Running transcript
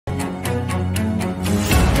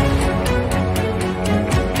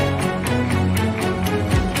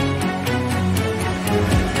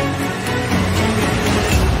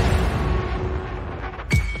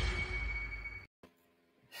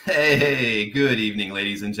Hey, good evening,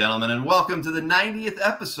 ladies and gentlemen, and welcome to the 90th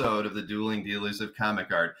episode of the Dueling Dealers of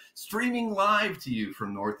Comic Art, streaming live to you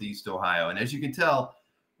from Northeast Ohio. And as you can tell,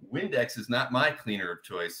 Windex is not my cleaner of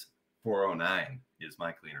choice. 409 is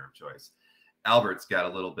my cleaner of choice. Albert's got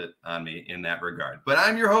a little bit on me in that regard. But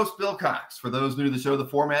I'm your host, Bill Cox. For those new to the show, the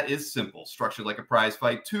format is simple. Structured like a prize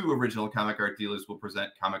fight, two original comic art dealers will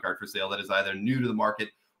present comic art for sale that is either new to the market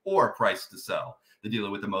or priced to sell. The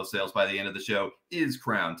dealer with the most sales by the end of the show is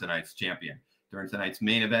crowned tonight's champion. During tonight's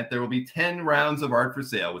main event, there will be 10 rounds of art for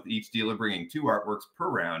sale, with each dealer bringing 2 artworks per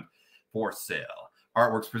round for sale.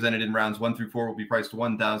 Artworks presented in rounds 1 through 4 will be priced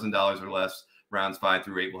 $1,000 or less. Rounds 5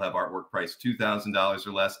 through 8 will have artwork priced $2,000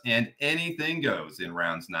 or less, and anything goes in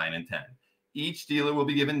rounds 9 and 10. Each dealer will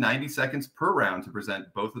be given 90 seconds per round to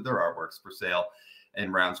present both of their artworks for sale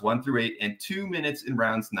in rounds 1 through 8 and 2 minutes in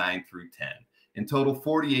rounds 9 through 10. In total,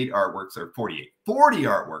 40 artworks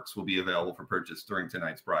will be available for purchase during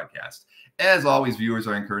tonight's broadcast. As always, viewers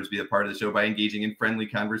are encouraged to be a part of the show by engaging in friendly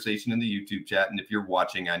conversation in the YouTube chat. And if you're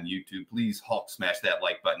watching on YouTube, please Hulk smash that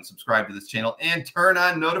like button, subscribe to this channel, and turn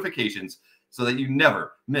on notifications so that you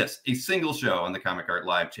never miss a single show on the Comic Art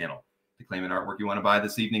Live channel. To claim an artwork you want to buy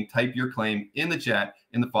this evening, type your claim in the chat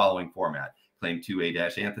in the following format. Claim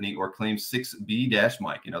 2A-Anthony or claim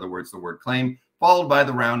 6B-Mike. In other words, the word claim followed by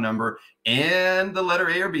the round number and the letter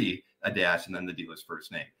A or B, a dash, and then the dealer's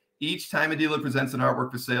first name. Each time a dealer presents an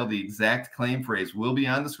artwork for sale, the exact claim phrase will be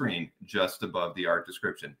on the screen just above the art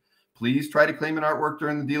description. Please try to claim an artwork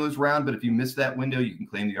during the dealer's round, but if you miss that window, you can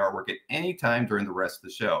claim the artwork at any time during the rest of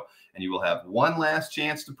the show. And you will have one last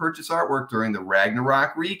chance to purchase artwork during the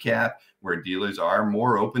Ragnarok recap, where dealers are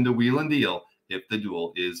more open to wheel and deal if the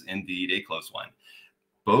duel is indeed a close one.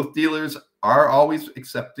 Both dealers are always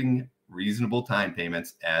accepting reasonable time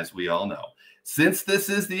payments, as we all know. Since this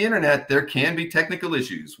is the internet, there can be technical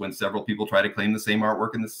issues when several people try to claim the same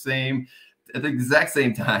artwork at the exact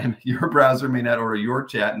same time. Your browser may not order your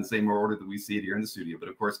chat in the same order that we see it here in the studio, but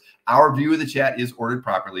of course, our view of the chat is ordered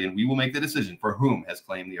properly, and we will make the decision for whom has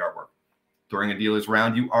claimed the artwork. During a dealer's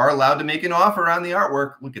round, you are allowed to make an offer on the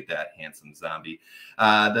artwork. Look at that handsome zombie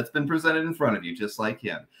that's been presented in front of you, just like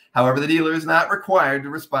him. However, the dealer is not required to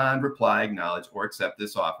respond, reply, acknowledge, or accept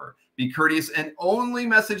this offer. Be courteous and only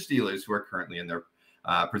message dealers who are currently in their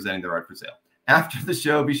presenting their art for sale. After the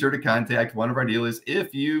show, be sure to contact one of our dealers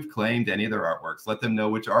if you've claimed any of their artworks. Let them know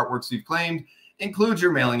which artworks you've claimed, include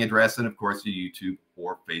your mailing address, and of course your YouTube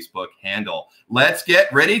or Facebook handle. Let's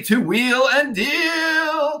get ready to wheel and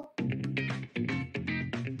deal.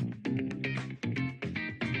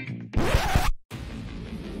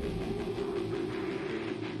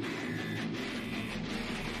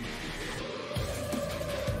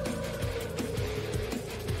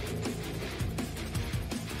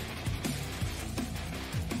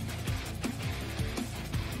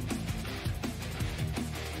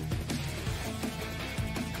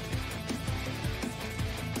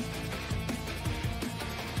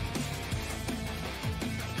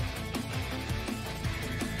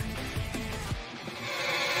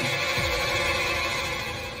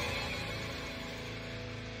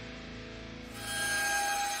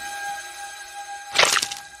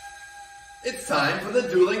 It's time for the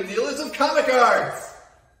Dueling Dealers of Comic Arts!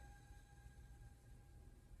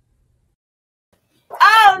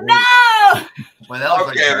 Oh, no! Well, that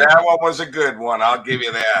okay, that one was a good one. I'll give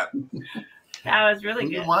you that. That was really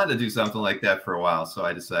We good. wanted to do something like that for a while, so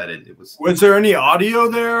I decided it was... Was there any audio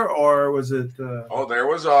there, or was it... Oh, there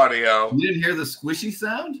was audio. You didn't hear the squishy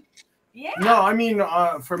sound? Yeah. No, I mean,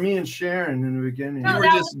 for me and Sharon in the beginning. No, You were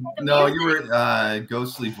that just... was the No, music. you were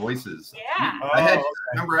ghostly voices. Yeah.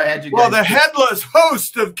 Remember, I had you guys... Well, the headless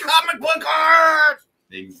host of Comic Book Art!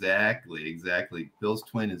 Exactly. Bill's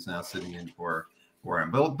twin is now sitting in for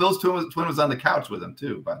him. Bill's twin was on the couch with him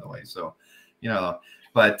too, by the way. So, you know,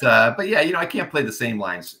 but yeah, you know, I can't play the same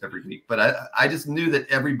lines every week, but I just knew that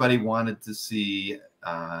everybody wanted to see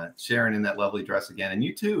Sharon in that lovely dress again, and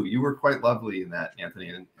you too. You were quite lovely in that, Anthony,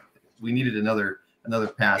 and we needed another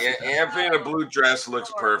pass. Yeah, Anthony in a blue dress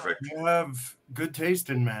looks perfect. You have good taste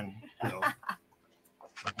in men, Bill.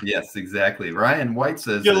 Yes, exactly. Ryan White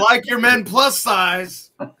says You like your men plus size.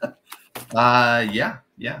 Yeah.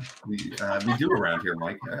 We do around here,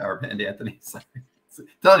 Mike, and Anthony. Sorry.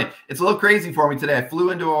 Telling you, it's a little crazy for me today. I flew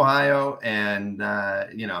into Ohio, and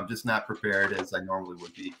you know, I'm just not prepared as I normally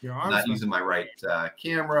would be. I'm not using my right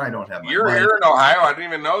camera. I don't have my You're mic. here in Ohio? I didn't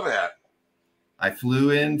even know that. I flew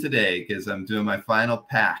in today because I'm doing my final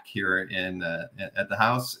pack here at the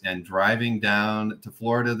house and driving down to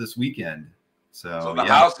Florida this weekend. So the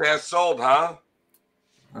house has sold, huh?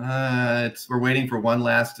 We're waiting for one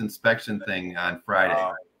last inspection thing on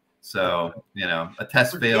Friday. So, you know, a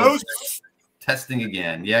test failed. Ghosts. Testing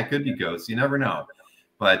again. Yeah, it could be ghosts. You never know.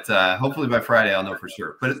 But hopefully by Friday, I'll know for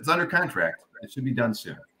sure. But it's under contract. It should be done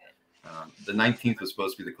soon. The 19th was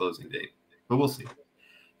supposed to be the closing date, but we'll see.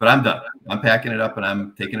 But I'm done. I'm packing it up and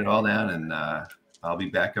I'm taking it all down, and I'll be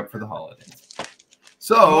back up for the holidays.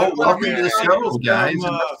 So welcome to the show, guys.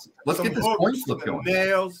 Let's get this point flip going.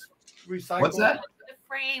 Nails. Recycle. What's that? The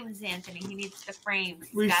frames, Anthony. He needs the frames.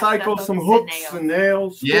 Recycle some hooks and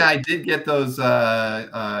nails. Yeah, I did get those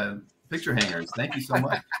picture hangers. Thank you so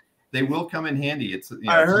much. They will come in handy. It's. You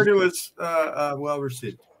know, I heard it was well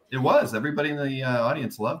received. It was. Everybody in the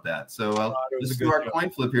audience loved that. So let's do our coin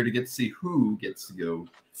flip here to get to see who gets to go.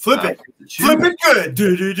 Flip it. Flip it good.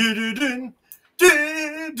 Do, do, do, do, do,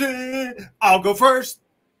 do, do. I'll go first.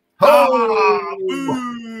 Oh!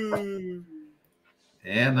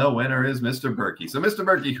 And the winner is Mr. Berkey. So, Mr.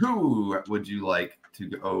 Berkey, who would you like to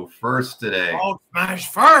go first today? I'll smash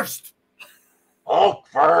first. Hulk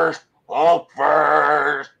first. Hulk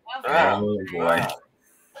first. Oh, boy.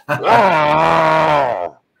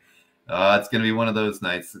 Oh. It's going to be one of those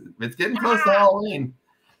nights. It's getting close to Halloween.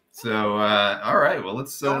 So, all right. Well,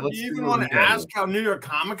 let's You see even what want we to got ask how New York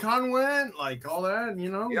Comic Con went? Like all that, you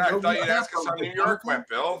know? Yeah, I thought you'd ask us how New York went,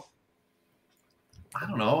 Bill. I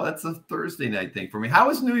don't know. That's a Thursday night thing for me. How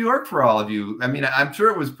was New York for all of you? I mean, I'm sure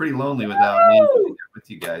it was pretty lonely without me with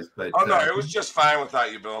you guys. But Oh, no, it was just fine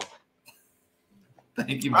without you, Bill.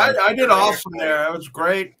 thank you, Mike. I did awesome there. It was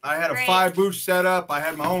great. I had a Great. 5-booth setup. I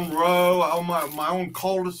had my own row, my own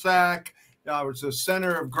cul-de-sac. I was the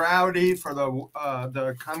center of gravity for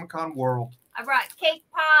the Comic-Con world. I brought cake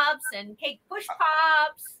pops and cake push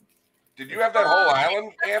pops. Did you have that whole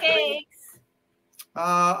island, Anthony? Cakes.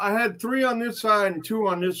 I had 3 on this side and 2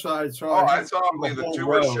 on this side. So Oh, I had saw the the whole 2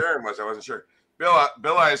 where row. Sharon was. I wasn't sure.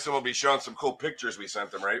 Bill, I assume will be showing some cool pictures we sent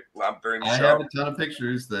them, right? During the I show. have a ton of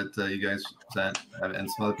pictures that you guys sent and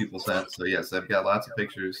some other people sent. So, yes, I've got lots of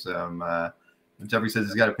pictures. Jeffrey says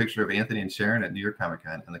he's got a picture of Anthony and Sharon at New York Comic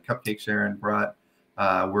Con, and the cupcake Sharon brought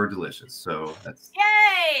were delicious. So that's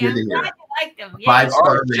Yay! Good I'm to hear. glad you liked them. Yay.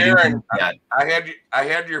 5-star rating. Sharon, Yeah. I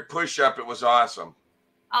had your push up. It was awesome.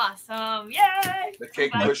 Awesome. Yay! The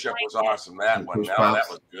cake I'm glad push up you was liked it. awesome. That The one. push Now pops.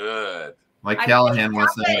 that was good. Mike I Callahan put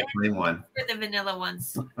wants to have a chocolate plain one. For the vanilla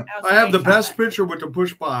ones. I have the best picture with the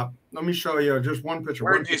push pop. Let me show you just one picture.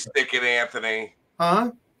 Where'd you stick it, Anthony?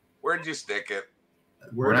 Huh? Where'd you stick it?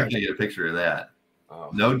 We're not going to get a picture of that. Oh.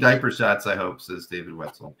 No diaper shots, I hope, says David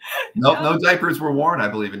Wetzel. Nope, no diapers were worn, I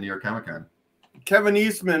believe, in New York Comic Con. Kevin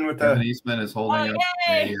Eastman with Kevin the Eastman is holding Oh, up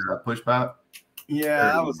yay! a push pop.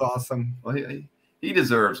 yeah, that was awesome. Well, he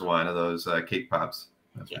deserves one of those cake pops,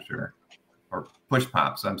 that's for sure. Or push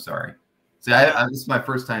pops, I'm sorry. See, this is my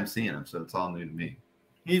first time seeing him, so it's all new to me.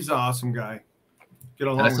 He's an awesome guy. Get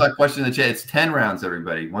And I along. saw a question in the chat. It's 10 rounds,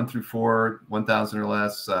 everybody. 1 through 4, 1,000 or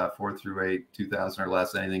less. 4 through 8, 2,000 or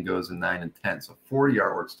less. Anything goes in 9 and 10. So 40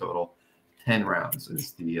 artworks total. 10 rounds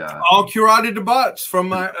is the. All curated to butts from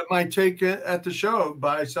my take at the show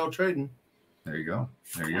by Sell Trading. There you go.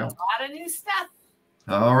 There you A go. lot of new stuff.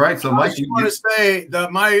 All right. So, I Mike, just want to say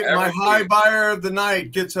that my Everything. high buyer of the night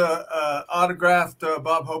gets a autographed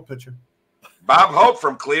Bob Hope picture. Bob Hope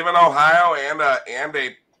from Cleveland, Ohio, and a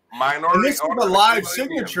minority. And this is owner a of live Cleveland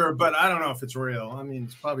Museum. signature, but I don't know if it's real. I mean,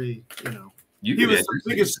 it's probably, you he can was get the your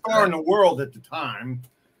biggest signature. star in the world at the time.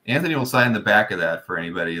 Anthony will sign the back of that for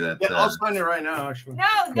anybody that. Yeah, I'll sign it right now, actually. No,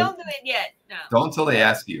 don't do it yet. No. Don't until they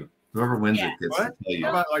ask you. Whoever wins Yeah. it gets What? to tell you.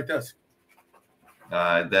 How about like this?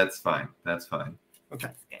 That's fine. That's fine. Okay.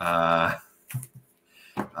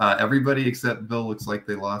 Everybody except Bill looks like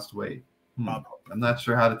they lost weight. Bob I'm not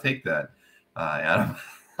sure how to take that, Adam.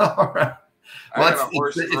 All right. I Well, had a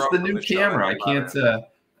horse it's throw the up new in the show camera. I about can't.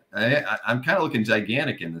 it. I'm kind of looking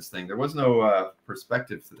gigantic in this thing. There was no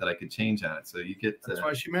perspective that I could change on it, so you get That's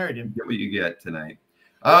why she married him. get what you get tonight.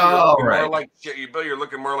 Bill, you're All looking more right. like Bill, you're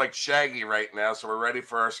looking more like Shaggy right now, so we're ready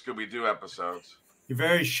for our Scooby-Doo episodes. You're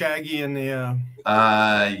very shaggy in the.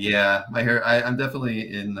 Yeah, my hair. I'm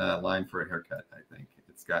definitely in line for a haircut. I think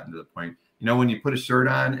it's gotten to the point. You know, when you put a shirt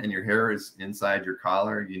on and your hair is inside your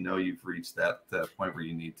collar, you know you've reached that point where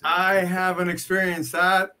you need to. I haven't experienced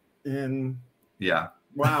that in Yeah.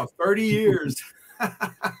 30 years. All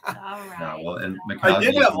Yeah, right. well, and I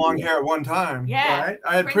did have long hair at one time. Yeah. Right?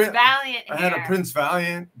 I had Prince Valiant I had a hair. Prince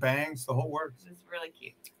Valiant, bangs, the whole works. It was really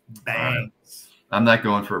cute. Bangs. I'm not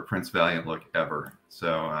going for a Prince Valiant look ever.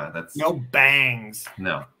 So that's No bangs.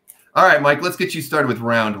 no. All right, Mike, let's get you started with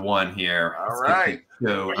round 1 here. All Let's get right. the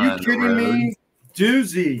show Are you on the kidding road. me?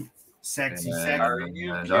 Doozy. Sexy, And- sexy. Are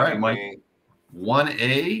you all right, kidding Mike. me?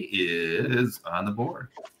 1A is on the board.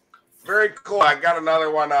 Very cool. I got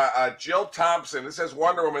another one. Jill Thompson. This says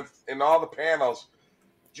Wonder Woman in all the panels.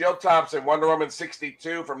 Jill Thompson, Wonder Woman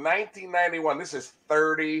 62 from 1991. This is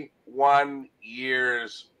 31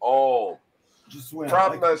 years old.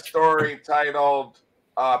 From the story titled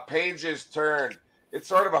Pages Turned. It's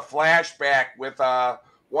sort of a flashback with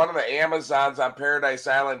one of the Amazons on Paradise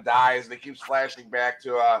Island dies, and it keeps flashing back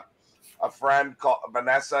to a friend called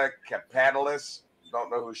Vanessa Capitalis.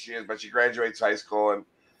 Don't know who she is, but she graduates high school, and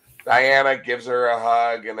Diana gives her a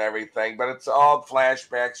hug and everything. But it's all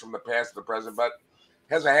flashbacks from the past to the present, but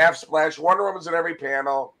has a half splash. Wonder Woman's in every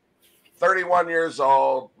panel. 31 years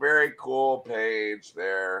old. Very cool page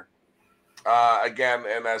there. Again,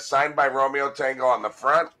 and signed by Romeo Tango on the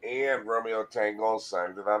front, and Romeo Tango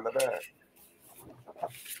signed it on the back.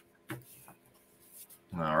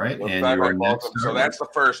 All right, and your next. So that's the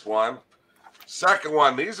first one. Second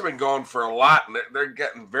one, these have been going for a lot, and they're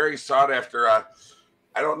getting very sought after.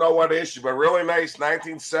 I don't know what issue, but really nice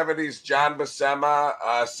 1970s John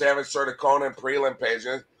Buscema, Savage Sword of Conan prelim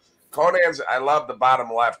pages. Conan's, I love the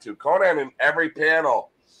bottom left too. Conan in every panel.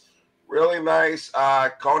 Really nice.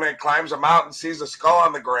 Conan climbs a mountain, sees a skull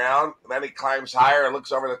on the ground, and then he climbs higher and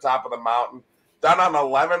looks over the top of the mountain. Done on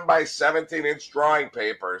 11 by 17-inch drawing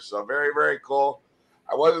paper. So very, very cool.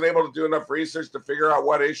 I wasn't able to do enough research to figure out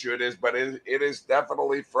what issue it is, but it is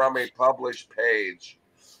definitely from a published page.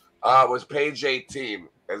 It was page 18,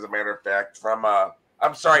 as a matter of fact, from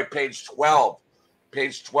I'm sorry, page 12.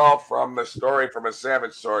 Page 12 from the story from a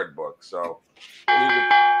Savage Sword book. So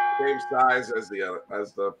same size as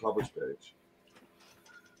the published page.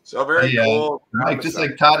 So very cool. Mike, just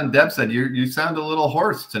like Todd and Deb said, you sound a little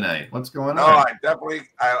hoarse tonight. What's going on? Oh,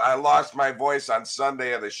 I lost my voice on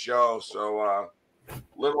Sunday of the show, so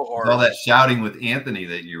little hoarse. All that shouting with Anthony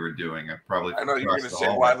that you were doing, I know you're going to say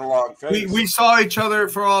why the long face. We saw each other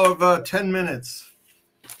for all of 10 minutes,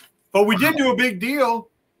 but we did do a big deal.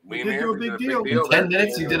 We did do a big deal. In 10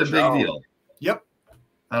 minutes, you did a big deal. Yep.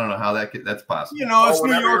 I don't know how that's possible. You know, it's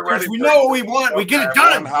New Yorkers. We know what we want. We get it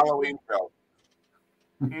done. Halloween film.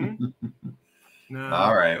 No.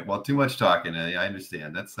 All right. Well, too much talking. I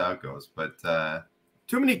understand. That's how it goes. But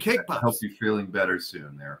too many cake pops. I hope you're feeling better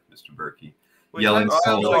soon there, Mr. Berkey. Well, Yelling like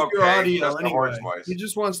your audio anyway. He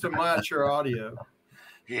just wants to match your audio.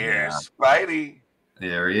 Here's Spidey.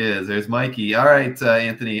 There he is. There's Mikey. All right,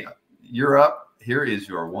 Anthony, you're up. Here is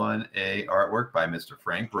your 1A artwork by Mr.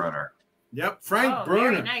 Frank Brunner. Yep, Frank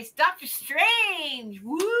Brunner. Very nice. Doctor Strange.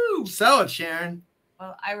 Woo! Sell it, Sharon.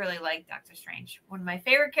 Well, I really like Doctor Strange. One of my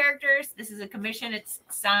favorite characters. This is a commission. It's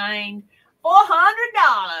signed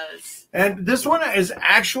 $400. And this one is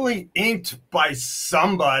actually inked by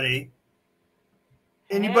somebody.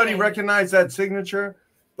 Anybody recognize that signature?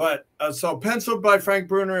 But so penciled by Frank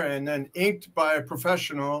Brunner and then inked by a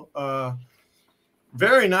professional.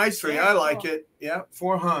 Very nicely. I like it. Yeah,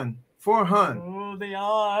 400. Oh, the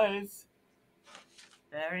eyes.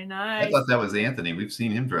 Very nice. I thought that was Anthony. We've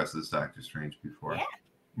seen him dressed as Doctor Strange before. Yeah.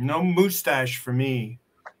 No mustache for me.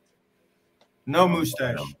 No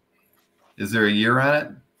mustache. Is there a year on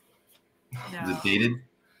it? No. Is it dated?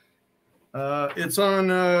 It's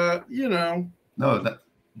on, you know. No,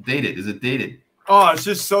 dated. Is it dated? Oh, I was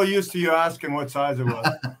just so used to you asking what size it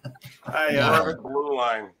was. Blue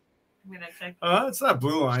line. I'm gonna check. It's not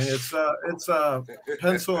blue line. It's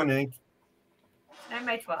pencil and ink. 9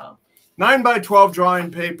 by 12. 9 by 12 drawing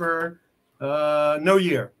paper. No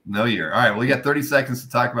year. No year. All right. Well, we got 30 seconds to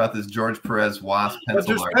talk about this George Perez wasp pencil. But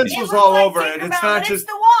there's pencils all over it. It's not just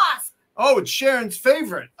the wasp. Oh, it's Sharon's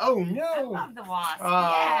favorite. Oh no. I love the wasp.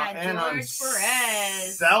 Yeah, and George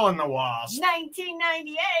Perez. Selling the wasp.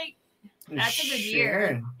 1998. That's a good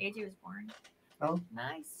year. AJ was born. Oh,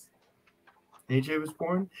 nice. AJ was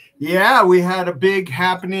born. Yeah, we had a big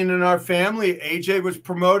happening in our family. AJ was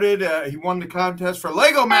promoted. He won the contest for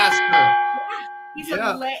Lego Master. He's an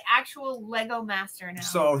actual Lego Master now.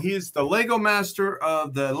 So he's the Lego Master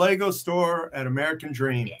of the Lego store at American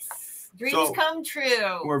Dream. Yes. Dreams come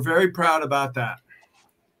true. We're very proud about that.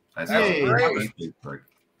 Hey.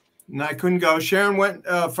 And I couldn't go. Sharon went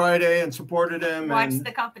Friday and supported him. Watched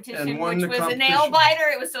the competition, which was a nail biter.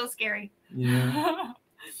 It was so scary. Yeah.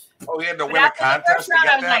 Oh, he had to win a contest to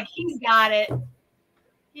get I was like, he's got it.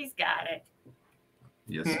 He's got it.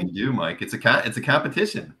 Yes, you do, Mike. It's a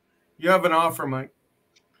competition. You have an offer, Mike.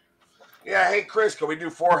 Yeah. Hey, Chris, can we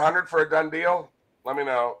do 400 for a done deal? Let me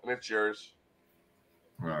know, and it's yours.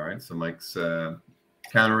 All right. So Mike's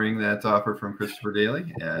countering that offer from Christopher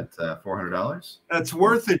Daly at $400. That's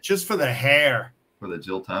worth it just for the hair. For the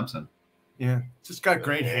Jill Thompson. Yeah. Just got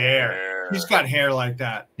great hair. He's got hair like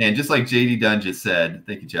that. And just like JD Dunn just said,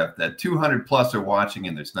 thank you, Jeff, that 200 plus are watching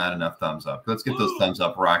and there's not enough thumbs up. Let's get those thumbs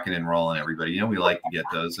up rocking and rolling, everybody. You know, we like to get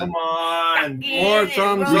those. Come And on. More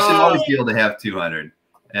thumbs we should up. always be able to have 200.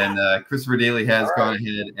 And Christopher Daly has gone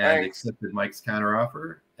ahead and accepted Mike's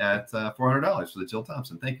counteroffer at $400 for the Jill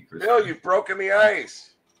Thompson. Thank you, Christopher. Bill, you've broken the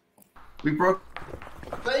ice. We broke.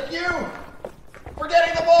 Thank you. We're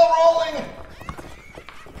getting the ball rolling.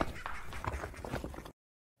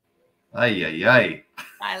 Ay, ay, ay.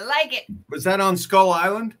 I like it. Was that on Skull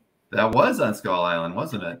Island? That was on Skull Island,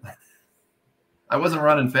 wasn't it? I wasn't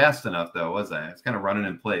running fast enough, though, was I? It's kind of running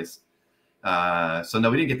in place. So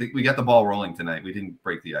no, we didn't get we got the ball rolling tonight. We didn't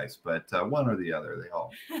break the ice, but one or the other, they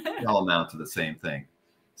all amount to the same thing.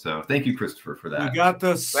 So thank you, Christopher, for that. We got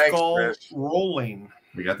the skull rolling.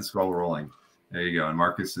 We got the skull rolling. There you go. And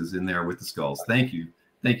Marcus is in there with the skulls. Thank you.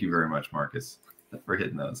 Thank you very much, Marcus, for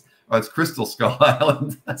hitting those. Oh, it's Crystal Skull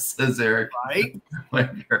Island, says Eric. Right.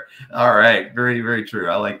 All right. Very, very true.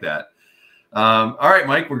 I like that. All right,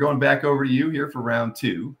 Mike, we're going back over to you here for round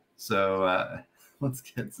 2. So let's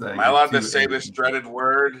get. Am I allowed to say this dreaded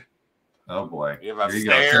word? Oh, boy. You have a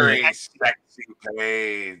very sexy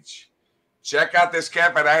page. Check out this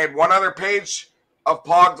cabinet. I had one other page of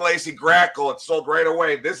Paul Glacy Grackle. It sold right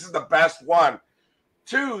away. This is the best one.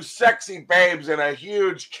 2 sexy babes in a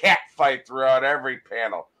huge cat fight throughout every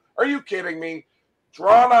panel. Are you kidding me?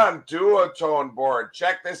 Drawn on duotone board.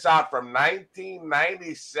 Check this out from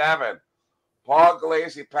 1997. Paul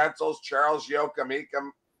Glacy pencils, Charles Yoakum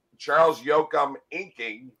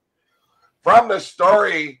inking. From the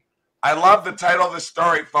story, I love the title of the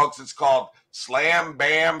story, folks. It's called Slam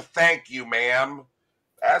Bam Thank You, Ma'am.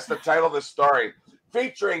 That's the title of the story.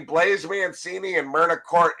 Featuring Blaise Mancini and Myrna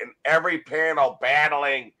Court in every panel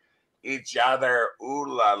battling each other. Ooh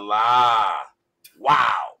la la.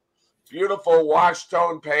 Wow. Beautiful wash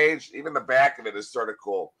tone page. Even the back of it is sort of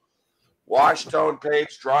cool. Wash tone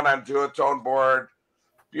page drawn on duotone board.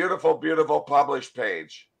 Beautiful, beautiful published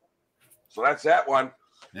page. So that's that one.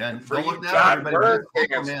 Yeah, for you John Byrne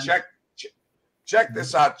fans, check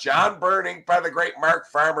this out. John Byrne, inked by the great Mark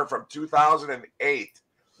Farmer from 2008.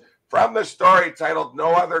 From the story titled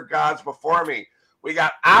No Other Gods Before Me, we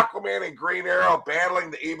got Aquaman and Green Arrow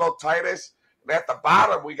battling the evil Titus. And at the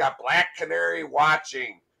bottom, we got Black Canary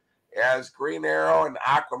watching as Green Arrow and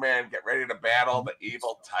Aquaman get ready to battle the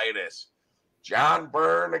evil Titus. John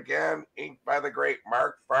Byrne, again, inked by the great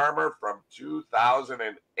Mark Farmer from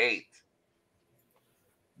 2008.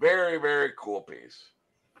 Very, very cool piece.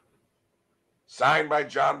 Signed by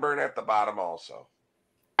John Byrne at the bottom also.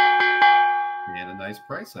 And a nice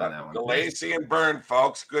price on that one. Glacy and Byrne,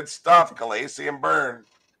 folks. Good stuff. Glacy and Byrne.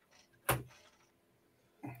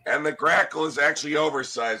 And the grackle is actually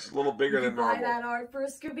oversized, a little bigger than normal. Buy that art for a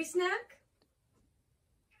Scooby snack?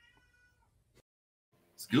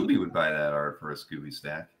 Scooby would buy that art for a Scooby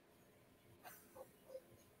stack.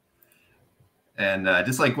 And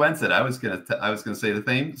just like Gwen said, I was gonna say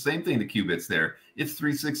the same thing to Qubits there. It's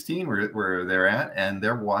 3:16 where they're at, and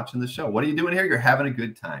they're watching the show. What are you doing here? You're having a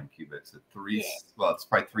good time, Qubits. At 3, yeah. Well, it's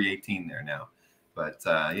probably 3:18 there now. But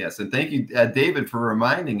yes, and thank you, David, for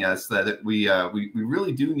reminding us that we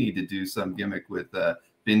really do need to do some gimmick with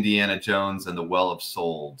Indiana Jones and the Well of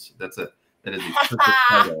Souls. That is a perfect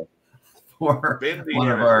title for one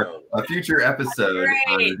of our future episode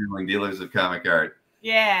on the Dueling Dealers of Comic Art.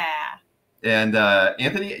 Yeah. And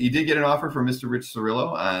Anthony, you did get an offer from Mr. Rich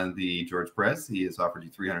Cirillo on the George Press. He has offered you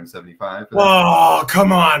 $375. Oh,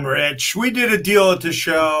 come on, Rich. We did a deal at the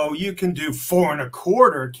show. You can do 4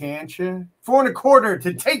 1/4, can't you? 4 1/4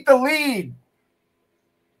 to take the lead.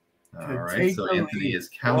 All right. So Anthony is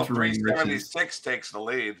countering Rich's. 376 takes the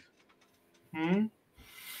lead.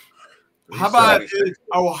 How about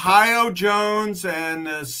Ohio Jones and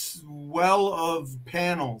this well of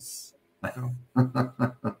panels?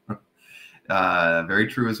 Very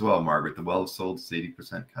true as well, Margaret. The Well of Souls is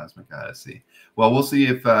 80% Cosmic Odyssey. Well, we'll see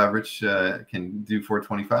if Rich can do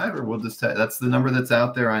 425, or we'll just that's the number that's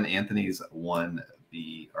out there on Anthony's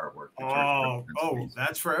 1B artwork. Oh,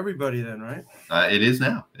 that's for everybody then, right? It is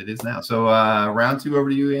now. It is now. So round 2 over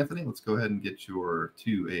to you, Anthony. Let's go ahead and get your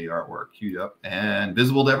 2A artwork queued up and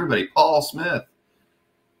visible to everybody. Paul Smith.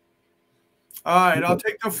 All right, I'll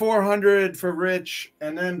take the 400 for Rich,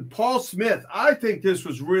 and then Paul Smith. I think this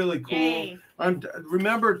was really cool. Yay.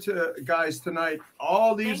 Remember, guys, tonight,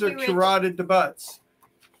 all these are carotid to butts.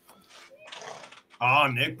 Oh,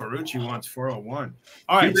 Nick Barucci wants 401.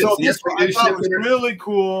 All right, so this one I thought was really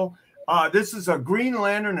cool. This is a Green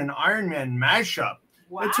Lantern and Iron Man mashup.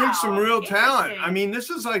 Wow, it takes some real talent. I mean,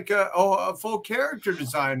 this is like a full character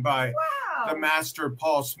design by the master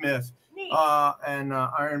Paul Smith. and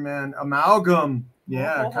Iron Man amalgam.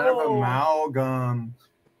 Yeah, kind of Oh. amalgam.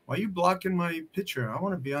 Why are you blocking my picture? I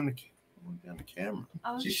want to be on the camera.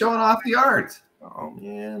 Oh, She's showing off the art. Oh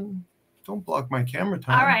man, don't block my camera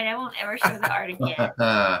time. All right, I won't ever show the art again.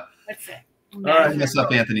 What's it? All right. Mess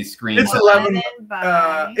up Anthony's screen. It's 11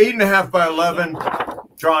 by 8.5 by 11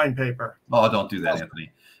 drawing paper. Oh, don't do that,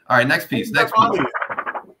 Anthony. All right, next piece. Next Bobby. piece.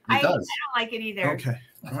 I It does. don't like it either. Okay.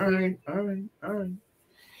 All right.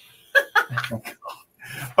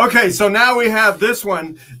 Okay, so now we have this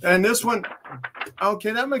one, and this one.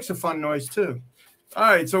 Okay, that makes a fun noise too. All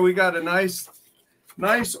right, so we got a nice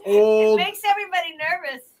old. It makes everybody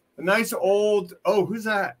nervous. A nice old. Oh, who's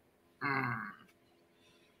that? I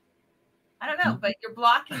don't know, but you're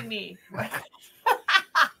blocking me.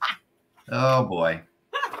 Oh boy.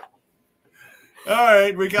 All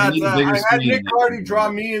right, we got. need a bigger I had screen. Nick Hardy draw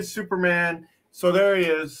me as Superman. So there he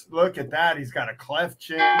is. Look at that. He's got a cleft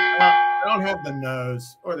chin. I don't have the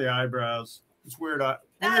nose or the eyebrows. It's weird.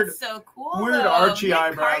 That's so cool. Weird though. Archie Nick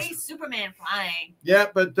eyebrows. Hardy, Superman flying. Yeah,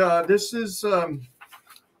 but this is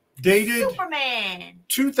dated Superman.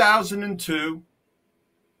 2002.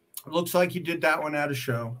 It looks like he did that one at a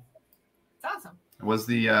show. It's awesome. Was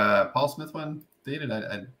the Paul Smith one dated?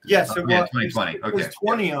 Yes, it yeah, was. 2020. It Okay. was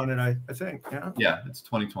 20 on it, I think. Yeah. Yeah, it's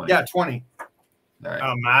 2020. Yeah, 20. All right.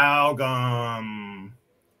 Amalgam.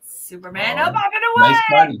 Superman Oh, up and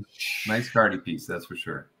away. Nice Cardi piece, that's for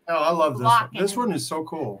sure. Oh, I love this one. Blocking. This one is so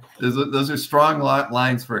cool. Those are strong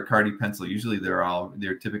lines for a Cardi pencil. Usually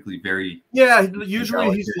they're typically very. Yeah,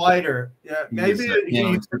 usually he's lighter. Yeah, maybe He's,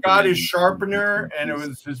 he forgot his sharpener and it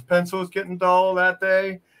was his pencil was getting dull that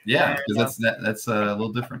day. Yeah, because that's a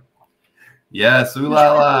little different. Yes, ooh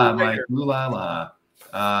la la, Mike, ooh la la.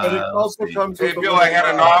 But it also comes Hey, with Bill, I had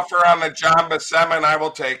an offer on the John Buscema, and I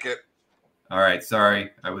will take it. All right, sorry,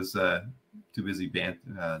 I was too busy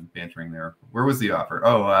bantering there. Where was the offer?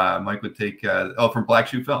 Oh, Mike would take from Black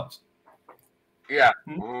Shoe Films. Yeah.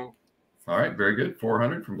 All right, very good.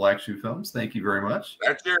 400 from Black Shoe Films. Thank you very much.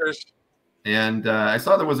 That's yours. And I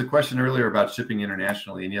saw there was a question earlier about shipping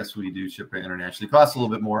internationally, and yes, we do ship internationally. It costs a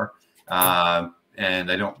little bit more,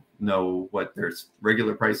 and I don't know what their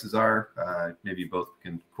regular prices are. Maybe both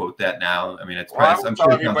can quote that now. I mean, it's price. I'm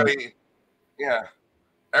sure everybody. Yeah.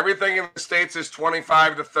 Everything in the States is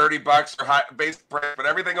 $25 to $30 or high base price, but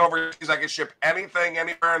everything overseas, I can ship anything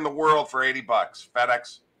anywhere in the world for $80.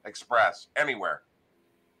 FedEx, Express, anywhere.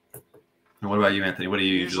 And what about you, Anthony? What do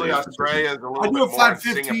you usually Australia is a little I do a bit more.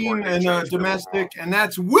 515 and domestic, and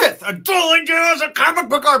that's with a Dueling as a comic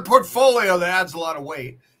book art portfolio that adds a lot of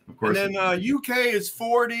weight. Of course. And then UK is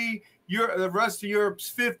 40. The rest of Europe's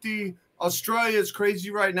 50. Australia is crazy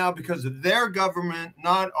right now because of their government,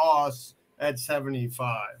 not us, at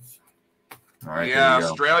 75. All right. Yeah,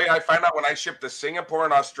 Australia. I find out when I ship to Singapore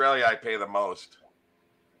and Australia, I pay the most.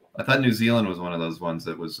 I thought New Zealand was one of those ones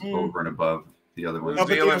that was over and above the other ones. No, but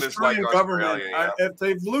the Zealand is like Australian government, Australia, yeah. if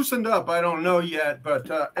they've loosened up, I don't know yet. But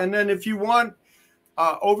and then if you want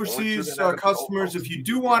overseas customers, if you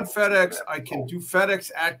do want FedEx, I can do FedEx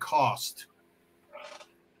at cost.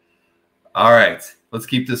 All right, let's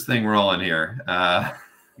keep this thing rolling here. Meow,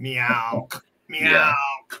 meow. Yeah.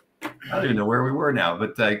 I don't even know where we were now,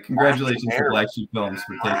 but congratulations to Black Sheep Films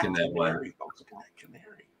for taking that one.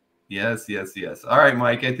 Yes. All right,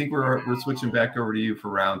 Mike. I think we're switching back over to you for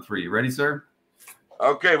round 3. You ready, sir?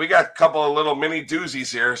 Okay, we got a couple of little mini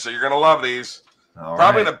doozies here, so you're gonna love these. All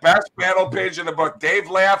Probably right. the best battle page in the book. Dave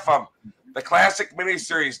Lapham, the classic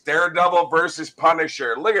miniseries, Daredevil versus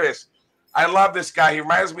Punisher. Look at this. I love this guy. He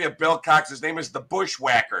reminds me of Bill Cox. His name is the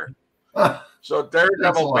Bushwhacker. So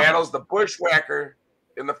Daredevil battles the Bushwhacker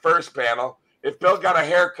in the first panel. If Bill got a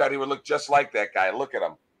haircut, he would look just like that guy. Look at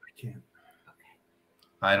him.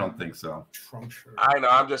 I don't think so. I know.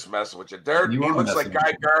 I'm just messing with you. He looks like Guy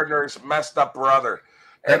messing Gardner's messed up brother.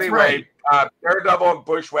 That's Anyway, Daredevil and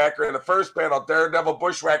Bushwhacker in the first panel. Daredevil,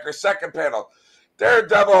 Bushwhacker, second panel.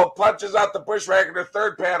 Daredevil punches out the Bushwhacker in the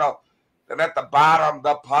third panel. Then at the bottom,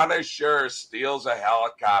 the Punisher steals a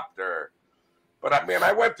helicopter. But I mean,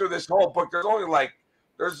 I went through this whole book.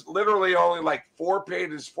 There's literally only like 4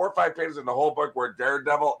 or 5 pages in the whole book where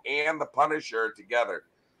Daredevil and the Punisher are together.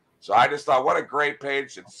 So I just thought, what a great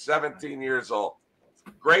page. It's 17 years old.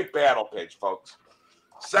 Great battle page, folks.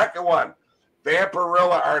 Second one,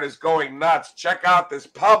 Vampirilla art is going nuts. Check out this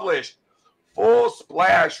published full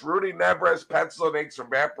splash Rudy Nebres pencil and inks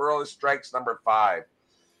from Vampirilla Strikes #5.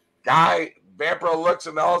 Vampirilla looks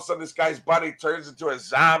and all of a sudden this guy's buddy turns into a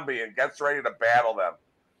zombie and gets ready to battle them.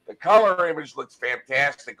 The color image looks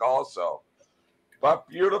fantastic also. But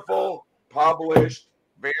beautiful, published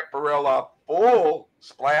Vampirilla full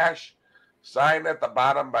splash Signed at the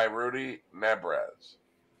bottom by Rudy Nebrez.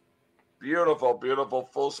 Beautiful, beautiful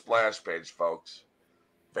full splash page, folks.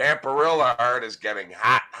 Vampirilla art is getting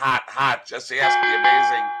hot, hot, hot. Just ask the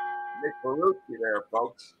amazing Nick Barucci there,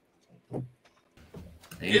 folks.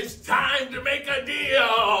 It's time to make a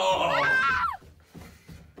deal.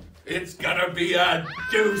 It's gonna be a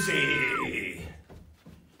doozy.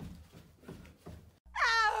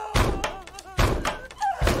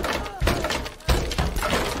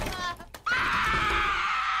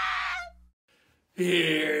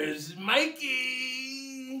 Here's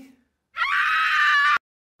Mikey.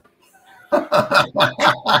 Good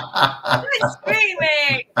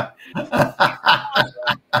screaming.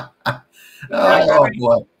 Oh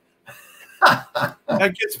boy.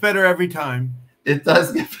 That gets better every time. It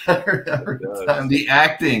does get better every time. The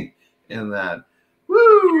acting in that.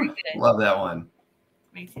 Woo! Love that one.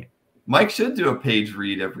 Me too. Mike should do a page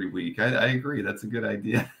read every week. I agree. That's a good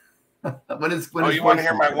idea. You want to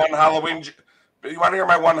hear my one Halloween? You want to hear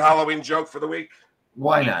my one Halloween joke for the week?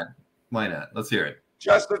 Why not? Why not? Let's hear it.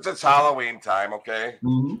 Just as it's Halloween time, okay?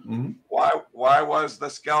 Why was the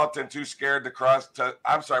skeleton too scared to cross to?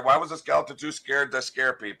 I'm sorry. Why was the skeleton too scared to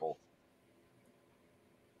scare people?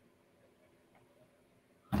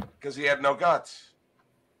 Because he had no guts.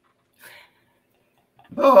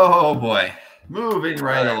 Oh boy. Moving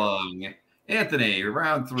right along. Anthony,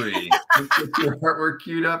 round 3. Let's get your artwork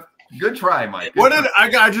queued up. Good try, Mike. What did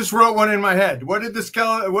I just wrote one in my head. What did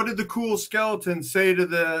the cool skeleton say to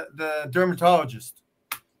the dermatologist?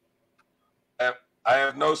 I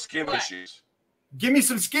have no skin issues. Give me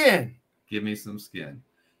some skin. Give me some skin.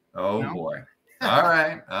 Oh boy. All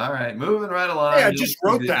right. Moving right along. Hey, I just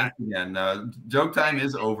wrote that. Again, joke time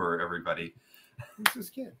is over, everybody. Give me some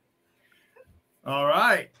skin. All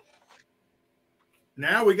right.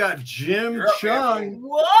 Now we got Jim Chung.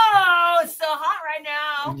 Whoa, it's so hot right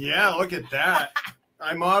now. Yeah, look at that.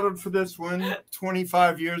 I modeled for this one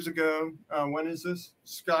 25 years ago. When is this?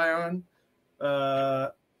 Scion.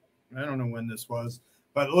 I don't know when this was,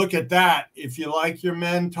 but look at that. If you like your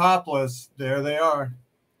men topless, there they are.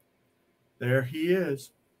 There he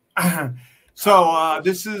is. So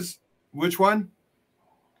this is which one?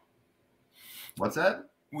 What's that?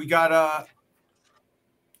 We got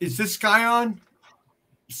is this Scion?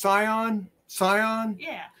 Scion?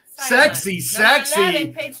 Yeah. Sexy, sexy.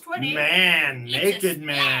 11, page 20. Man, naked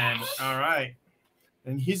man. All right.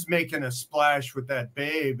 And he's making a splash with that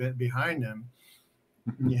babe behind him.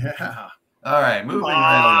 Yeah. All right, moving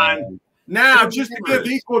right along. Now, just to give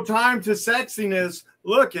equal time to sexiness,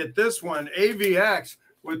 look at this one, AVX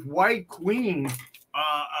with White Queen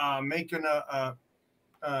making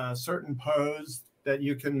a certain pose that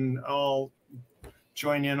you can all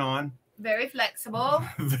join in on. Very flexible.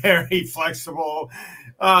 Very flexible.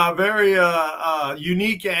 Very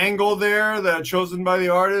unique angle there that chosen by the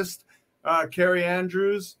artist, Carrie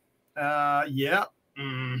Andrews. Yeah.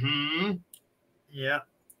 Mm-hmm. Yeah.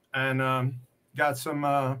 And got some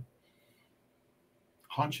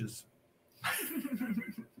haunches.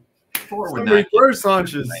 Thor would Some not reverse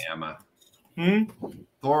haunches. to Emma.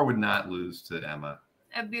 Thor would not lose to Emma.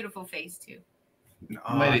 A beautiful face too. He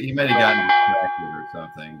might have gotten distracted or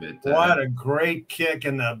something. But what a great kick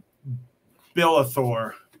in the bill of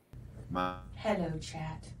Thor. Hello,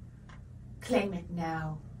 chat. Claim it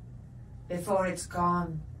now, before it's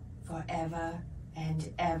gone forever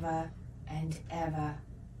and ever and ever.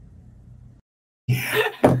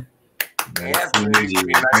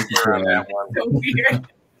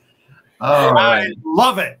 All right. I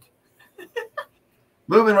love it.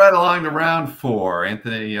 Moving right along to round 4.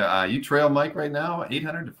 Anthony, you trail Mike right now,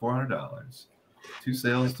 $800 to $400. 2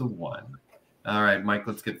 sales to 1. All right, Mike,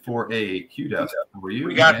 let's get 4A queued up for you.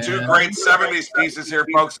 We got 2 great 70s pieces here,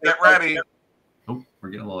 folks. Get ready. Oh, we're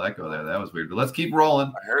getting a little echo there. That was weird. But let's keep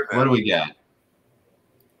rolling. I heard that. What do we got?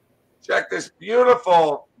 Check this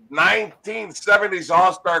beautiful 1970s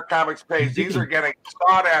All-Star Comics page. These are getting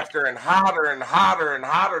sought after and hotter and hotter and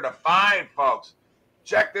hotter to find, folks.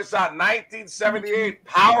 Check this out. 1978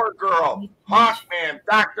 Power Girl, Hawkman,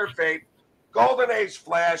 Dr. Fate, Golden Age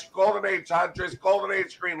Flash, Golden Age Huntress, Golden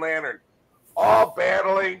Age Green Lantern, all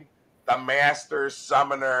battling the Master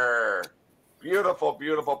Summoner. Beautiful,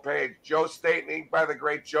 beautiful page. Joe Staten, inked by the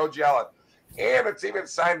great Joe Giella. And it's even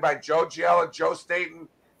signed by Joe Giella, Joe Staten,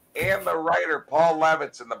 and the writer Paul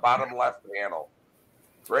Levitz in the bottom left panel.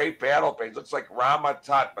 Great battle page. Looks like Rama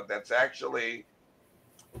Tut, but that's actually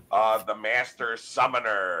the Master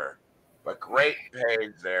Summoner. But great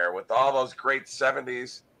page there with all those great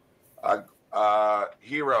 70s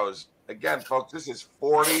heroes. Again, folks, this is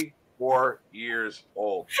 44 years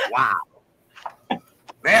old. Wow.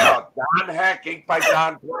 Now, Don Heck, inked by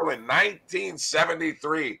Don Perlin,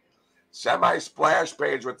 1973. Semi-splash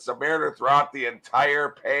page with Submariner throughout the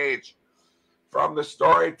entire page. From the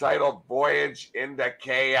story titled Voyage into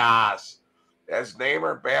Chaos, as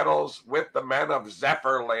Namor battles with the men of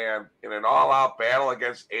Zephyrland in an all-out battle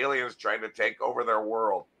against aliens trying to take over their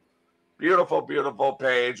world. Beautiful, beautiful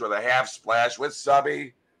page with a half splash with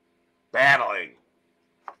Subby battling.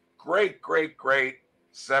 Great, great, great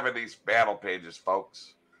 70s battle pages,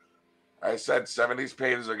 folks. I said 70s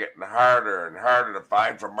pages are getting harder and harder to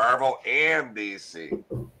find for Marvel and DC.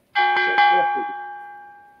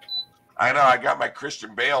 I know, I got my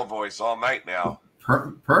Christian Bale voice all night now.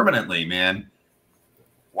 Permanently, man.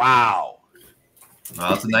 Wow.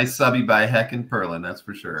 Well, it's a nice subby by Heck and Perlin, that's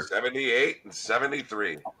for sure. 78 and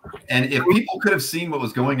 73. And if people could have seen what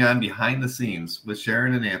was going on behind the scenes with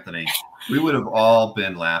Sharon and Anthony, we would have all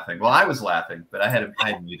been laughing. Well, I was laughing, but I had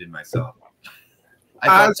muted myself.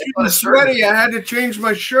 I was getting sweaty. I had to change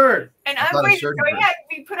my shirt. And I'm freezing, so he had to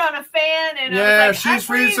be put on a fan. And yeah, like, she's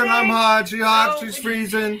freezing. I'm hot. She's hot. She's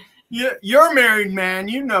freezing. You're married, man.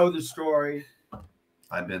 You know the story.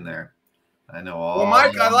 I've been there. I know all. Well,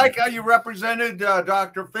 Mike, I like how you represented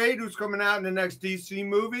Dr. Fate, who's coming out in the next DC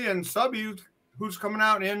movie, and Subby, who's coming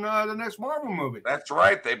out in the next Marvel movie. That's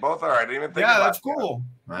right. They both are. I didn't even think about that's cool.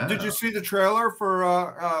 Wow. Did you see the trailer for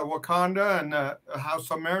Wakanda and how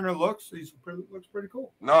Submariner looks? He looks pretty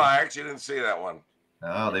cool. No, I actually didn't see that one.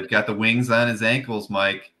 Oh, they've got the wings on his ankles,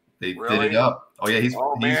 Mike. They did it up. Oh, yeah.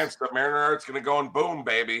 Man, Submariner, it's going to go and boom,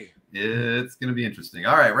 baby. It's going to be interesting.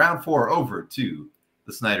 All right, round 4 over to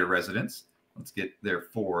the Snyder residence. Let's get their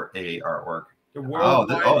 4A artwork.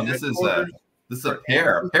 This is a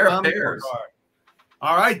pair of pairs.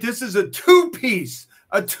 All right, this is a two-piece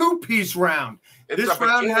round. It's this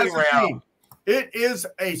round has a theme. It is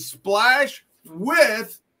a splash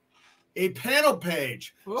with a panel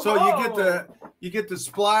page. Whoa. So you get the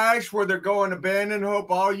splash where they're going abandon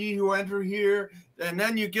hope, all ye who enter here, and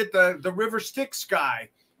then you get the river Styx sky.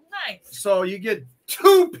 Nice. So you get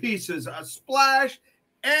two pieces, a splash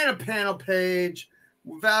and a panel page,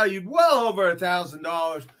 valued well over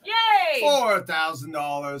 $1,000. Yay! For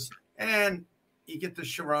 $1,000, and you get the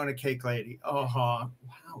Sharona cake lady. Oh, how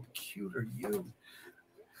cute are you?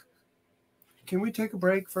 Can we take a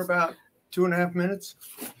break for about 2.5 minutes?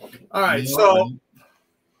 All right, so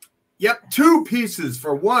yep, two pieces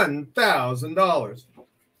for $1,000.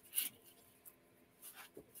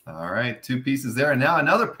 All right, two pieces there, and now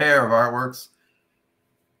another pair of artworks.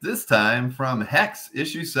 This time from Hex,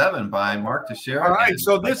 issue 7 by Mark Teixeira. All right,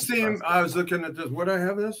 so this theme, I was looking at this. What do I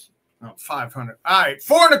have this? Oh, 500. All right,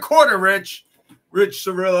 4 1/4, Rich. Rich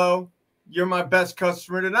Cirillo, you're my best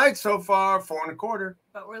customer tonight so far. 4 1/4.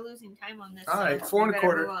 But we're losing time on this. All right, 4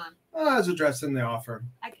 1/4. I was addressing the offer.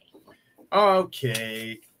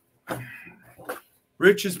 Okay.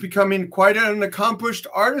 Rich is becoming quite an accomplished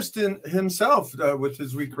artist himself with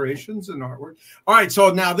his recreations and artwork. All right, so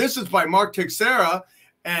now this is by Mark Teixeira.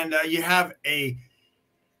 And you have a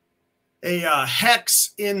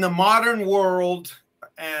Hex in the modern world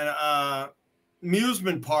and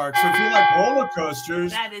amusement park. So if you like roller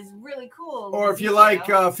coasters, that is really cool. Or if you like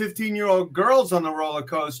 15-year-old girls on the roller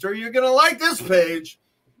coaster, you're gonna like this page.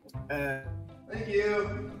 Thank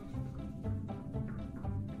you.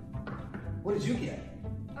 What did you get?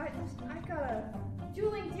 I got a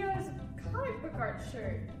Dueling Dealers comic book art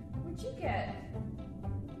shirt. What'd you get?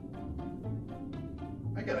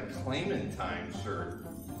 I got a Claiming Time shirt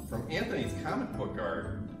from Anthony's comic book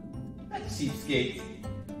art. That cheapskate.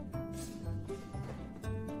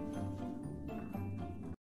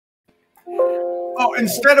 Oh,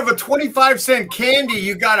 instead of a 25-cent candy,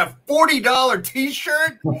 you got a $40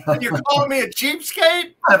 T-shirt? And you're calling me a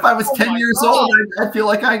cheapskate? If I was 10 years old, I'd feel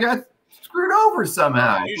like I got screwed over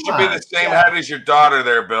somehow. You should be the same height as your daughter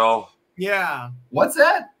there, Bill. Yeah. What's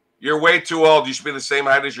that? You're way too old. You should be the same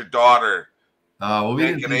height as your daughter. Well, we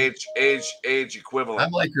didn't age equivalent.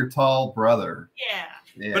 I'm like your tall brother.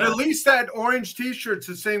 Yeah. But at least that orange T-shirt's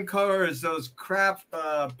the same color as those crap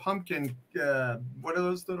pumpkin. What are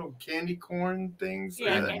those little candy corn things?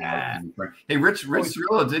 Yeah. Hey, Rich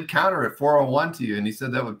Cirillo did counter at 401 to you, and he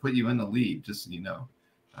said that would put you in the lead, just so you know,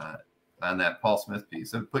 on that Paul Smith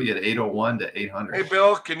piece. It would put you at 801 to 800. Hey,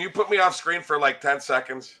 Bill, can you put me off screen for like 10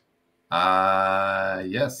 seconds?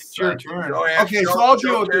 Yes. It's your turn. Okay, so I'll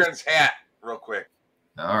do Karen's hat real quick.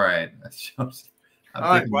 All right.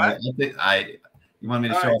 You want me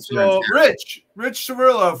to show up? So Rich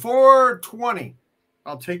Cirillo, 420.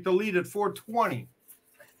 I'll take the lead at 420.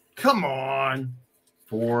 Come on.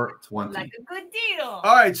 420. Like a good deal.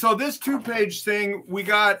 All right. So this 2-page thing we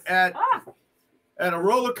got at and a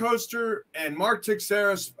roller coaster and Mark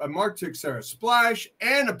Teixeira splash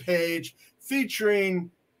and a page featuring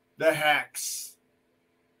the Hex.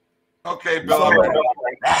 Okay, Bill. Oh,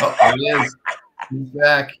 there he is. He's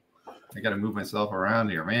back. I got to move myself around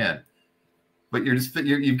here, man. But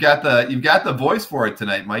you've got the voice for it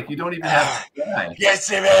tonight, Mike. You don't even have to try. Yes,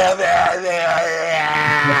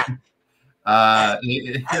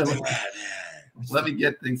 let me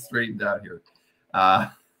get things straightened out here.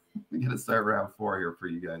 We got to start round 4 here for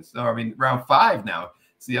you guys. No, I mean round 5 now.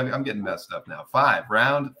 See, I'm getting messed up now.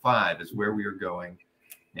 Round 5 is where we are going,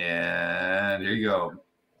 and here you go.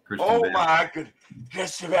 Oh my goodness!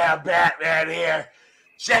 Christian Batman here.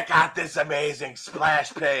 Check out this amazing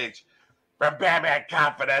splash page from Batman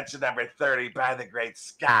Confidential number 30 by the great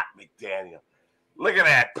Scott McDaniel. Look at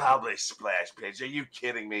that published splash page. Are you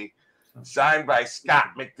kidding me? Signed by Scott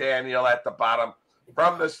McDaniel at the bottom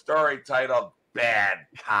from the story titled Bad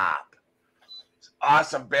Cop.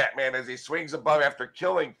 Awesome Batman as he swings above after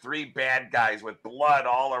killing 3 bad guys with blood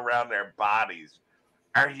all around their bodies.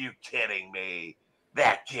 Are you kidding me?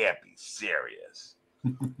 That can't be serious.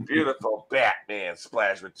 Beautiful Batman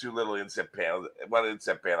splash with 2 little inset panels, 1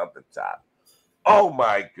 inset panel at the top. Oh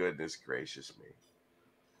my goodness gracious me.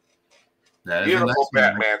 Beautiful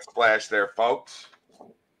Batman splash there, folks.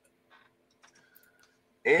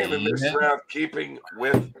 And in this round, keeping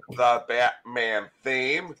with the Batman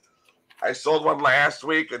theme, I sold one last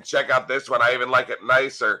week, and check out this one. I even like it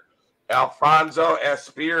nicer. Alfonso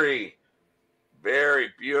Espiri. Very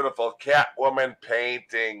beautiful Catwoman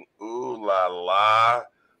painting. Ooh la la.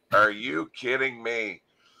 Are you kidding me?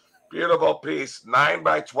 Beautiful piece. 9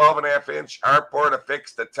 by 12.5 inch artboard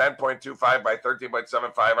affixed to 10.25 by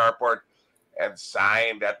 13.75 artboard and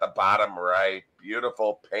signed at the bottom right.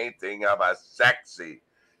 Beautiful painting of a sexy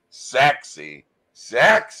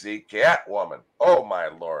Catwoman. Oh my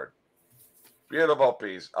Lord. Beautiful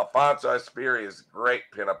piece. Alfonso Espiri is a great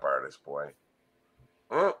pinup artist, boy.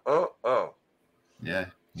 Yeah.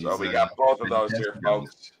 So we got both of those here,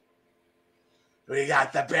 folks. We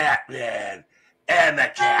got the Batman and the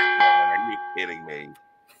Catwoman. Are you kidding me?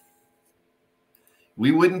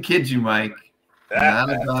 We wouldn't kid you, Mike. Not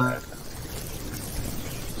about.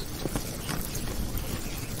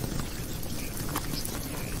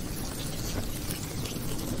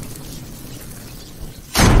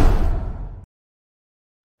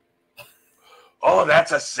 Oh,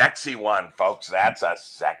 that's a sexy one, folks. That's a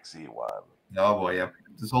sexy one. Oh boy, yeah.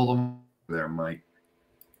 Just hold them there, Mike.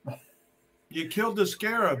 You killed the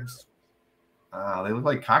scarabs. They look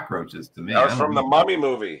like cockroaches to me. That was from the Mummy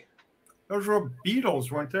movie. Those were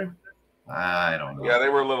beetles, weren't they? I don't know. Yeah, they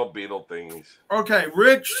were little beetle thingies. Okay,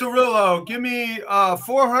 Rich Cirillo, give me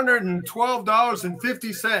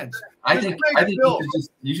 $412.50. I think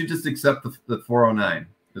you should just accept the 409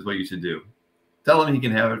 is what you should do. Tell him he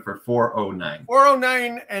can have it for 409.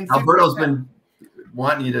 409 and 50 Alberto's been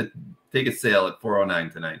wanting you to take a sale at 409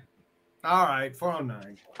 tonight. All right,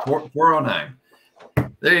 409. 409.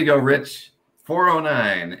 There you go, Rich.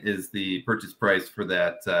 409 is the purchase price for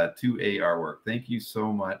that 2A artwork. Thank you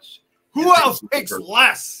so much. Who else takes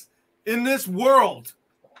less in this world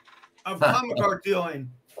of comic art dealing?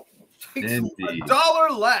 Takes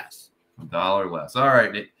 $1 less. $1 less. All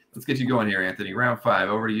right, Nick. Let's get you going here, Anthony. Round 5.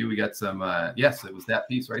 Over to you. We got some, yes, it was that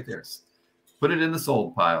piece right there. Put it in the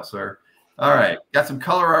sold pile, sir. All right. Got some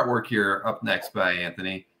color artwork here up next by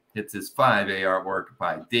Anthony. It's his 5A artwork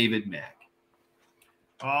by David Mack.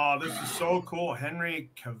 Oh, this is so cool.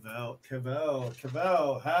 Henry Cavill.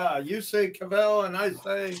 Ha, you say Cavill and I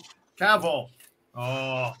say Cavill.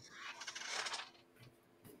 Oh.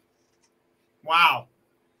 Wow.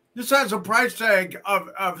 This has a price tag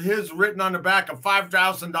of his written on the back of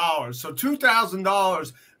 $5,000. So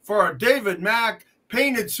 $2,000 for a David Mack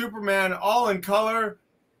painted Superman all in color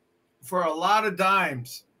for a lot of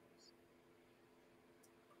dimes.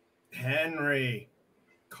 Henry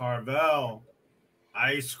Cavill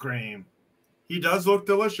ice cream. He does look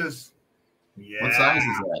delicious. Yeah. What size is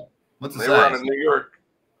that? What's the size? They were out of New York.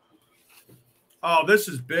 Oh, this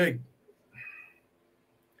is big.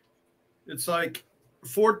 It's like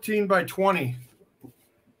 14 by 20.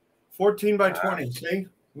 14 by 20. See?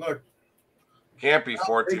 Look. Can't be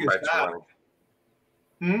 14 by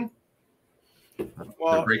 20.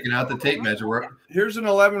 Well, they're breaking out the tape measure. Here's an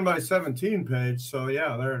 11 by 17 page. So,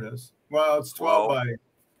 yeah, there it is. Well, it's 12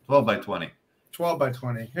 by 20. 12 by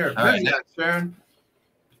 20. Here, all right, Sharon.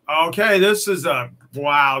 Okay, this is a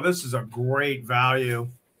great value.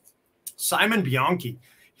 Simon Bianchi.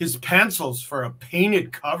 His pencils for a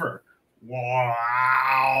painted cover.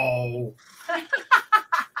 Wow.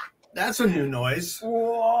 That's a new noise.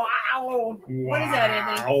 Wow. What is that,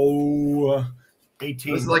 Anthony? Oh.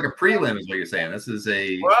 18. This is like a prelim, is what you're saying. This is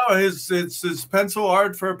a Well, it's his pencil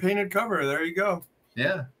art for a painted cover. There you go.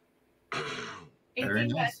 yeah.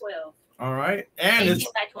 18 by 12. All right, and 18 it's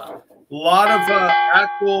by 12. a lot of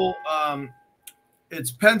actual.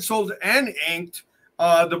 It's penciled and inked.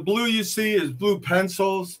 The blue you see is blue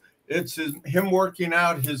pencils. It's him working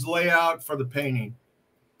out his layout for the painting.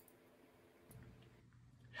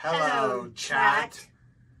 Hello, chat.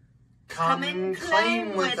 Come and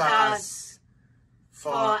claim with us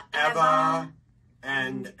forever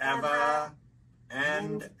and ever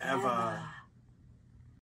and ever.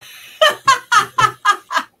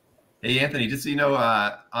 Hey Anthony, just so you know,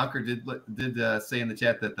 Anker did say in the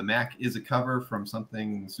chat that the Mac is a cover from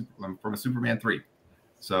something from a Superman 3,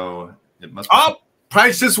 so it must. Oh,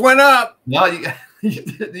 prices went up. No, you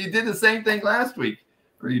did the same thing last week,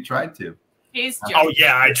 or you tried to. Oh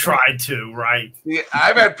yeah, I tried to. Right. Yeah,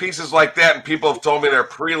 I've had pieces like that, and people have told me they're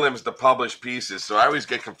prelims to publish pieces, so I always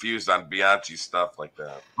get confused on Bianchi stuff like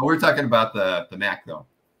that. Oh, we're talking about the Mac though.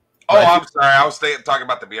 Oh, I'm sorry. I was talking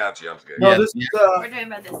about the Bianchi. I'm scared. No, this We're talking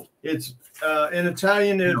about this. It's in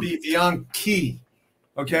Italian. It'd be Bianchi.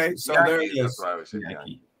 Okay, so Bianchi, there it that's is. what I was saying,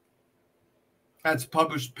 yeah. That's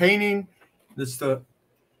published painting. This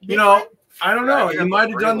you know, I don't know. He might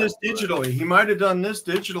have done this digitally. He might have done this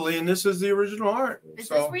digitally, and this is the original art. Is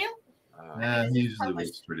this real? Yeah, he usually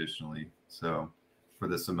was traditionally so for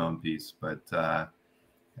the Simone piece, but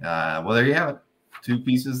well, there you have it. 2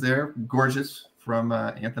 pieces there, gorgeous from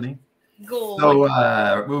Anthony. Gold.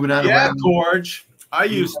 So moving on. Yeah, Gorge. I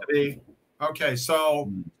used to be. Okay,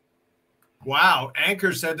 so wow,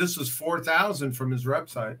 Anchor said this was 4,000 from his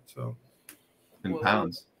website. So in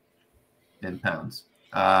pounds. In pounds.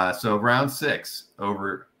 So round 6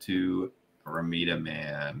 over to Ramita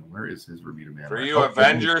Man. Where is his Ramita Man? For you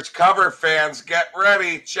Avengers cover fans, get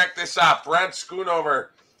ready. Check this out. Brent Schoonover.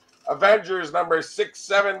 Avengers number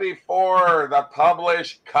 674, the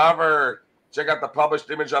published cover. Check out the published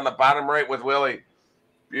image on the bottom right with Willie.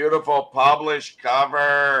 Beautiful published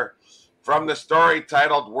cover from the story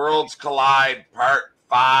titled Worlds Collide Part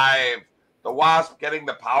 5. The Wasp getting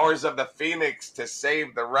the powers of the Phoenix to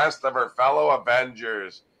save the rest of her fellow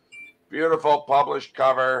Avengers. Beautiful published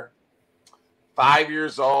cover. 5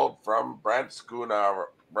 years old from Brent Schoonover.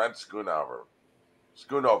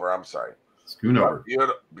 Schoonover, I'm sorry. Schoonover.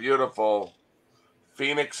 Beautiful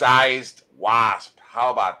phoenix-ized wasp.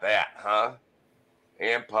 How about that, huh?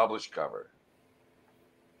 And published cover.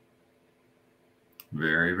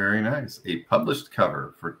 Very, very nice. A published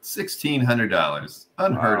cover for $1,600.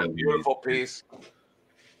 Unheard of. Beautiful piece.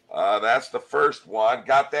 That's the first one.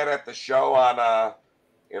 Got that at the show on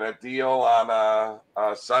in a deal on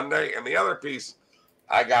Sunday. And the other piece,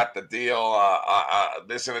 I got the deal.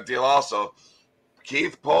 This in a deal also.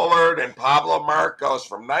 Keith Pollard and Pablo Marcos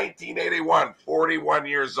from 1981, 41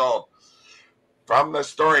 years old. From the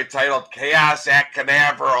story titled Chaos at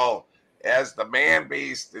Canaveral, as the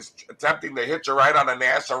Man-Beast is attempting to hitch a ride on a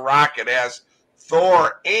NASA rocket as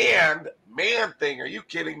Thor and Man-Thing, are you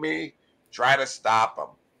kidding me, try to stop him.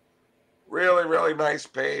 Really, really nice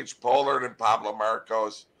page. Pollard and Pablo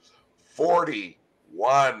Marcos,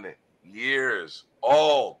 41 years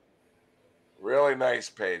old. Really nice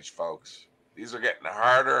page, folks. These are getting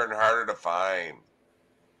harder and harder to find.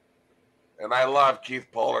 And I love Keith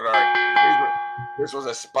Pollard art. This was a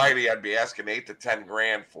Spidey. I'd be asking 8 to 10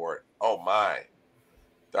 grand for it. Oh, my.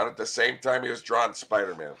 Done at the same time he was drawing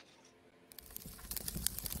Spider-Man.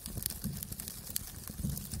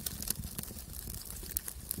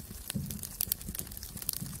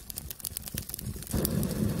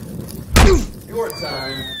 Your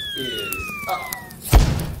time is up.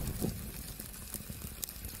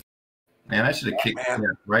 Man, I should have kicked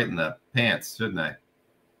that right in the pants, shouldn't I?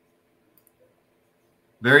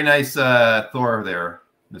 Very nice Thor there,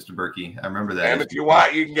 Mr. Berkey. I remember that. And if you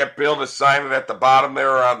want, you can get Bill to sign it at the bottom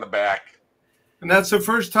there or on the back. And that's the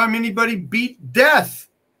first time anybody beat death.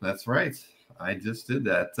 That's right. I just did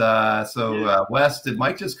that. Wes, did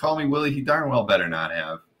Mike just call me Willie? He darn well better not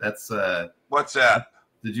have. That's What's that?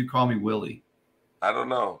 Did you call me Willie? I don't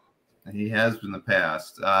know. He has in the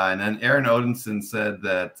past. And then Aaron Odinson said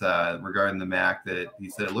that regarding the Mac, that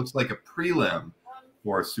he said it looks like a prelim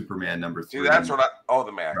for Superman number 3. See, that's what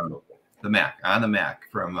the Mac. The Mac, on the Mac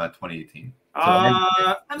from 2018.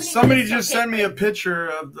 Somebody just sent me a picture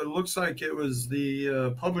of the, looks like it was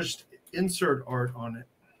the published insert art on it.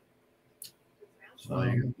 So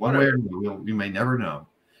one way or another, we may never know.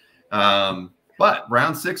 But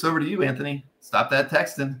round 6 over to you, Anthony. Stop that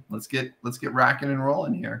texting. Let's get rocking and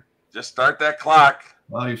rolling here. Just start that clock.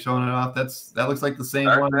 Well, you're showing it off. That looks like the same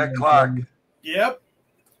start one. That clock. Yep.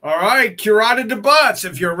 All right, Curata Debuts.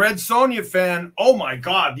 If you're a Red Sonja fan, oh my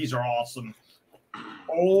God, these are awesome.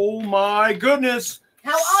 Oh my goodness.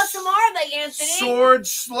 How awesome are they, Anthony? Sword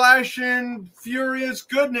slashing, furious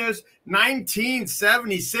goodness.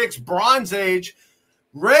 1976, Bronze Age.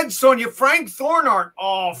 Red Sonja, Frank Thorne art.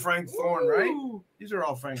 Oh, Frank Thorne, right? These are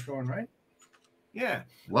all Frank Thorne, right? Yeah.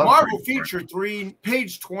 Love Marvel Frank Feature Thorne. 3,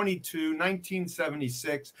 page 22,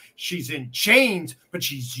 1976. She's in chains, but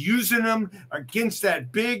she's using them against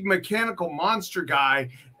that big mechanical monster guy,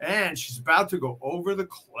 and she's about to go over the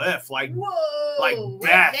cliff like Whoa,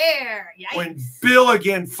 death. right there. Yikes. When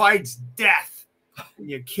Billigan fights death.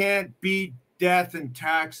 You can't beat death and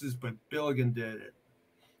taxes, but Billigan did it.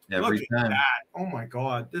 Every Look time. at that. Oh my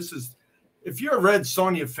God. This is, if you're a Red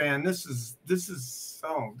Sonja fan, this is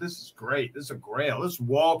great. This is a grail. This is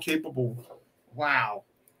wall capable. Wow.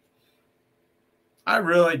 I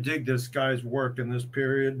really dig this guy's work in this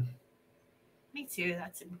period. Me too.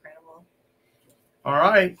 That's incredible. All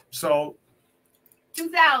right. So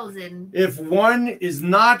 2000. if one is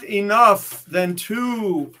not enough, then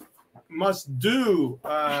two must do.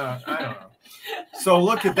 I don't know. So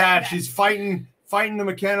look at that. She's fighting the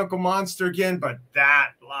mechanical monster again, but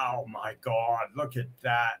that, oh my God, look at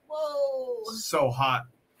that. Whoa. So hot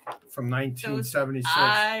from 1976.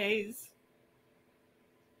 Eyes.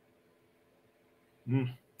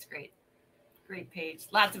 Mm. It's great. Great page.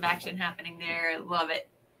 Lots of action happening there. Love it.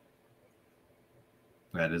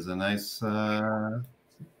 That is a nice. I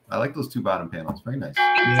like those two bottom panels. Very nice.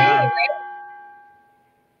 Yeah.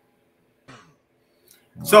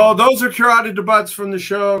 So those are Curata Debuts from the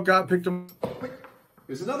show. Got picked them.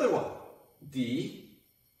 Here's another one. D,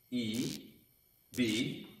 E,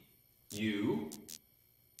 B, U,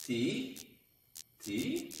 T,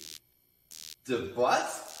 T, debut.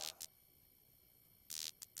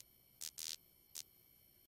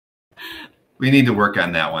 We need to work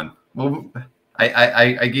on that one. Well,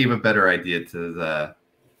 I gave a better idea to the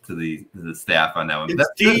staff on that one. It's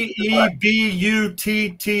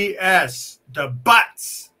DEBUTTS.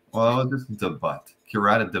 Debuts. Well, this is debut.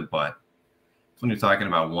 Curata debut. That's when you're talking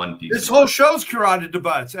about one piece. This whole show's Curata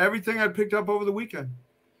Debuts. Everything I picked up over the weekend.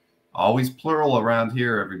 Always plural around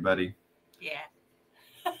here, everybody. Yeah.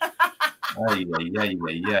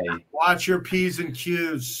 Yay. Watch your P's and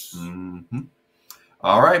Q's. Mm-hmm.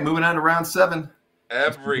 All right, moving on to round 7.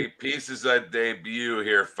 Every piece is a debut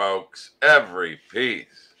here, folks. Every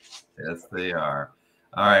piece. Yes, they are.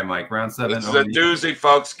 All right, Mike, round 7. This is a doozy,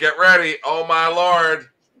 folks. Get ready. Oh, my Lord.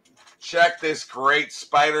 Check this great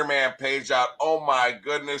Spider-Man page out. Oh, my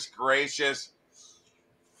goodness gracious.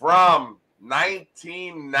 From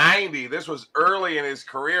 1990. This was early in his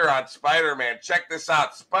career on Spider-Man. Check this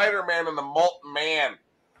out. Spider-Man and the Molten Man.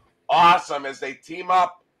 Awesome as they team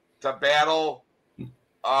up to battle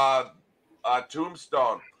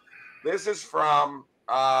Tombstone. This is from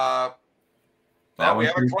we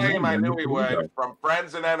have a claim. I knew we would. From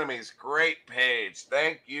Friends and Enemies. Great page.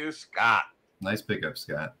 Thank you, Scott. Nice pickup,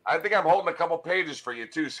 Scott. I think I'm holding a couple pages for you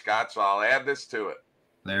too, Scott, so I'll add this to it.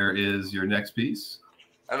 There is your next piece.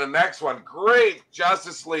 And the next one, great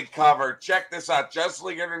Justice League cover. Check this out. Justice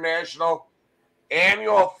League International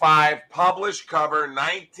Annual 5 published cover,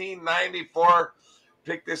 1994.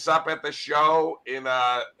 Picked this up at the show in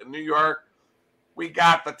New York. We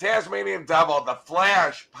got the Tasmanian Devil, the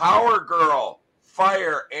Flash, Power Girl,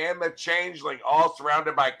 Fire, and the Changeling, all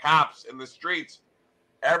surrounded by cops in the streets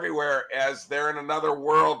everywhere as they're in another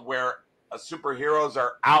world where superheroes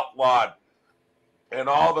are outlawed. And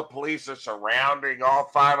all the police are surrounding all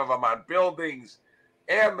 5 of them on buildings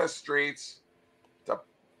and the streets to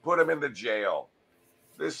put them into jail.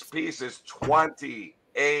 This piece is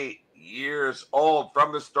 28 years old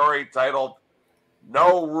from the story titled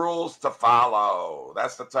No Rules to Follow.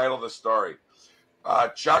 That's the title of the story.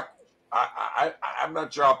 Chuck, I'm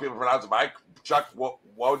not sure how people pronounce it, but Chuck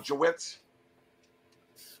Wojciech?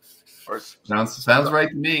 Or Sounds right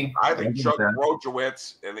to me. I think Chuck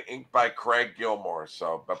Wojciech, and the ink by Craig Gilmore.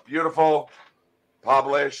 So, but beautiful,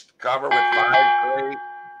 published cover with 5 great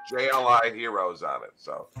JLI heroes on it.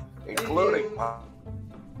 So, including.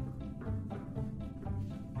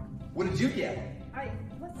 What did you get?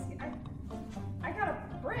 Let's see. I got a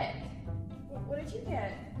brick. What did you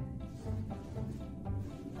get?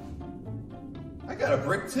 I got a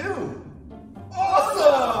brick too.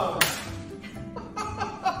 Awesome!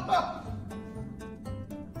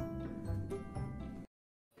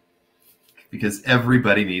 Because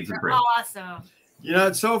everybody needs a brick. Awesome. You know,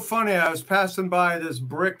 it's so funny. I was passing by this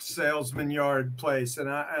brick salesman yard place, and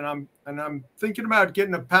I'm thinking about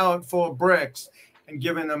getting a pallet full of bricks and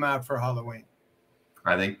giving them out for Halloween.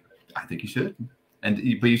 I think you should. But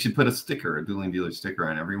you should put a sticker, a Dueling Dealer sticker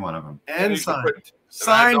on every one of them. And you can signed. put-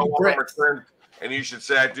 Signed and I don't want them bricks. returned. And you should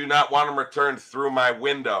say, I do not want them returned through my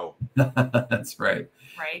window. That's right.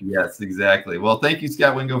 Right. Yes, exactly. Well, thank you,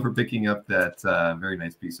 Scott Wingo, for picking up that very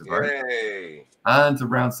nice piece of art. Yay. On to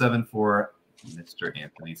round 7 for Mr.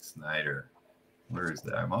 Anthony Snyder. Where is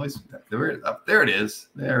that? I'm always there. It is.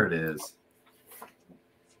 There it is.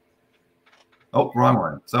 Oh, wrong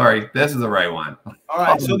one. Sorry. This is the right one. All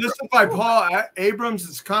right. So this is by Paul Abrams.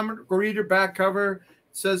 It's comic reader back cover.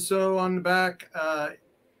 It says so on the back.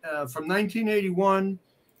 From 1981,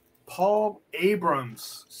 Paul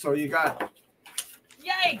Abrams. So you got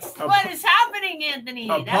Yikes! What is happening, Anthony?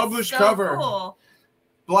 a published so cover. Cool.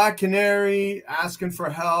 Black Canary asking for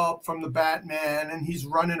help from the Batman, and he's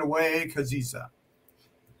running away because he's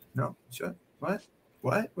no.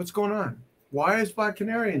 What? What's going on? Why is Black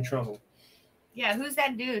Canary in trouble? Yeah, who's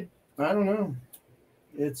that dude? I don't know.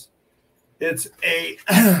 It's a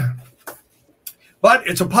but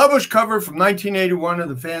it's a published cover from 1981 of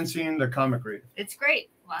the fanzine, The Comic Reader. It's great.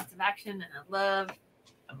 Lots of action, and I love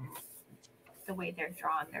the way they're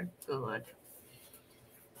drawn. They're good.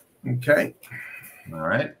 Okay. All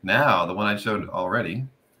right. Now, the one I showed already.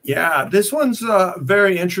 Yeah, this one's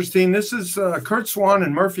very interesting. This is Kurt Swan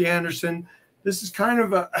and Murphy Anderson. This is kind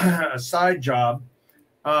of a side job.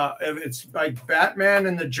 It's like Batman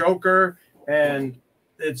and the Joker, and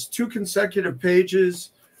it's 2 consecutive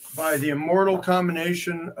pages by the immortal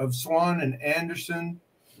combination of Swan and Anderson.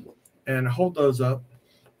 And hold those up.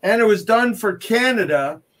 And it was done for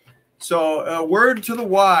Canada. So a word to the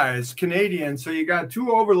wise, Canadian. So you got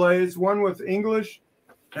 2 overlays, one with English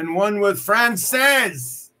and one with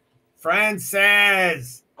Française.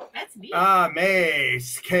 Française. That's neat. Ah,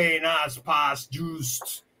 mais que nas pas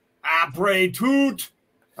juste après tout.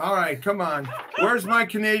 All right, come on. Where's my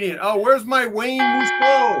Canadian? Oh, where's my Wayne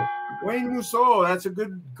Mousseau? Wayne Mousseau. That's a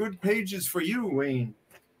good pages for you, Wayne.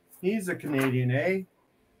 He's a Canadian, eh?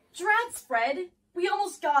 Drats, Fred. We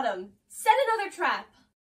almost got him. Set another trap.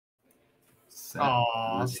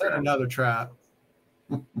 Set another trap.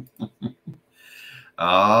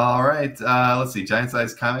 All right. Let's see. Giant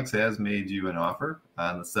Size Comics has made you an offer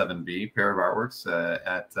on the 7B pair of artworks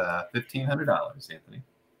at $1,500, Anthony.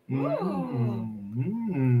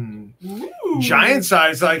 Giant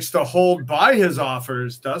Size likes to hold by his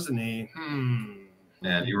offers, doesn't he?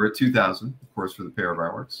 And you were at $2,000, of course, for the pair of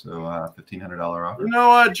artworks. So $1,500 offer. You know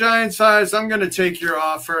what, Giant Size? I'm going to take your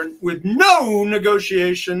offer with no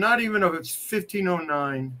negotiation, not even if it's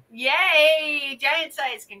 $1,509. Yay! Giant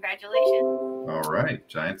Size. Congratulations. All right.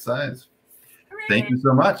 Giant Size. Hooray. Thank you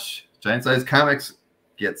so much. Giant Size Comics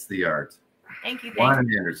gets the art. Thank you. Juan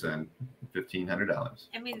Anderson, $1,500.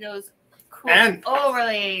 I mean, those cool And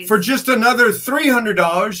overlays. for just another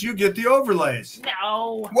 $300, you get the overlays.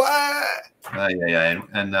 No. What? Yeah.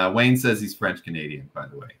 And Wayne says he's French Canadian, by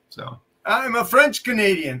the way. So I'm a French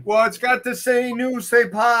Canadian. Well, it's got to say nous c'est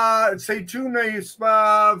pas, c'est tout n'est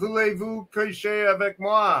pas, voulez-vous coucher avec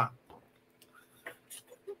moi?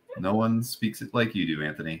 no one speaks it like you do,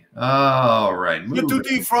 Anthony. All right. Je tout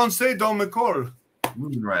dis français dans ma cour.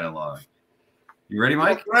 Moving right along. You ready,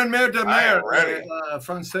 Mike? Grand-mère de I am mer, ready.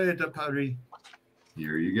 français de Paris.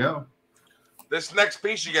 Here you go. This next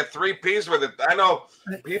piece, you get 3 pieces with it. I know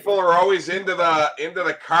people are always into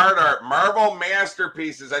the card art. Marvel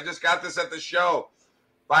Masterpieces. I just got this at the show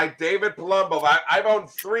by David Palumbo. I've owned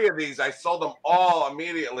 3 of these. I sold them all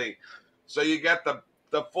immediately. So you get the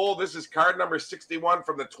full. This is card number 61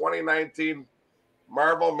 from the 2019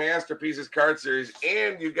 Marvel Masterpieces card series,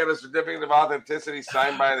 and you get a certificate of authenticity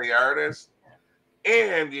signed by the artist,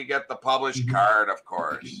 and you get the published card, of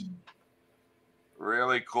course.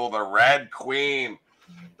 Really cool. The Red Queen.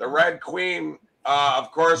 The Red Queen,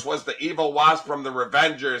 of course, was the evil Wasp from the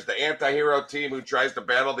Revengers, the anti-hero team who tries to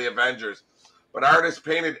battle the Avengers. But artists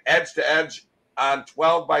painted edge to edge on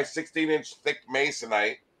 12 by 16-inch thick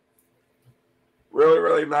masonite. Really,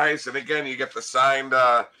 really nice. And again, you get the signed,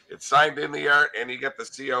 it's signed in the art, and you get the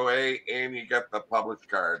COA, and you get the published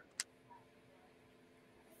card.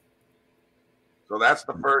 So that's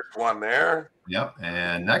the first one there. Yep.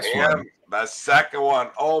 And next And one. the second one,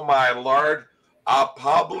 oh my Lord, a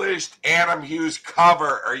published Adam Hughes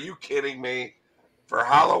cover. Are you kidding me? For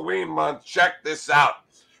Halloween month, check this out.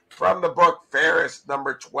 From the book Ferris,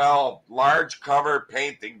 number 12, large cover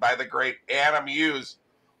painting by the great Adam Hughes.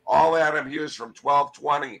 All Adam Hughes from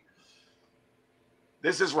 1220.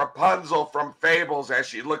 This is Rapunzel from Fables as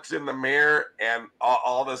she looks in the mirror and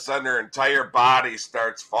all of a sudden her entire body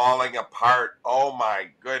starts falling apart. Oh my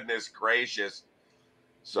goodness gracious.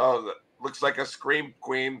 So looks like a scream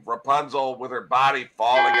queen, Rapunzel with her body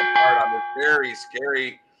falling apart on this very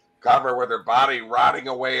scary cover with her body rotting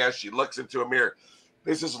away as she looks into a mirror.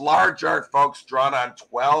 This is large art, folks, drawn on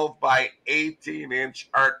 12 by 18-inch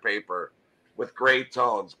art paper with gray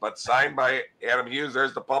tones, but signed by Adam Hughes.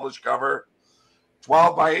 There's the published cover.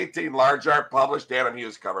 12 by 18, large art, published Adam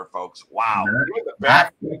Hughes cover, folks. Wow.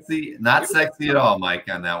 Not sexy at all, Mike,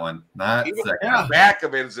 on that one. Not sexy. The back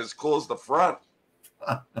of it is as cool as the front.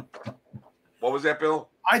 What was that, Bill?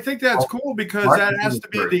 I think that's cool because that has to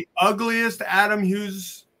be the ugliest Adam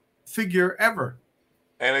Hughes figure ever.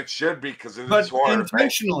 And it should be because it's horror.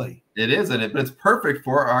 Intentionally. It is, but it's perfect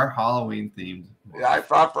for our Halloween themed. Yeah, I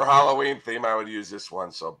thought for Halloween theme I would use this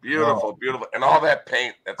one. So beautiful, beautiful. And all that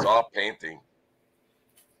paint, that's all painting.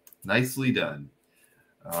 Nicely done.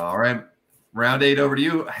 All right. Round 8 over to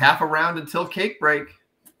you. Half a round until cake break.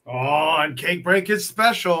 Oh, and cake break is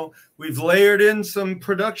special. We've layered in some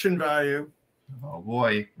production value. Oh,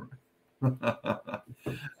 boy. Here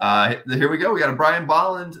we go. We got a Brian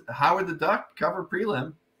Bolland, Howard the Duck cover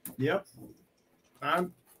prelim. Yep.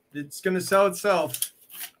 It's going to sell itself.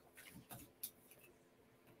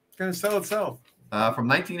 It's going to sell itself. From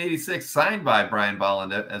 1986, signed by Brian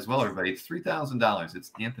Bolland as well, everybody. It's $3,000.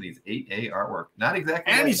 It's Anthony's 8A artwork. Not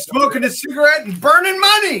exactly. And he's smoking a cigarette and burning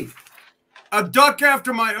money. A duck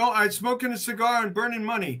after my own. I'm smoking a cigar and burning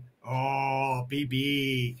money. Oh,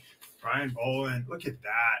 BB. Brian Bolland. Look at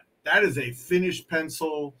that. That is a finished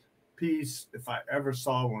pencil piece, if I ever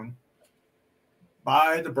saw one,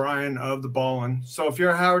 by the Brian of the Bolland. So if you're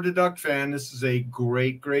a Howard the Duck fan, this is a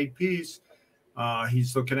great, great piece.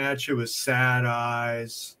 He's looking at you with sad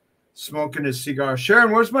eyes, smoking his cigar.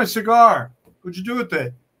 Sharon, where's my cigar? What'd you do with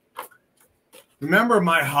it? Remember,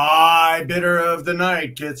 my high bidder of the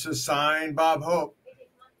night gets a signed Bob Hope.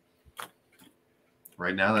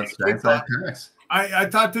 Right now, that's Giant Comics. I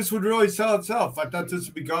thought this would really sell itself. I thought this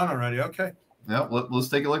would be gone already. Okay. Now, let's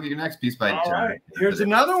take a look at your next piece by All right. Here's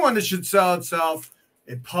another one that should sell itself.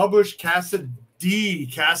 It published Casa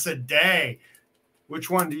Day. Which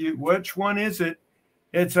one is it?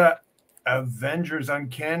 It's a Avengers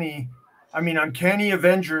Uncanny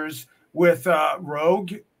Avengers with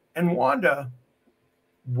Rogue and Wanda.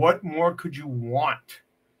 What more could you want?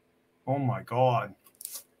 Oh my God.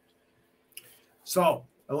 So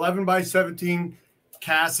 11 by 17,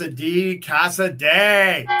 Casa Day.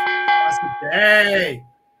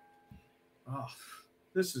 Oh,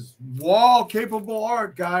 this is wall capable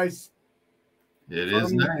art, guys. It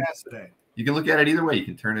is nice. You can look at it either way. You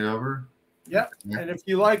can turn it over. Yep. And if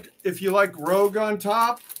you like Rogue on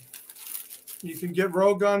top, you can get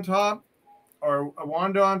Rogue on top, or a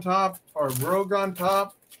Wanda on top, or Rogue on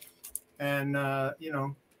top, and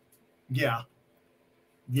yeah.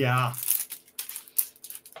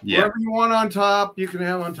 Whatever you want on top, you can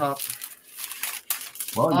have on top.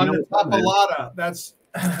 Well, on the top of Lotta. That's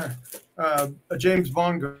a James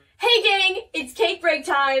Bond girl. Hey gang, it's cake break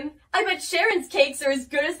time. I bet Sharon's cakes are as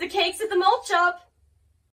good as the cakes at the malt shop.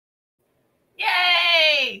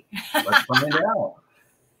 Yay! Let's find out.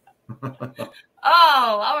 Oh,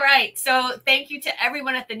 all right. So thank you to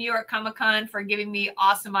everyone at the New York Comic Con for giving me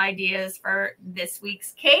awesome ideas for this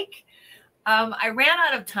week's cake. I ran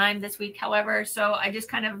out of time this week, however, so I just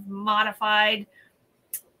kind of modified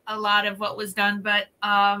a lot of what was done, but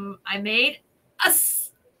I made a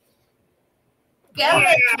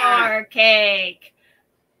Skeletor cake.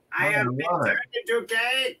 I have been turned into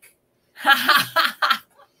cake.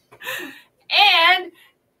 And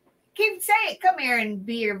keep saying, come here and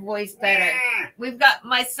be your voice better. Yeah. We've got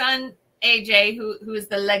my son AJ, who is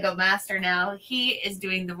the Lego master now. He is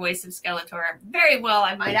doing the voice of Skeletor very well,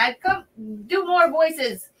 I might add. Come do more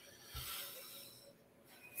voices.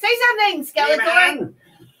 Say something, Skeletor.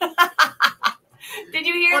 Did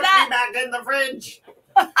you hear that? Put me back in the fridge.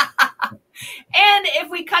 And if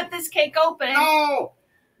we cut this cake open, no,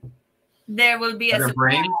 there will be a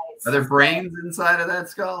surprise. Are there brains inside of that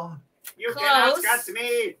skull? You cannot cut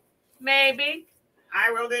me. Maybe.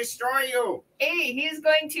 I will destroy you. Hey, he's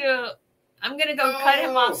going to. I'm going to go cut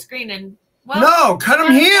him off screen and. Well, no, cut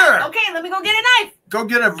him here. Okay, let me go get a knife. Go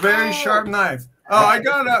get a very sharp knife. Oh, I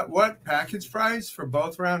got a what package price for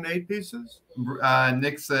both round 8 pieces?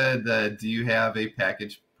 Nick said, "Do you have a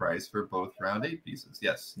package price for both round 8 pieces?"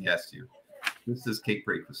 Yes, he asked you. This is cake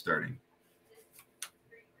break was starting.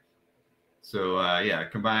 So yeah,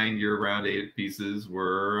 combined your round 8 pieces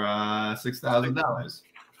were $6,000.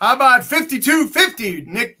 How about $5,250?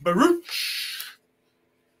 Nick Baruch,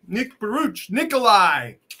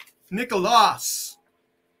 Nikolai, Nicholas,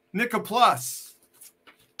 Nicoplus,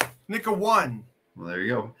 Nica1. Well, there you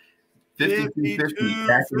go.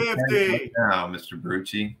 $5,250 now, Mr.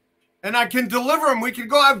 Barucci. And I can deliver them. We can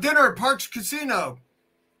go have dinner at Parks Casino.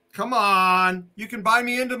 Come on. You can buy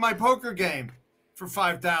me into my poker game for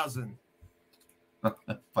 5,000.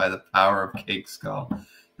 By the power of Cake Skull.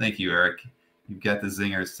 Thank you, Eric. You've got the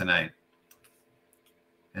zingers tonight.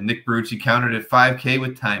 And Nick Brucci countered at 5K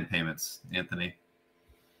with time payments, Anthony.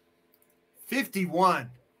 51.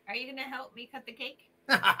 Are you going to help me cut the cake?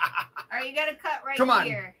 Or you got to cut right Come on.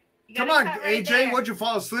 here? Come on, AJ. What'd you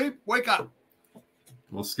fall asleep? Wake up.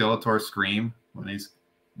 Will Skeletor scream when he's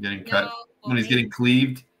getting cut? No, When he's getting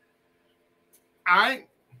cleaved? All right.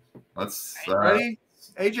 Let's ready?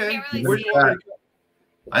 AJ. Can't really where's see that? it.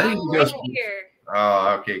 I think you right go. here.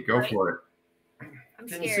 Oh, okay. Go for it. I'm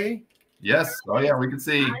Can you scared. see? Yes. Oh, yeah. We can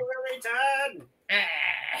see. I will return.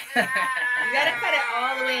 You got to cut it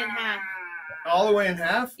all the way in half. All the way in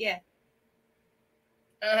half? Yeah.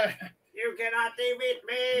 You cannot defeat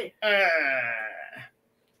me.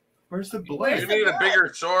 Where's the You blade? need a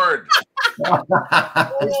bigger sword. There's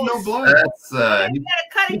no blood. That's You got to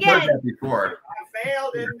cut he's again. heard that before. I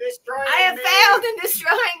failed in destroying I have me. failed in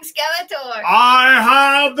destroying Skeletor. I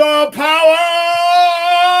have the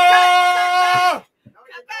power!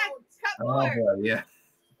 Cut back. Cut Oh, more. boy, yeah.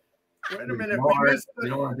 Wait a minute. More. We missed We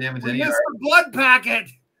don't want to damage any the art. blood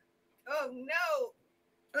packet. Oh, no.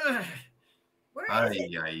 Ugh. Where is Ay,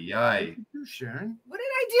 it? ay, ay. You, Sharon? What did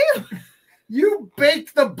I do? You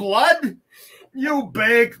bake the blood? You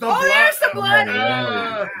bake the blood. There's the blood.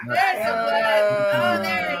 Oh, There's the blood. Oh,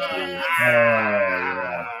 there it is.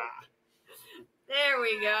 yeah. There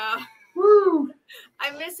we go. Woo.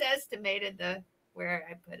 I misestimated where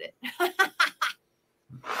I put it.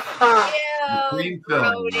 The Ew, cream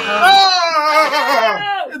filling. Brody.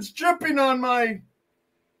 Ah! It's dripping on my...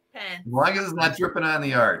 Pen. As long as it's not dripping on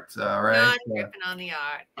the art, all right? Not dripping on the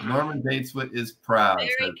art. Norman Batesfoot is proud. Very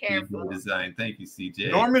says careful. CJ Design. Thank you,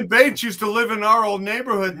 CJ. Norman Bates used to live in our old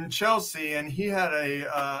neighborhood in Chelsea, and he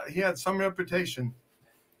had some reputation.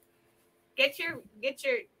 Get your.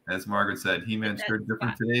 As Margaret said, He-Man Get that sure different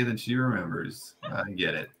spot. today than she remembers. I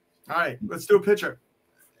get it. All right, let's do a picture.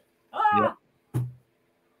 Oh,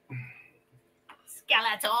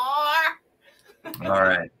 Skeletor. All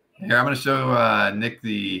right. Here, I'm going to show Nick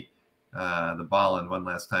the ballin one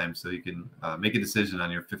last time so you can make a decision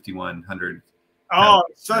on your 5,100. Oh,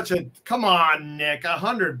 such a come on, Nick!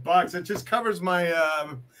 $100. It just covers my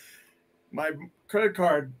my credit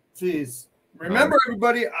card fees. Remember,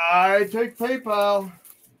 everybody, I take PayPal.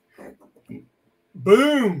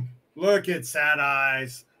 Boom! Look at sad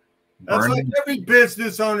eyes. That's like every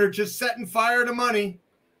business owner just setting fire to money.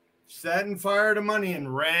 Setting fire to money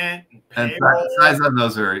and rent and And payroll. size on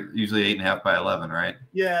those are usually 8.5 by 11, right?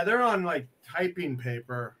 Yeah, they're on like typing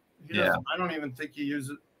paper. Yeah. I don't even think you use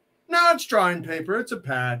it. No, it's drawing paper. It's a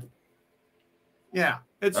pad. Yeah,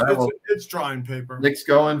 it's All right, well, it's drawing paper. Nick's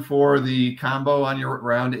going for the combo on your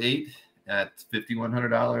round 8 at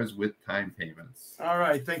 $5,100 with time payments. All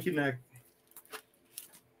right, thank you, Nick.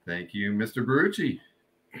 Thank you, Mr. Barucci.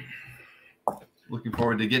 Looking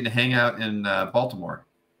forward to getting to hang out in Baltimore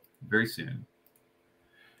very soon.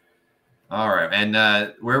 All right,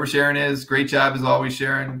 and wherever Sharon is, great job as always,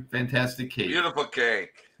 Sharon. Fantastic cake. Beautiful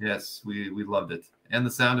cake. Yes, we loved it. And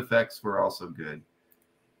the sound effects were also good.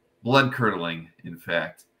 Blood curdling, in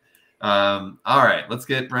fact. All right, let's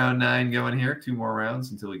get round 9 going here. 2 more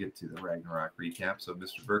rounds until we get to the Ragnarok recap. So,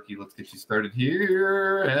 Mr. Berkey, let's get you started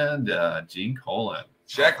here. And Gene Colan.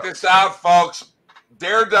 Check this out, folks.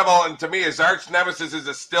 Daredevil, and to me, his arch nemesis is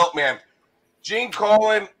a stilt man. Gene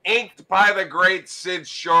Colan, inked by the great Sid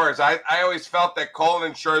Shores. I always felt that Colan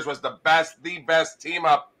and Shores was the best team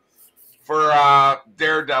up for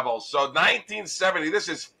Daredevil. So 1970, this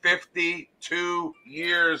is 52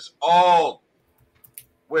 years old.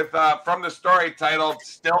 With from the story titled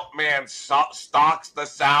 "Stilt Man Stalks the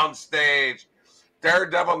Soundstage."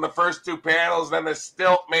 Daredevil in the first 2 panels, then the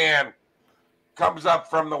Stilt Man comes up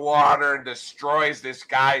from the water and destroys this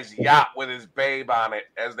guy's yacht with his babe on it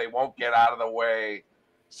as they won't get out of the way.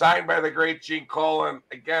 Signed by the great Gene Colan,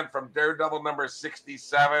 again from Daredevil number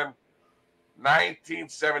 67,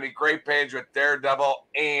 1970. Great page with Daredevil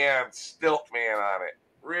and Stiltman on it.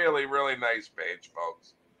 Really, really nice page,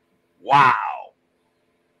 folks. Wow.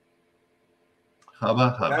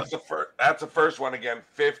 Hubba, hubba. That's the first one again.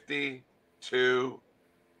 52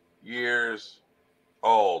 years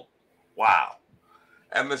old. Wow.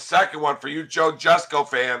 And the second one for you Joe Jusko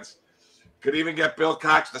fans, could even get Bill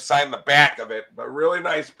Cox to sign the back of it, but really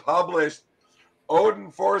nice published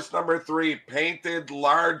Odin Force number 3, painted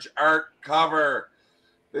large art cover.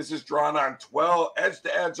 This is drawn on 12, edge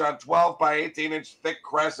to edge on 12 by 18 inch thick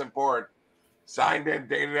crescent board. Signed and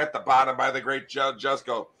dated at the bottom by the great Joe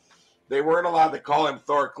Jusko. They weren't allowed to call him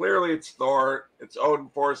Thor. Clearly it's Thor. It's Odin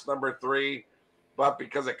Force number 3. but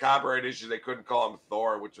because of copyright issues, they couldn't call him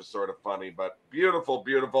Thor, which was sort of funny. But beautiful,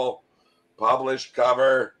 beautiful published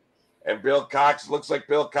cover. And Bill Cox, looks like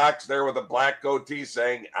Bill Cox there with a black goatee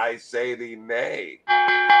saying, "I say thee nay."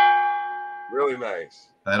 Really nice.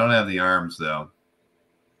 I don't have the arms, though.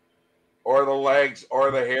 Or the legs,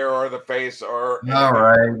 or the hair, or the face, or anything. All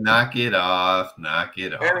right, knock it off. Knock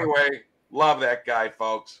it off. Anyway, love that guy,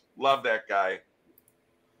 folks. Love that guy.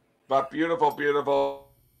 But beautiful, beautiful.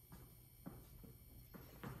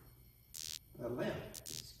 The lamp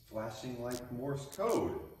is flashing like Morse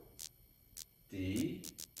code. D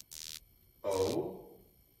O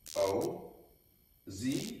O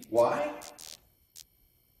Z Y?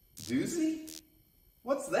 Doozy?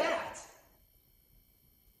 What's that?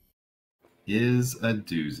 Is a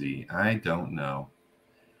doozy. I don't know.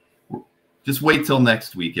 Just wait till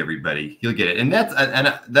next week, everybody. You'll get it. And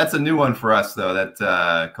that's a new one for us, though.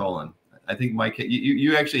 That colon. I think Mike,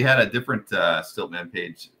 you actually had a different Stiltman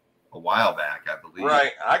page a while back, I believe.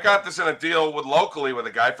 Right. I got this in a deal with locally with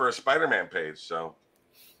a guy for a Spider-Man page. So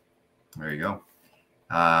there you go.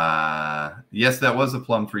 Yes, that was a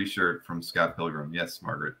plum-free shirt from Scott Pilgrim. Yes,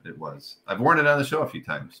 Margaret, it was. I've worn it on the show a few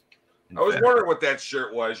times. I was wondering what that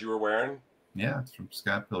shirt was you were wearing. Yeah, it's from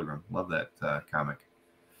Scott Pilgrim. Love that comic.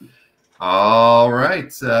 All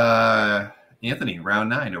right, Anthony, round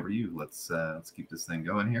 9 over to you. Let's keep this thing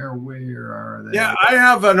going here. Where are they? Yeah, I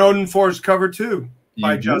have an Odin Force cover too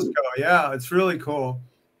by You do? Jusco. Yeah, it's really cool.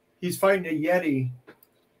 He's fighting a Yeti.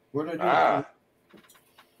 What did I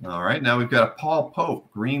do? All right, now we've got a Paul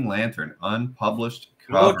Pope Green Lantern unpublished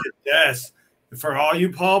cover. Look at this. For all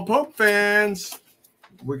you Paul Pope fans,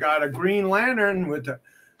 we got a Green Lantern with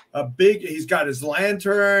a big, he's got his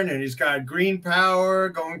lantern and he's got green power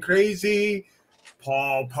going crazy.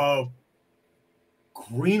 Paul Pope.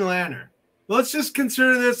 Green Lantern. Let's just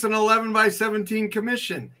consider this an 11 by 17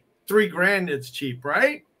 commission. $3,000, it's cheap,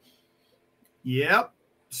 right? Yep.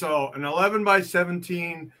 So an 11 by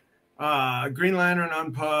 17 Green Lantern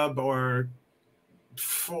unpub or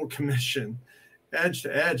full commission, edge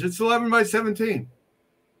to edge. It's 11 by 17.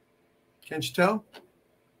 Can't you tell?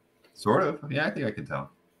 Sort of. Yeah, I think I can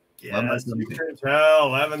tell. Yes, you can tell.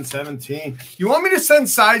 11, 17. You want me to send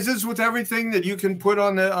sizes with everything that you can put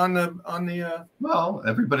on the Well,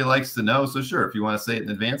 everybody likes to know, so sure. If you want to say it in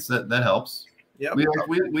advance, that helps. Yep.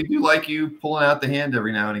 We do like you pulling out the hand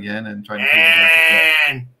every now and again and trying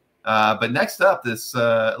to. But next up, this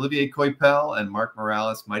Olivier Coipel and Mark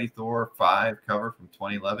Morales Mighty Thor 5 cover from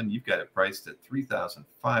 2011. You've got it priced at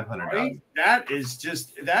 $3,500. Right? That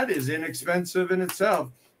is inexpensive in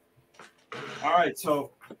itself. All right,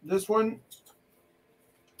 so this one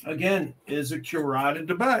again is a curated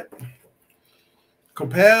debate.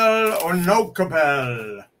 Coipel or no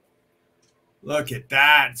Coipel? Look at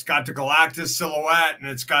that. It's got the Galactus silhouette and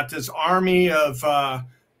it's got this army of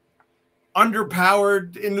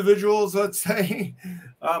underpowered individuals, let's say.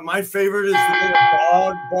 My favorite is the little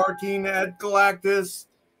dog barking at Galactus.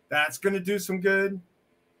 That's going to do some good.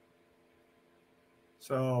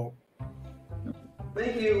 So,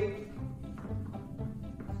 thank you.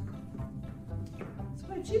 So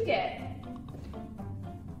what did you get?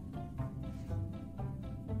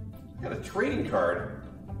 I got a trading card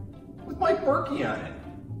with Mike Berkey on it.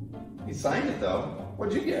 He signed it though.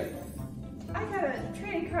 What'd you get? I got a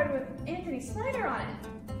trading card with Anthony Snyder on it.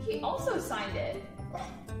 He also signed it.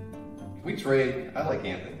 Can we trade? I like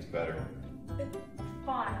Anthony's better.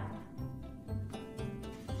 Fine.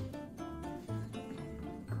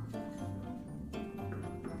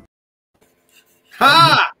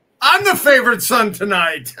 ha! I'm the favorite son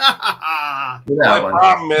tonight. The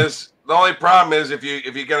only problem is if you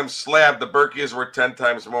get him slabbed, the Berkey is worth 10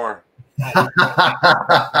 times more. You've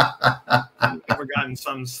never gotten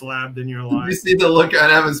something slabbed in your life. Did you see the look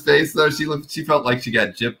on Evan's face, though? She felt like she got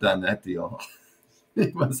gypped on that deal. He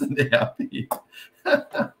wasn't happy.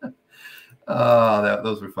 Oh,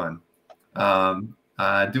 those were fun.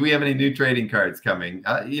 Do we have any new trading cards coming?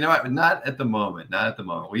 You know what? Not at the moment. Not at the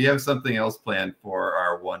moment. We have something else planned for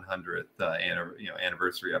our 100th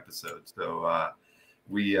anniversary episode. So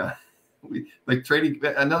we like trading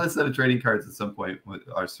another set of trading cards at some point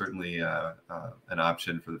are certainly an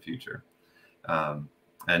option for the future.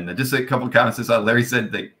 And just a couple of comments. I saw Larry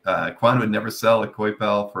said that Quan would never sell a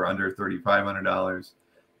Coipel for under $3,500,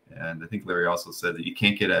 and I think Larry also said that you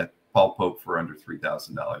can't get a Paul Pope for under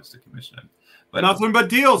 $3,000 to commission him. But nothing but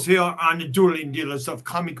deals here on the Dueling Dealers of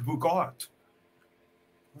Comic Book Art.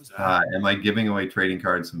 Am I giving away trading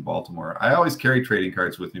cards in Baltimore? I always carry trading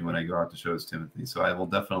cards with me when I go out to shows, Timothy. So I will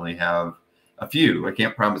definitely have a few. I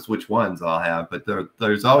can't promise which ones I'll have, but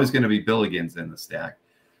there's always going to be Billigans in the stack.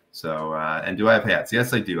 So, and do I have hats?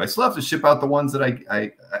 Yes, I do. I still have to ship out the ones that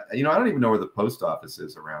I don't even know where the post office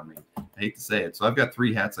is around me. I hate to say it. So I've got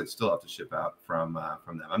 3 hats I still have to ship out from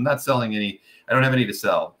them. I'm not selling any. I don't have any to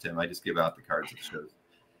sell, Tim. I just give out the cards at shows.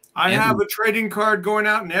 I have a trading card going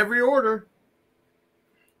out in every order.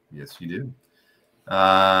 Yes, you do.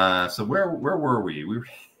 So where were we? We were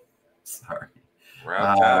sorry.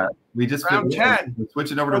 Round 10. We just round 10. We're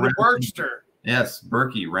switching over for to the Berkster. Yes,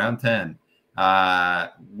 Berkey, round 10.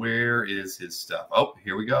 Where is his stuff? Oh,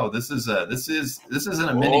 here we go. This isn't a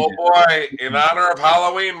mini. Oh boy! In honor of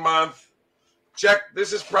Halloween month, check.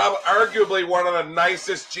 This is probably arguably one of the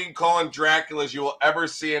nicest Gene Colan Draculas you will ever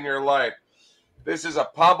see in your life. This is a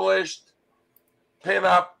published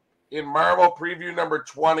pinup in Marvel Preview number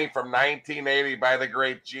 20 from 1980 by the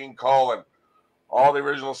great Gene Colan. All the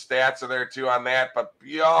original stats are there too on that. But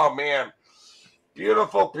oh man,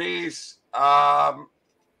 beautiful piece.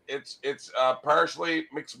 It's partially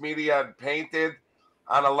mixed media and painted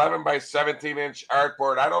on 11 by 17-inch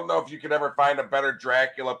artboard. I don't know if you could ever find a better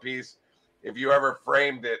Dracula piece if you ever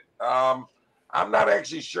framed it. I'm not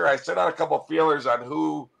actually sure. I sent out a couple feelers on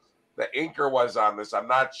who the inker was on this. I'm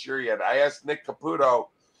not sure yet. I asked Nick Caputo,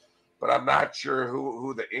 but I'm not sure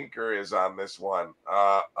who the inker is on this one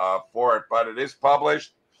for it. But it is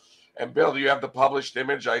published. And Bill, do you have the published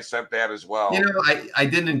image? I sent that as well. You know, I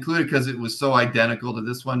didn't include it because it was so identical to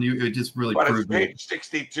this one. It just really proved it's page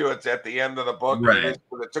 62. It's at the end of the book. Right. It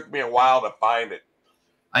took me a while to find it.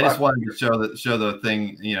 I just wanted to show the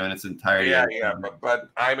thing, in its entirety. Yeah. But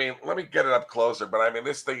I mean, let me get it up closer. But I mean,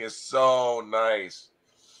 this thing is so nice.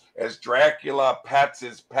 As Dracula pets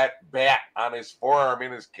his pet bat on his forearm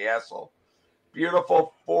in his castle.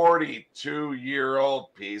 Beautiful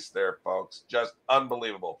 42-year-old piece there, folks. Just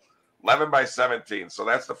unbelievable. 11 by 17. So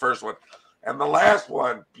that's the first one. And the last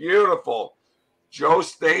one, beautiful. Joe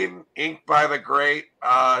Staten, inked by the great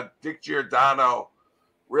Dick Giordano.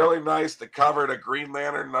 Really nice to cover to Green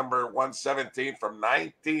Lantern number 117 from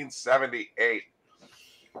 1978.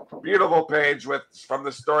 Beautiful page from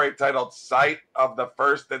the story titled Sight of the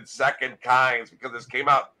First and Second Kinds, because this came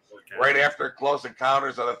out right after Close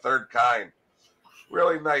Encounters of the Third Kind.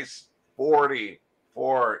 Really nice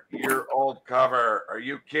 44-year-old cover. Are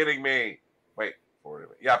you kidding me? Wait, 40.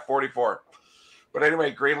 Yeah, 44. But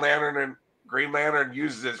anyway, Green Lantern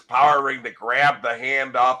uses his power ring to grab the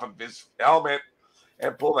hand off of his helmet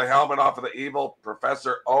and pull the helmet off of the evil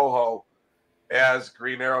Professor Oho as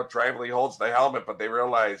Green Arrow triumphantly holds the helmet, but they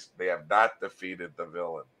realize they have not defeated the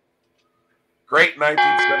villain. Great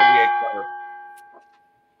 1978 cover.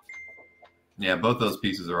 Yeah, both those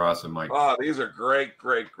pieces are awesome, Mike. Oh, these are great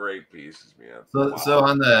pieces, man. So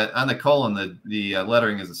on the colon, the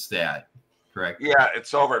lettering is a stat, correct? Yeah,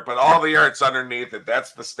 it's over it, but all the art's underneath it.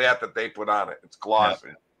 That's the stat that they put on it. It's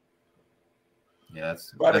glossy. Yeah,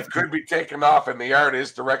 but it could be taken off, and the art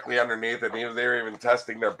is directly underneath it. And they're even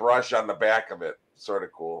testing their brush on the back of it. Sort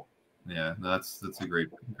of cool. Yeah, that's a great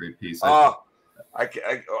piece. Oh, it's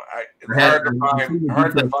hard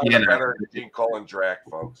to find a better Gene Colan Drac,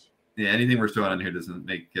 folks. Yeah, anything we're showing on here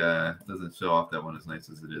doesn't show off that one as nice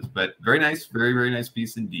as it is. But very nice, very nice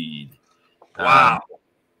piece indeed. Wow.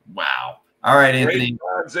 Wow. All right, Anthony.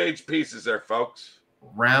 Bronze Age pieces there, folks.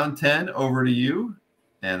 Round 10 over to you.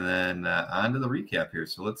 And then on to the recap here.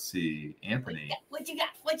 So let's see. Anthony. What you got?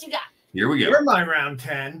 Here we go. You're my round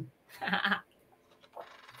 10.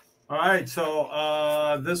 All right.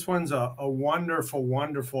 So this one's a wonderful.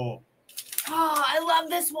 Oh, I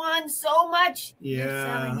love this one so much.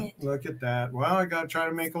 Yeah. Look at that. Well, I got to try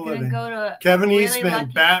to make a living. Go to Kevin really Eastman,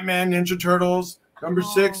 lucky. Batman, Ninja Turtles, number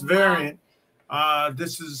 6 wow. variant.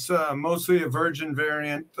 This is mostly a virgin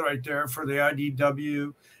variant right there for the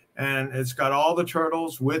IDW. And it's got all the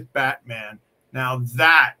turtles with Batman. Now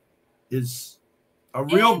that is a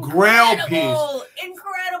real grail piece.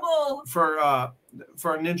 Incredible. For a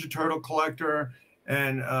Ninja Turtle collector.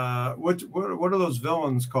 And what are those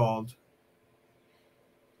villains called?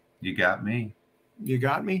 You got me. You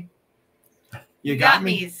got me? You got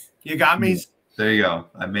me? You got me? There you go.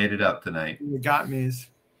 I made it up tonight. You got me.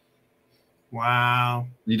 Wow.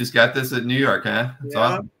 You just got this at New York, huh? That's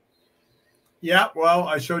awesome. Yeah, well,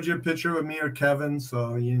 I showed you a picture of me or Kevin,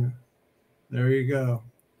 so there you go.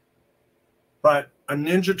 But a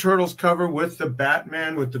Ninja Turtles cover with the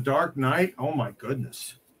Batman with the Dark Knight, oh my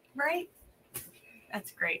goodness. Right?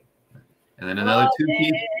 That's great. And then another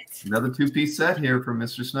two-piece set here from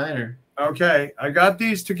Mr. Snyder. Okay, I got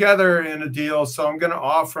these together in a deal, so I'm going to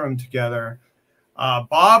offer them together.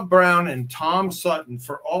 Bob Brown and Tom Sutton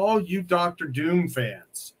for all you Dr. Doom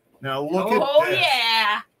fans. Now look at this. Oh,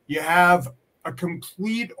 yeah. You have a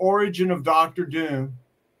complete origin of Dr. Doom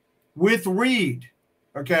with Reed.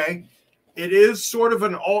 Okay. It is sort of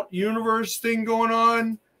an alt universe thing going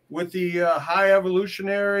on with the high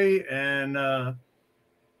evolutionary and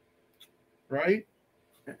right.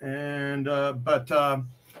 And but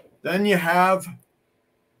then you have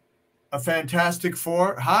a Fantastic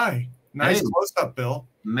Four. Hi. Nice close-up, Bill.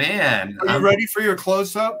 Man. Are you ready for your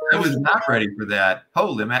close-up? I was not ready for that.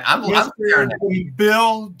 Holy man. I'm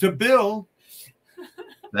Bill DeBill.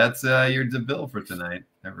 That's your DeBill for tonight,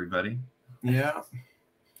 everybody. Yeah.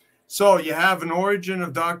 So you have an origin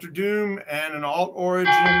of Dr. Doom and an alt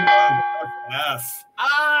origin of FF.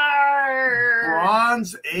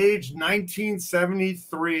 Bronze Age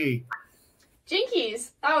 1973.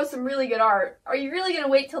 Jinkies, that was some really good art. Are you really going to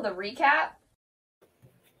wait till the recap?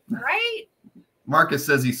 Right? Marcus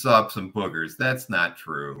says he saw some boogers. That's not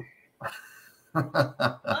true.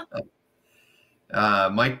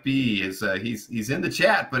 Mike B is he's in the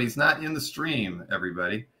chat, but he's not in the stream,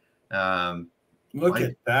 everybody. Look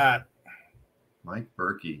at that. Mike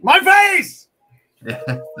Berkey. My face! Yeah,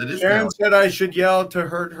 Sharon said I should yell to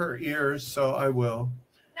hurt her ears, so I will.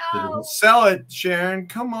 No. Sell it, Sharon.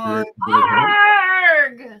 Come on.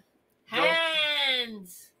 Arg!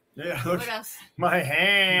 Hands. Yeah, What else? My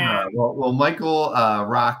hand. Well, Michael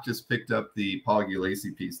Rock just picked up the Paul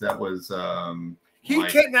Gulacy piece. That was he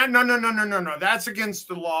can't. No. That's against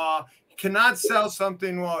the law. He cannot sell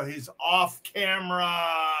something while he's off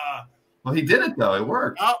camera. Well, he did it though. It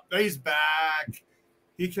worked. Oh, he's back.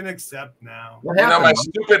 He can accept now. You know, my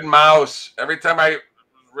stupid mouse. Every time I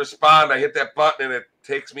respond, I hit that button and it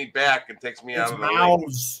takes me back and takes me out of the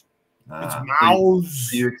mouse. It's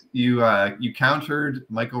mouse. You countered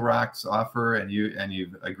Michael Rock's offer and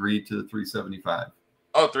you've agreed to the 375.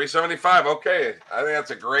 Oh, 375. Okay. I think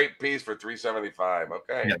that's a great piece for 375.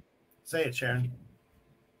 Okay. Yeah. Say it, Sharon.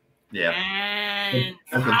 Yeah. And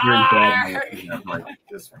that's a great bad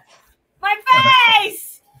my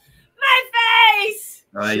face! My face!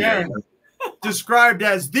 Sharon, described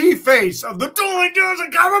as the face of the Dueling Dealers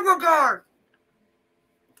and Comic Book Art.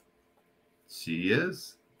 She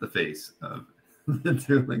is the face of the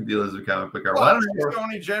Dueling Dealers of Comic Book Art. Well, she's the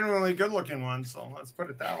only genuinely good-looking one, so let's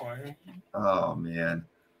put it that way. Oh man.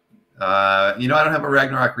 I don't have a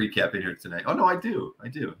Ragnarok recap in here tonight. Oh no, I do.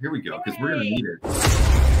 Here we go, because we're gonna need it.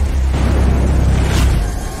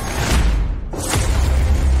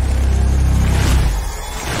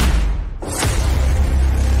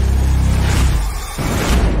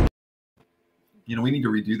 We need to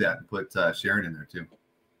redo that and put Sharon in there too.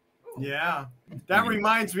 Yeah, that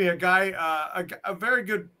reminds me, a guy, a very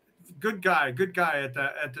good guy at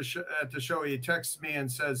the show. He texts me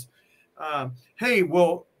and says, "Hey,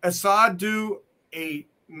 will Assad do a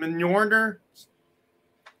Mjolnir?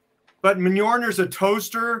 But Mjolnir's a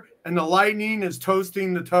toaster, and the lightning is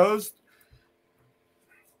toasting the toast."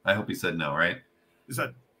 I hope he said no, right? Is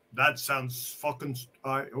that sounds fucking?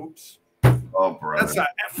 Oops. Oh, brother. That's the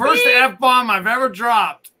first F-bomb I've ever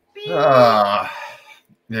dropped.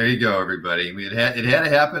 There you go, everybody. It had to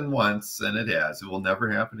happen once, and it has. It will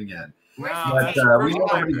never happen again. Wow, but,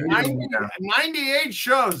 98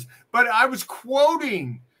 shows, but I was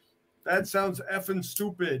quoting. That sounds effing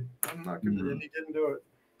stupid. I'm not going to. He didn't do it.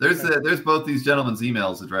 There's both these gentlemen's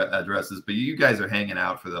emails addresses, but you guys are hanging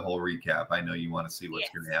out for the whole recap. I know you want to see what's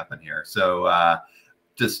going to happen here. So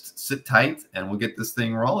just sit tight and we'll get this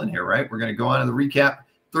thing rolling here, right? We're going to go on to the recap,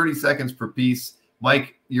 30 seconds per piece.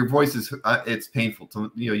 Mike, your voice is, it's painful.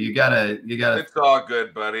 You gotta. It's all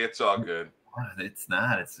good, buddy. It's all good. It's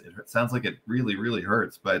not. It sounds like it really, really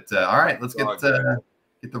hurts. But all right, let's get the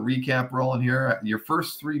recap rolling here. Your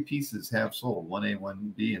first three pieces have sold: 1A,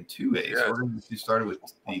 1B, and 2A. Yes. So we're going to get started with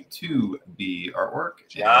the 2B artwork.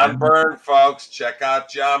 John Byrne, folks. Check out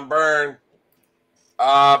John Byrne.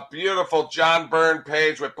 Beautiful John Byrne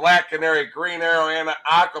page with Black Canary, Green Arrow, and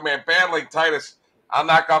Aquaman battling Titus. I'll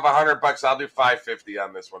knock off $100. I'll do $550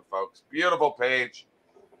 on this one, folks. Beautiful page.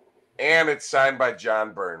 And it's signed by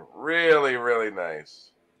John Byrne. Really, really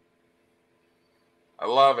nice. I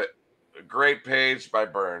love it. A great page by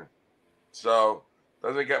Byrne. So,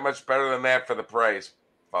 doesn't get much better than that for the price,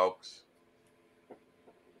 folks.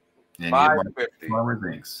 $550. Farmer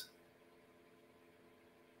thinks.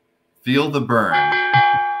 Feel the burn.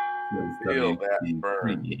 Feel that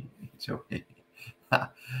burn.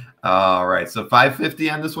 All right, so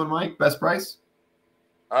 $550 on this one, Mike. Best price?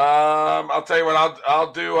 I'll tell you what.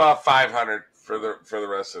 I'll do $500 for the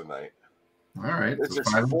rest of the night. All right, this is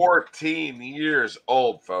 14 years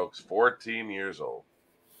old, folks. 14 years old.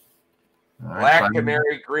 Right, Black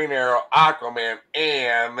Canary, Green Arrow, Aquaman,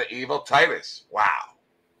 and the evil Titus. Wow.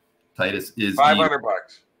 Titus is $500.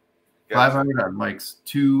 500 on Mike's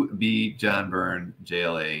 2B John Byrne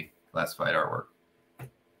JLA classified artwork.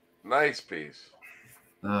 Nice piece.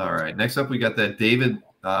 All right. Next up, we got that David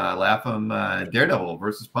Lapham Daredevil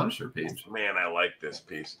versus Punisher page. Man, I like this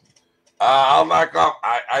piece. I'll knock off.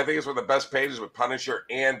 I think it's one of the best pages with Punisher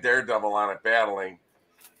and Daredevil on it battling.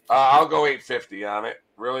 I'll go 850 on it.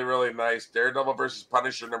 Really, really nice. Daredevil versus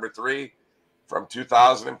Punisher number 3 from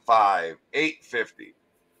 2005. 850.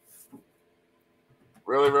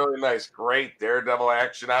 Really, really nice. Great Daredevil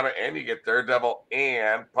action on it, and you get Daredevil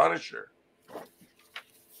and Punisher.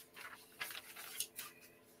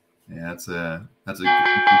 Yeah, that's a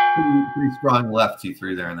pretty strong left he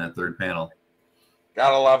threw there in that third panel.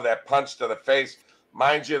 Gotta love that punch to the face.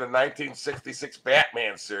 Mind you, the 1966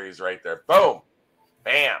 Batman series right there. Boom,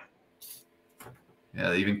 bam.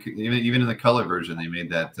 Yeah, even in the color version, they made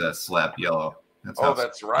that slap yellow.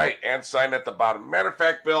 That's right, and signed at the bottom. Matter of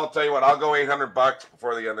fact, Bill, I'll tell you what, I'll go $800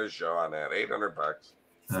 before the end of the show on that. $800.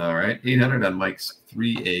 All right, 800 on Mike's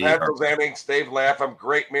 3A. Pencils and inks, Dave Lapham,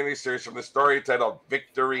 great miniseries from the story titled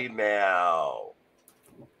Victory Now.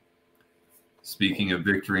 Speaking of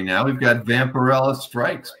Victory Now, we've got Vampirella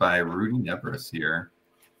Strikes by Rudy Nebris here.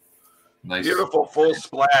 Nice. Beautiful full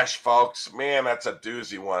splash, folks. Man, that's a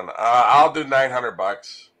doozy one. I'll do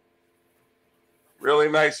 $900. Really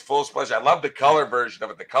nice full splash. I love the color version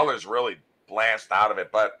of it. The colors really blast out of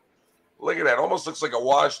it, but look at that. Almost looks like a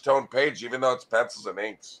wash tone page, even though it's pencils and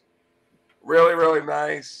inks. Really, really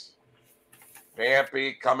nice.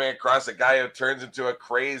 Vampy coming across a guy who turns into a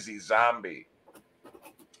crazy zombie.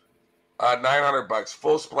 $900.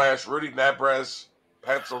 Full splash, Rudy Nebres,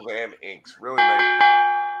 pencils and inks. Really nice.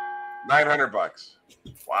 $900.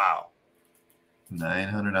 Wow.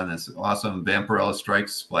 900 on this awesome Vampirella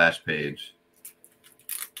Strikes splash page.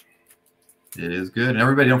 It is good. And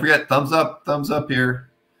everybody, don't forget, thumbs up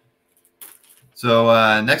here.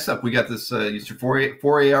 So next up, we got this it's your 4A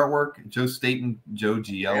artwork, Joe Staten, Joe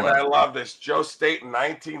GL. And I love this Joe Staten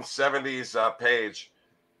 1970s page.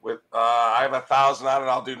 With I have 1,000 on it.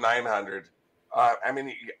 I'll do 900. I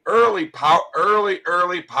mean, early Power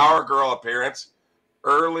Girl appearance,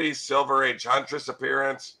 early Silver Age Huntress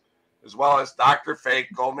appearance, as well as Dr. Fate,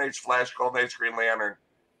 Golden Age Flash, Golden Age Green Lantern,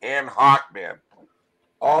 and Hawkman,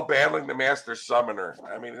 all battling the Master Summoner.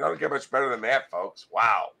 I mean, it doesn't get much better than that, folks.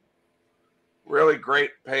 Wow, really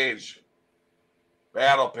great page,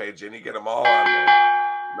 battle page, and you get them all on there.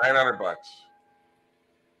 $900.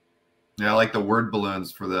 Yeah, I like the word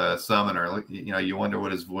balloons for the summoner. You know, you wonder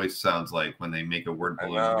what his voice sounds like when they make a word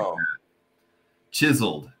balloon. I know.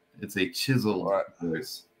 Chiseled. It's a chiseled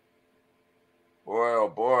voice. Boy, oh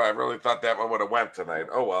boy, I really thought that one would have went tonight.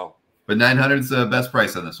 Oh well. But 900 is the best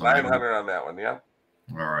price on this one. 900 on that one, yeah.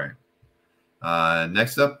 All right.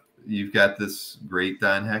 Next up, you've got this great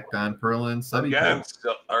Don Perlin subby. Again,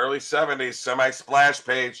 still early 70s semi-splash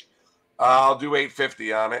page. I'll do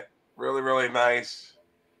 850 on it. Really, really nice.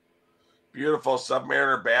 Beautiful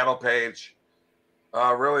Submariner battle page.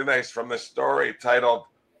 Really nice from the story titled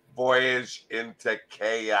Voyage into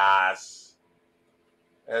Chaos.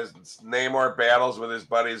 As Namor battles with his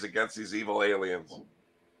buddies against these evil aliens.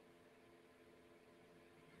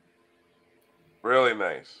 Really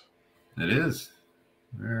nice. It is.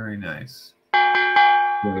 Very nice.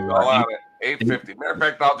 All on it. 850. Matter of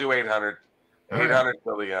fact, I'll do 800. 800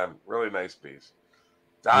 till the end. Really nice piece.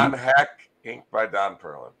 Don Heck, inked by Don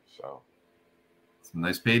Perlin. So.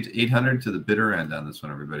 Nice page. 800 to the bitter end on this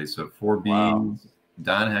one, everybody. So 4Bs, wow.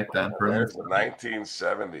 Don Heck, Don Perlin. There's the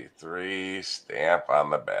 1973 stamp on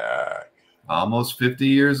the back. Almost 50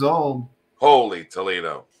 years old. Holy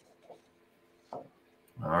Toledo. All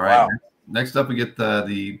right. Wow. Next up, we get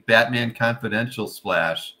the Batman Confidential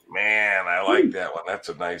splash. Man, I like that one. That's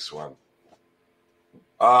a nice one.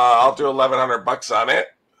 I'll do $1,100 on it.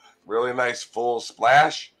 Really nice full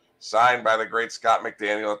splash. Signed by the great Scott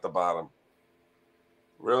McDaniel at the bottom.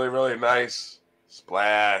 Really, really nice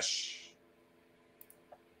splash.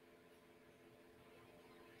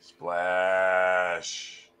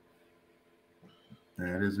 Splash.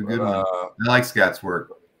 That is a good one. I like Scott's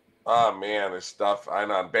work. Oh, man, his stuff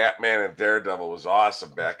on Batman and Daredevil was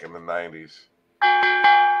awesome back in the 90s.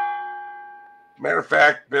 Matter of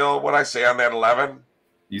fact, Bill, what'd I say on that, 11?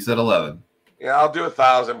 You said 11. Yeah, I'll do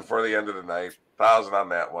 1,000 before the end of the night. 1,000 on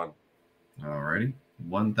that one. All righty.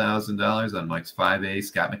 $1,000 on Mike's 5A,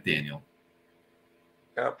 Scott McDaniel.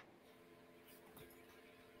 Yep.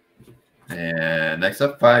 And next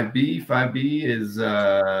up, 5B. 5B is,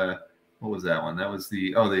 what was that one? That was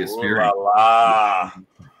the Aspiri. Ooh la la.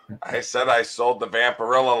 I said I sold the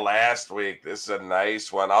Vampirella last week. This is a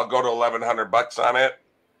nice one. I'll go to $1,100 on it.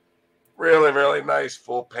 Really, really nice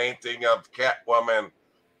full painting of Catwoman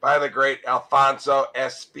by the great Alfonso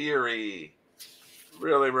Aspiri.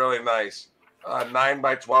 Really, really nice. 9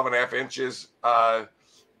 by 12.5 inches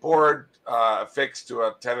board fixed to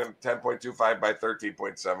a 10.25 by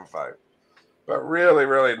 13.75. But really,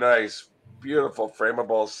 really nice, beautiful,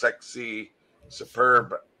 frameable, sexy,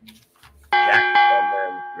 superb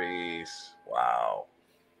piece. Wow.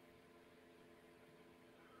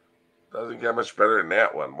 Doesn't get much better than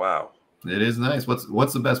that one. Wow. It is nice.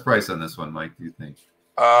 What's the best price on this one, Mike, do you think?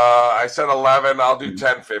 I said 11. I'll do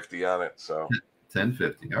 10.50 on it. So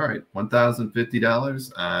 10.50. All right.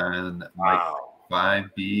 $1,050 on Mike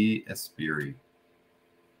 5B Espiri.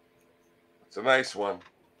 It's a nice one.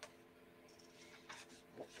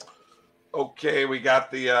 Okay, we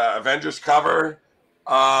got the Avengers cover.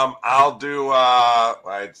 I'll do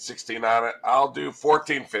I had 16 on it. I'll do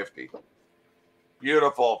 $14.50.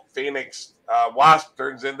 Beautiful Phoenix. Wasp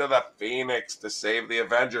turns into the Phoenix to save the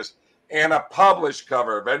Avengers. And a published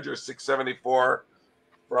cover, Avengers 674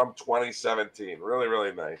 from 2017. Really,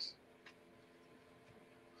 really nice.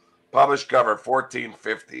 Published cover,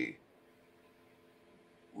 $14.50.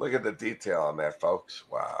 Look at the detail on that, folks.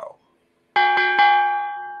 Wow.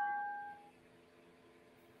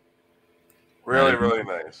 Really, really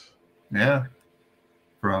nice. Yeah.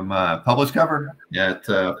 From published cover. Yeah, at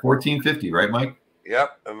 $14.50, right, Mike?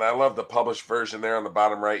 Yep, and I love the published version there on the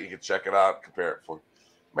bottom right. You can check it out, compare it for.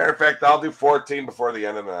 Matter of fact, I'll do 14 before the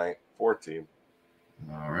end of the night. 14.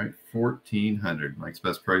 All right, 1,400. Mike's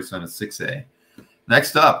best price on a 6A.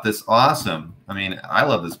 Next up, this awesome. I mean, I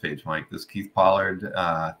love this page, Mike. This Keith Pollard,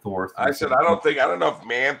 Thor. I said I don't know if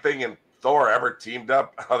Man-Thing and Thor ever teamed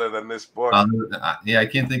up other than this book. Yeah, I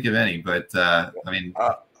can't think of any, but I mean,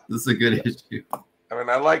 this is a good issue. I mean,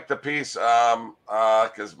 I like the piece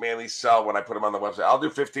because man, these sell when I put them on the website. I'll do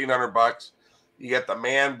 $1,500. You get the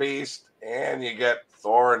Man Beast and you get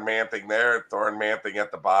Thor and Man-Thing there, and Thor and Man-Thing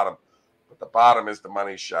at the bottom. But the bottom is the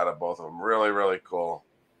money shot of both of them. Really, really cool.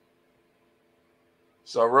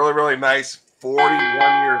 So really, really nice. 41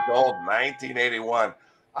 years old, 1981.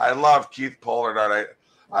 I love Keith Pollard art.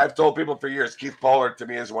 I've told people for years, Keith Pollard to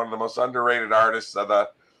me is one of the most underrated artists of the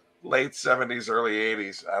late 70s, early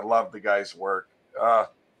 80s. I love the guy's work.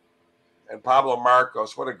 And Pablo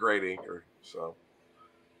Marcos, what a great inker. So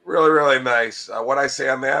really, really nice. What'd I say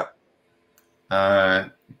on that?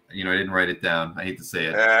 You know, I didn't write it down. I hate to say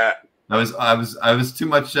it. Yeah. I was too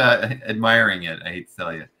much admiring it. I hate to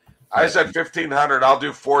tell you. I said 1,500. I'll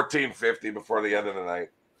do 14.50 before the end of the night.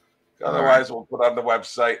 Otherwise, we'll put on the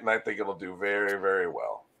website, and I think it'll do very, very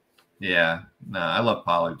well. Yeah, no, I love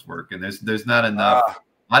Pollard's work, and there's not enough.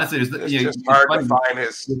 Honestly, it's just hard to find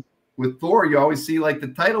his. With Thor, you always see like the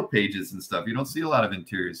title pages and stuff. You don't see a lot of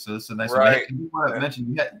interiors, so it's a nice. Right. You want to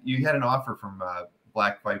mention you had an offer from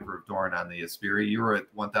Black Viper of Dorn on the Espiri. You were at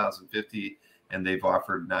 1,050, and they've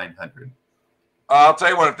offered 900. I'll tell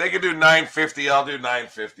you what, if they can do 950, I'll do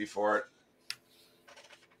 950 for it.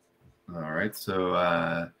 All right, so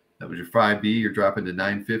that was your 5B. You're dropping to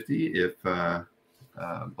 950. If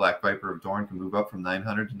Black Viper of Dorn can move up from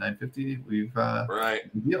 900 to 950, we've right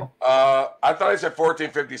deal. I thought I said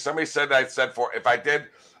 1450. Somebody said I said four. If I did,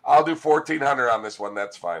 I'll do 1,400 on this one.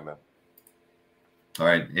 That's fine then. All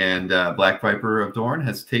right, and Black Viper of Dorn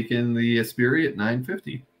has taken the Espiri at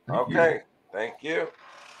 950. Thank you.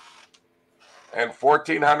 And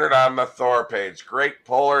 1,400 on the Thor page. Great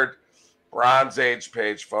Pollard Bronze Age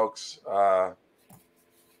page, folks.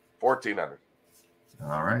 1,400.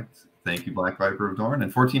 All right. Thank you, Black Viper of Dorn.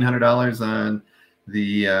 And $1,400 on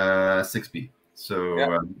the 6B. So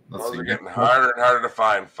let's those see. are getting harder and harder to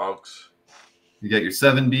find, folks. You got your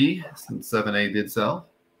 7B, since 7A did sell.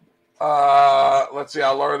 Let's see.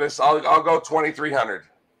 I'll lower this. I'll go 2,300.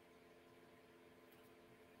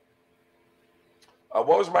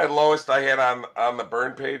 What was my lowest I had on the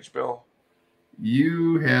burn page, Bill?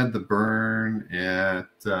 You had the burn at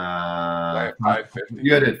 550.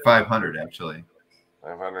 You had it at 500 actually.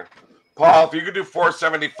 500. Paul, if you could do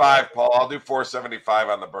 475, Paul, I'll do 475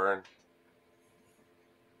 on the burn.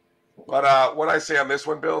 But what I say on this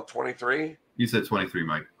one, Bill? 23. You said 23,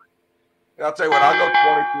 Mike. I'll tell you what. I'll go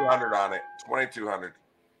 2,200 on it. 2,200.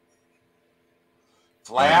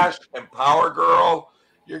 Flash and Power Girl.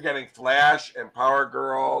 You're getting Flash and Power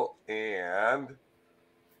Girl and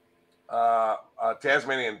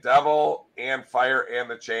Tasmanian Devil and Fire and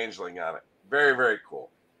the Changeling on it. Very, very cool.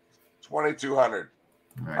 2,200.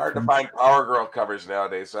 Right. Hard to find Power Girl covers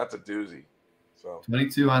nowadays, so that's a doozy. So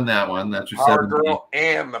 22 on that one. That's your Power 70. Girl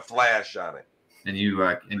and the Flash on it. And you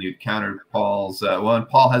countered Paul's. Well, and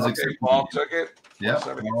Paul has accepted. Paul took it. Yeah.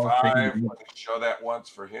 75. Let me show that once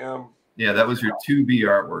for him. Yeah, that was your 2B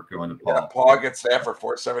artwork going to Paul. Yeah, Paul gets that for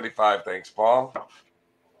 475. Thanks, Paul.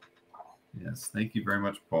 Yes, thank you very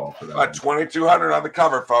much, Paul, for that. 2,200 on the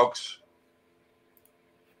cover, folks.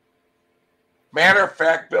 Matter of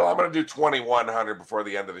fact, Bill, I'm going to do 2,100 before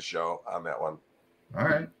the end of the show on that one. All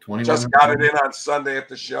right, 21. Just got it in on Sunday at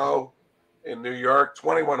the show in New York.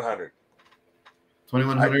 2,100.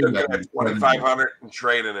 2,100. I took it at 2,500 and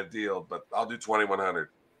trade in a deal, but I'll do 2,100.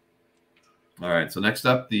 All right. So next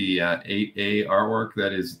up, the 8A artwork.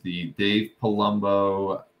 That is the Dave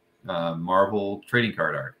Palumbo Marvel trading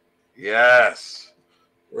card art. Yes,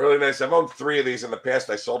 really nice. I've owned 3 of these in the past.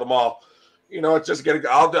 I sold them all. You know, it's just getting.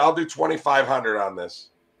 I'll do 2,500 on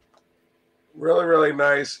this. Really, really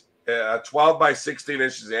nice. 12 by 16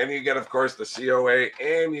 inches, and you get, of course, the COA,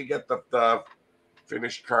 and you get the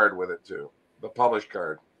finished card with it too, the published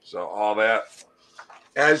card. So all that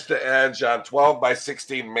edge to edge on 12 by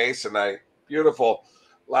 16 masonite. Beautiful.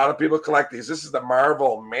 A lot of people collect these. This is the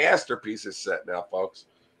Marvel Masterpieces set now, folks.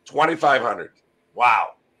 2,500.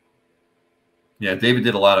 Wow. Yeah, David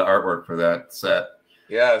did a lot of artwork for that set.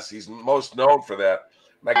 Yes, he's most known for that.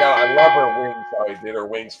 And I love her wings, how he did her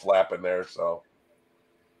wings flapping there. So,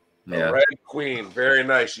 the Red Queen, very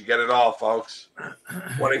nice. You get it all, folks.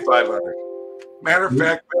 2,500. Matter of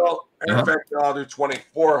fact, Bill, I'll do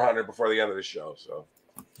 2,400 before the end of the show. So,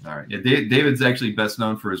 all right. Yeah, David's actually best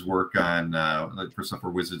known for his work on for stuff for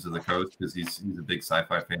Wizards of the Coast, because he's a big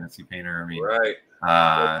sci-fi fantasy painter. I mean,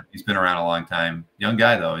 right. He's been around a long time. Young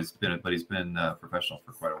guy though. He's been professional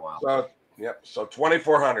for quite a while. So, yep. So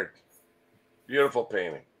 2,400. Beautiful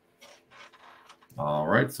painting. All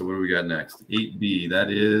right. So what do we got next? 8B.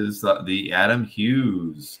 That is the Adam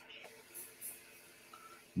Hughes.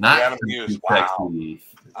 Not Adam Hughes. Sexy. Wow.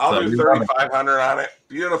 I'll do 3,500 on it.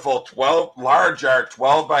 Beautiful 12 large art,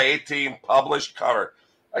 12 by 18 published cover.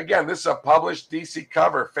 Again, this is a published DC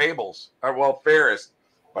cover, Fables. Well, Ferris,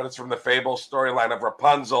 but it's from the Fables storyline of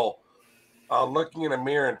Rapunzel looking in a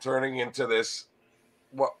mirror and turning into this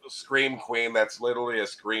Scream Queen. That's literally a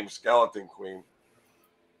Scream skeleton queen.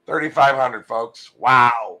 3,500, folks.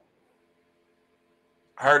 Wow.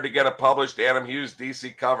 Hard to get a published Adam Hughes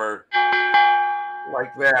DC cover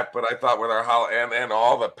like that, but I thought with our and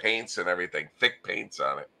all the paints and everything, thick paints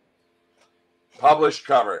on it. Published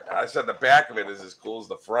cover. I said the back of it is as cool as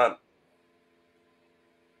the front.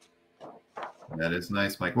 That is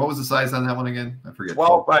nice, Mike. What was the size on that one again? I forget.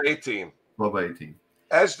 12 by 18. 12 by 18.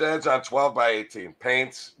 Edge to edge on 12 by 18.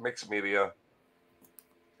 Paints, mixed media.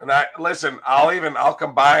 And I'll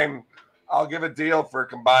combine. I'll give a deal for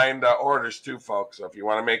combined orders too, folks. So if you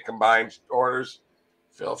want to make combined orders,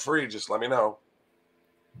 feel free. Just let me know.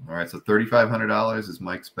 All right, so $3,500 is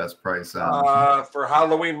Mike's best price. For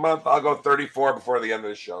Halloween month, I'll go 34 before the end of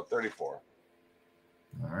the show. 34.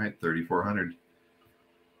 All right, 3,400.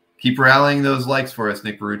 Keep rallying those likes for us,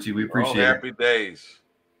 Nick Barucci. We appreciate it. Happy days.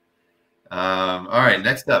 All right,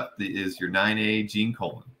 next up is your 9A Gene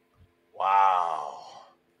Colan. Wow.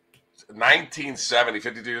 1970,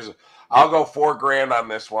 52 years. I'll go $4,000 on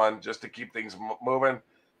this one just to keep things moving.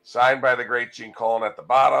 Signed by the great Gene Colan at the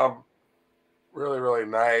bottom. Really, really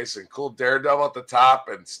nice and cool. Daredevil at the top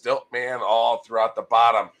and Stiltman all throughout the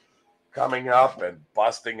bottom. Coming up and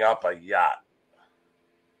busting up a yacht.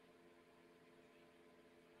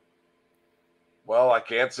 Well, I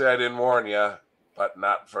can't say I didn't warn you, but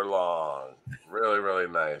not for long. Really, really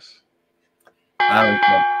nice.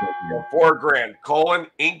 $4,000. Colan,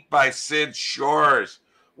 inked by Sid Shores.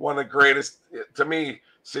 One of the greatest. To me,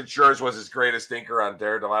 Sid Shores was his greatest inker on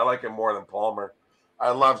Daredevil. I like him more than Palmer. I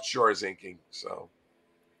loved Shores inking. So,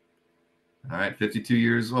 all right, 52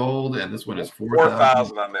 years old, and this one is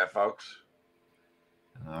 4,000 on that, folks.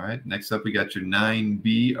 All right, next up we got your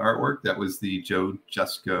 9B artwork. That was the Joe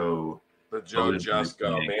Jusko. The Joe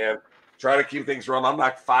Jusko, man. Try to keep things rolling. I'm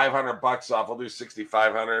knocked $500 off. I'll do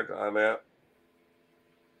 6,500 on that.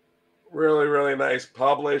 Really, really nice,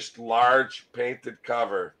 published, large, painted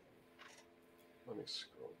cover. Let me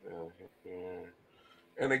scroll down here.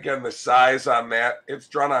 And again, the size on that, it's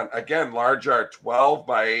drawn on, again, large art, 12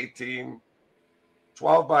 by 18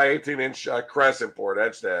 inch crescent board,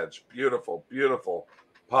 edge to edge. Beautiful, beautiful,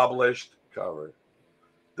 published cover.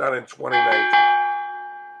 Done in 2019.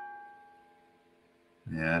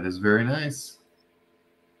 Yeah, it is very nice.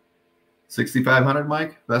 6,500,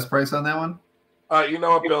 Mike. Best price on that one? You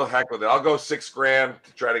know what, Bill? Heck with it. I'll go $6,000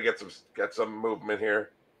 to try to get some movement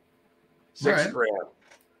here. $6,000.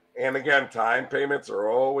 And again, time payments are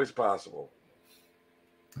always possible.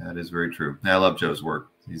 That is very true. I love Joe's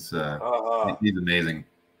work. He's amazing.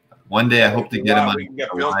 One day I hope to get him on. We can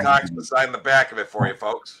get Bill Cox to sign the back of it for you,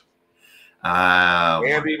 folks.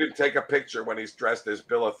 And even take a picture when he's dressed as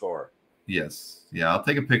Billithor. Yes. Yeah, I'll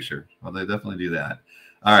take a picture. I'll definitely do that.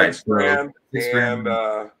 All right. $6,000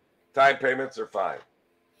 and time payments are fine.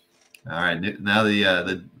 All right. Now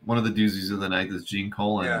the one of the doozies of the night is Gene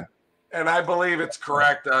Colan. Yeah. And I believe it's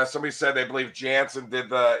correct. Somebody said they believe Jansen did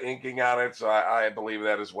the inking on it, so I believe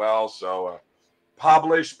that as well. So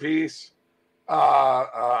published piece.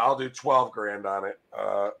 I'll do 12 grand on it.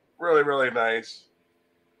 Really, really nice.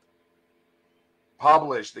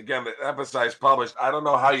 Published, again, emphasize published. I don't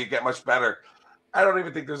know how you get much better. I don't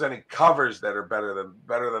even think there's any covers that are better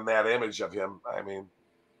than that image of him. I mean,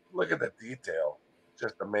 look at the detail.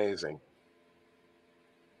 Just amazing.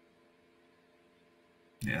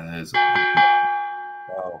 Yeah, that is.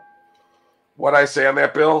 Wow. What'd I say on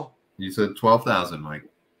that, Bill? You said 12,000, Mike.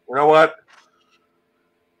 You know what?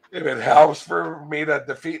 If it helps for me to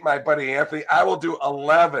defeat my buddy Anthony, I will do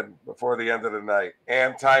 11 before the end of the night,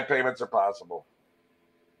 and time payments are possible.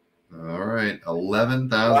 All right,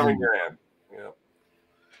 11,000. 11 grand. Yeah,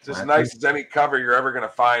 it's as nice as any cover you're ever going to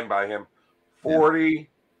find by him.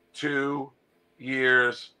 42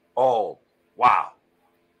 years old. Wow.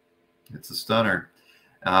 It's a stunner.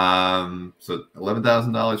 So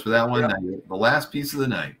 $11,000 for that one. Yep. Now, the last piece of the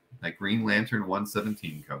night, that Green Lantern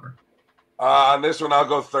 117 cover. On this one, I'll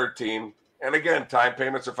go 13. And again, time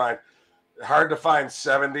payments are fine. Hard to find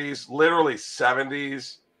 70s, literally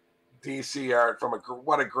 70s DC art from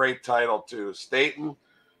what a great title too. Staten.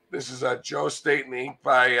 This is a Joe Staten ink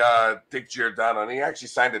by Dick Giordano, and he actually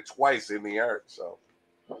signed it twice in the art. So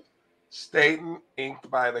Staten inked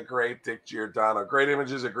by the great Dick Giordano. Great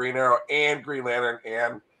images of Green Arrow and Green Lantern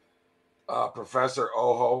and Professor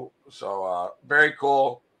Oho. So very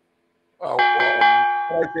cool. Can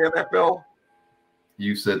I say that, Bill?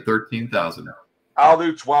 You said 13,000. I'll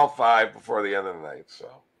do 12.5 before the end of the night. So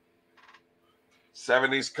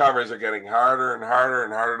 70s covers are getting harder and harder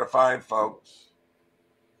and harder to find, folks.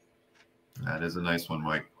 That is a nice one,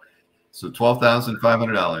 Mike. So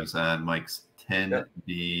 $12,500 on Mike's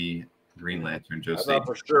 10B Green Lantern. Joe I Staten. thought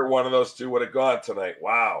for sure one of those two would have gone tonight.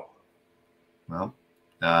 Wow. Well,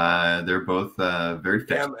 they're both very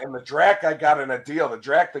fixed. And the Drac I got in a deal. The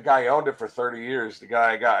Drac, the guy owned it for 30 years. The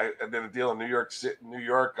guy I did a deal in New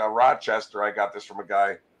York, Rochester. I got this from a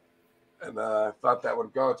guy, and I thought that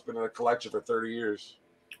would go. It's been in a collection for 30 years.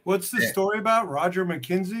 What's the story about? Roger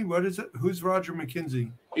McKenzie? What is it? Who's Roger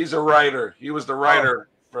McKenzie? He's a writer. He was the writer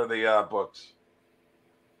for the books.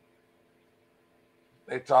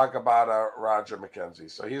 They talk about Roger McKenzie.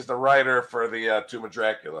 So he's the writer for the Tomb of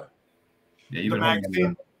Dracula. Yeah, you've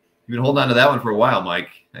been holding on to that one for a while, Mike.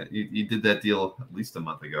 You did that deal at least a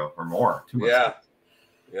month ago or more. 2 months ago.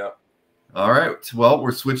 Yeah. All right. Well,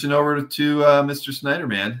 we're switching over to Mr. Snyder,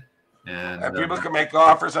 man. And people can make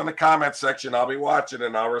offers in the comment section. I'll be watching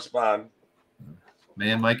and I'll respond.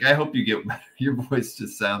 Man, Mike, I hope you get your voice.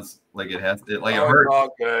 Just sounds like it has it hurts. It's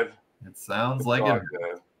all good. It sounds like it.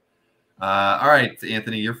 Good. All right,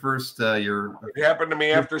 Anthony, you're first. It happened to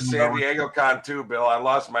me after San Diego Con too, Bill. I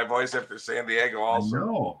lost my voice after San Diego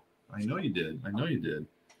also. I know you did.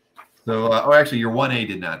 So, actually, your 1A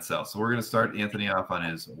did not sell. So we're going to start Anthony off on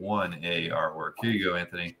his 1A artwork. Here you go,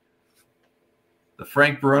 Anthony. The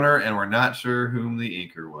Frank Brunner, and we're not sure whom the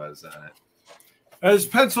inker was on it. There's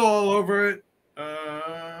pencil all over it.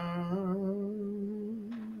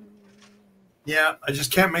 Yeah, I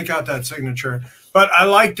just can't make out that signature. But I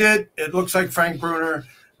liked it. It looks like Frank Brunner.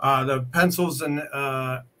 The pencils and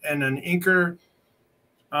an inker.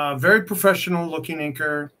 Very professional looking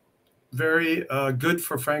inker. Very good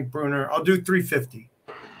for Frank Brunner. I'll do 350.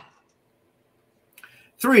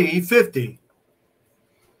 350.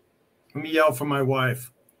 Let me yell for my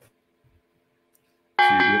wife.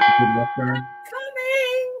 Coming.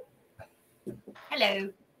 Hello.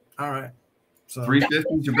 All right. So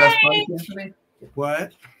 350 is your best price, Anthony?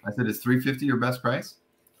 What? I said, is 350 your best price?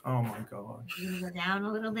 Oh my God. You go down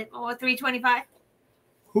a little bit more. 325.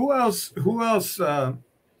 Who else? All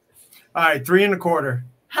right, 3 1/4.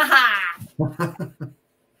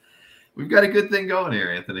 We've got a good thing going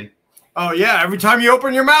here, Anthony. Oh yeah, every time you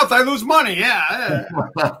open your mouth, I lose money. Yeah.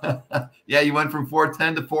 Yeah, you went from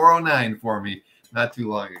 410 to 409 for me not too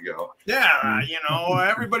long ago. Yeah,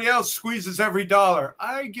 everybody else squeezes every dollar.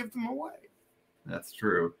 I give them away. That's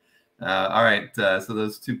true. All right, so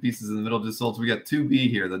those two pieces in the middle just sold. So we got 2B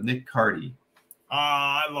here, the Nick Cardy.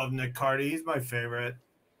 I love Nick Cardy. He's my favorite.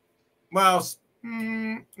 Well,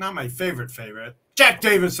 not my favorite. Jack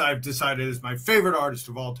Davis, I've decided, is my favorite artist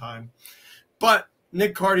of all time. But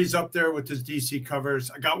Nick Cardy's up there with his DC covers.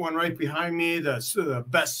 I got one right behind me, the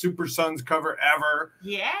best Super Sons cover ever.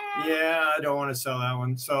 Yeah. Yeah, I don't want to sell that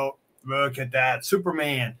one. So look at that.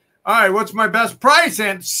 Superman. All right, what's my best price?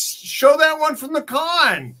 And show that one from the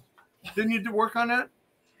con. Didn't you work on that?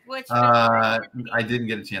 I didn't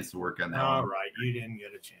get a chance to work on that. All right, you didn't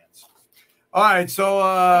get a chance. All right, so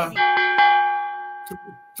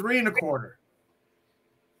 3 1/4.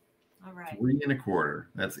 All right. 3 1/4.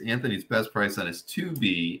 That's Anthony's best price on his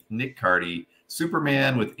 2B Nick Cardy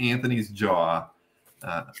Superman with Anthony's jaw.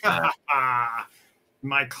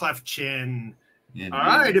 My cleft chin. Indeed. All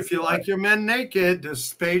right, if you like your men naked,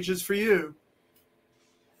 this page is for you.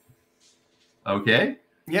 Okay.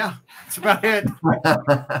 Yeah, that's about it.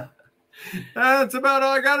 That's about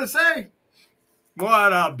all I got to say.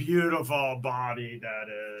 What a beautiful body that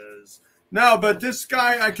is. No, but this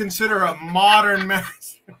guy I consider a modern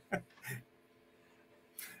master.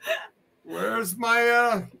 Where's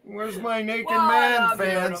my naked man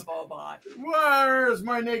fans? Where's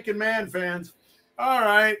my naked man fans? All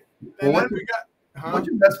right. And Well, then we got what's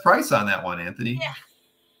your best price on that one, Anthony? Yeah.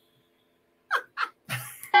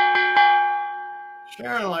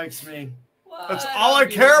 Sharon likes me. What That's a all I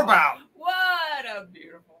care beautiful- about. What a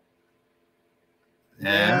beautiful.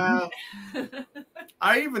 Yeah.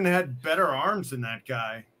 I even had better arms than that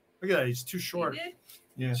guy. Look at that. He's too short. You did?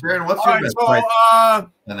 Yeah. Sharon, what's All your right, best so, price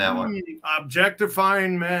on that one?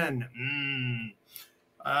 Objectifying men.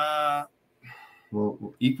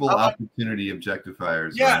 Well, equal opportunity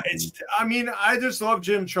objectifiers. Yeah, right? it's. I mean, I just love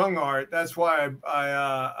Jim Chung art. That's why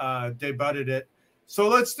I debuted it. So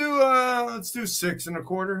let's do 6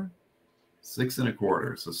 1/4. 6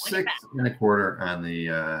 1/4. So 6 1/4 on the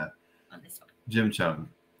On this one. Jim Chung.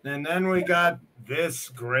 And then we got this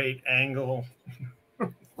great angle.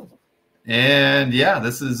 And yeah,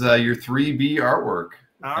 this is your 3B artwork.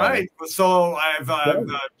 All right. So I've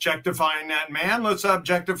objectifying that man. Let's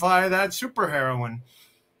objectify that superheroine.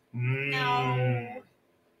 No.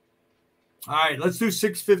 All right. Let's do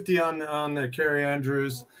 650 on the Carrie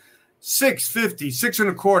Andrews. 650, 6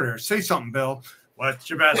 1/4. Say something, Bill. What's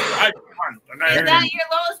your best price? Is that your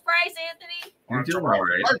lowest price, Anthony? You're doing all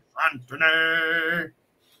right.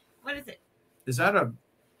 What is it? Is that a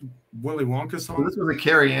Willy Wonka So song? this was a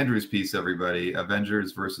Carrie Andrews piece, everybody.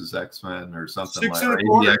 Avengers versus X-Men or something 6 like that.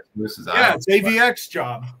 1/4. AVX versus Yeah, it's AVX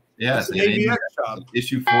job. Yeah, It's an AVX job.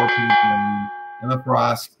 Issue 4 piece. Emma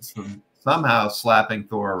Frost somehow slapping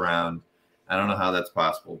Thor around. I don't know how that's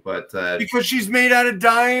possible, but Because she's made out of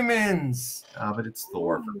diamonds. but it's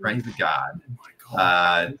Thor. For crying, he's a god. Oh my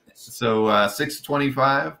God. So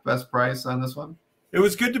 $6.25 best price on this one. It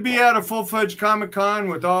was good to be at a full-fledged Comic-Con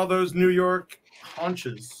with all those New York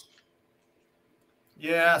haunches.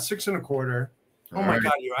 Yeah, 6 1/4. Oh All my right.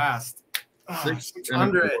 God, you asked. Oh,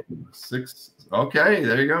 600. 600. Okay,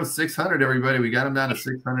 there you go. 600, everybody. We got him down to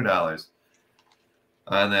 $600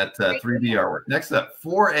 on that 3D artwork. Next up,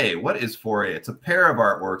 4A. What is 4A? It's a pair of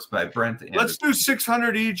artworks by Brent Anderson. Let's do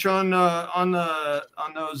 600 each on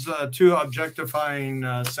those 2 objectifying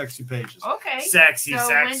sexy pages. Okay. Sexy, so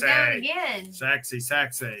sexy. went down again. Sexy,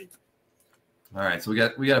 sexy. All right, so we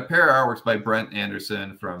got a pair of artworks by Brent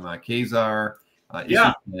Anderson from Kazar.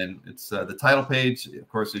 Yeah. And it's the title page, of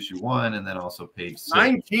course, issue 1, and then also page 6.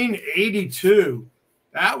 1982.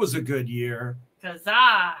 That was a good year.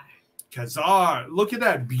 Kazar. Look at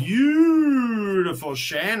that beautiful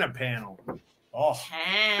Shanna panel. Oh.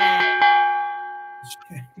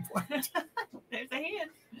 What? There's a hand.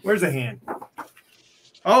 Where's the hand?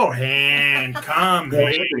 Oh, hand. Come,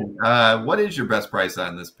 baby. What is your best price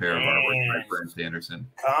on this pair of artwork by Brent Anderson?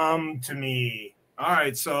 Come to me. All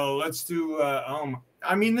right, so let's do.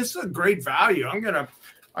 I mean, this is a great value. I'm gonna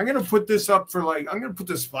put this up for like. I'm gonna put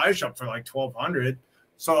this splash up for like 1,200.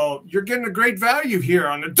 So you're getting a great value here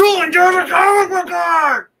on the Dueling Comic Book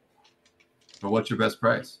Art. But what's your best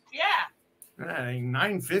price? Yeah.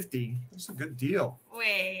 $950. That's a good deal.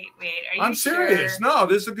 Wait. Are you I'm serious. Sure? No,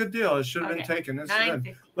 this is a good deal. It should have been Okay. taken. This is $950.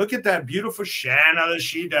 good. Look at that beautiful Shanna the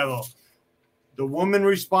She-Devil. The woman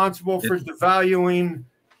responsible for devaluing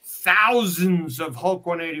thousands of Hulk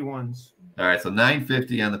 181s. All right, so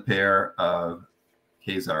 $950 on the pair of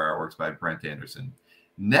Kazar artworks by Brent Anderson.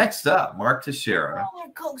 Next up, Mark Teixeira.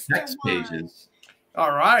 Text pages.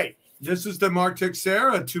 All right. This is the Mark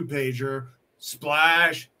Teixeira 2-pager.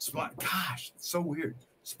 Splash. Gosh, it's so weird.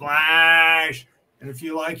 Splash. And if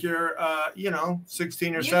you like your,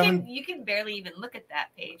 16 or 7. You can barely even look at that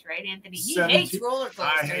page, right, Anthony? He 17 hates roller coasters.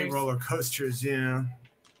 I hate roller coasters, yeah.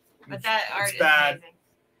 But that art It's is bad. amazing.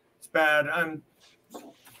 It's bad. I'm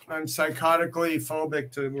psychotically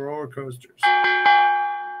phobic to roller coasters.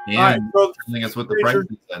 And All right, so- telling us what the price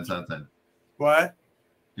is on something. What?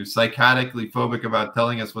 You're psychotically phobic about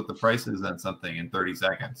telling us what the price is on something in 30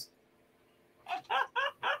 seconds.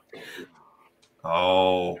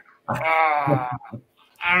 Oh. I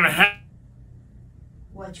don't have.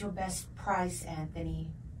 What's your best price,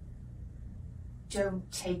 Anthony? Don't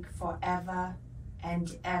take forever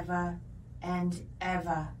and ever and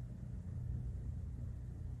ever.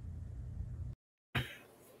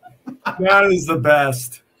 That is the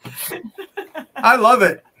best. I love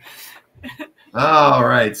it. All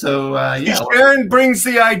right. So yeah, Sharon brings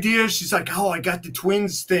the idea. She's like, "Oh, I got the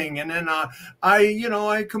twins thing," and then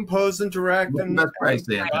I compose and direct what's and the best price,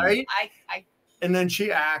 Anthony? right. I And then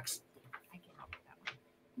she acts. came up with that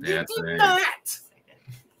one. That's right. Not.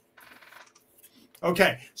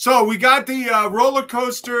 Okay, so we got the roller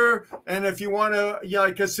coaster, and if you want to,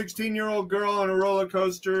 like a 16-year-old girl on a roller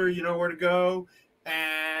coaster, you know where to go.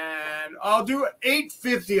 And I'll do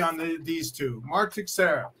 $850 on these two. Mark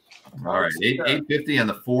Teixeira. All right, 850 on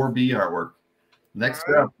the 4B artwork. Next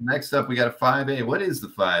up, we got a 5A. What is the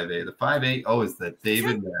 5A? The 5A, oh, is the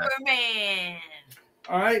David Mack. Superman.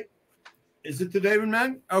 All right. Is it the David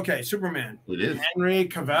Mack? Okay, Superman. It is. Henry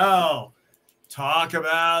Cavill. Talk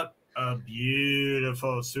about a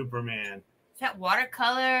beautiful Superman. Is that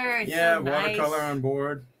watercolor? It's Yeah, so nice. watercolor on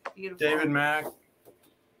board. Beautiful. David Mack.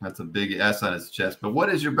 That's a big S on his chest. But what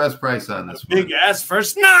is your best price on this one? Big S for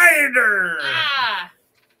Snyder. Ah.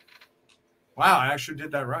 Wow, I actually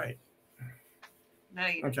did that right. No,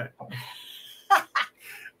 you. Okay. All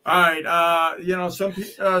right. You know,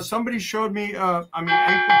 somebody showed me. Anchor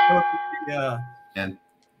showed me And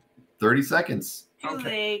 30 seconds. Too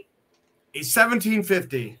late. a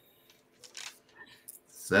 1750.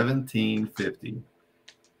 1750.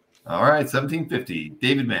 All right, 1750.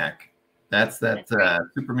 David Mack. That's that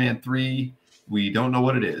Superman 3. We don't know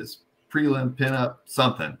what it is. Prelim, pinup,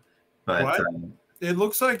 something. But What? It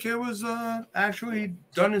looks like it was actually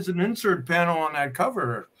done as an insert panel on that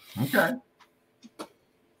cover. okay.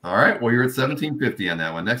 All right. Well, you're at 1750 on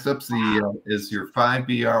that one. Next up is your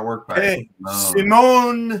 5B artwork by Hey,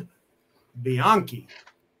 Simone Bianchi.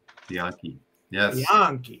 Bianchi. Yes.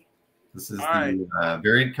 Bianchi. This is All the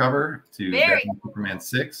variant cover to Batman Superman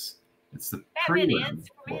 6. It's the prelim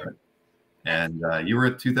for it. And you were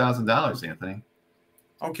at $2,000, Anthony.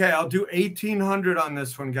 Okay, I'll do 1,800 on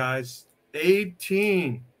this one, guys.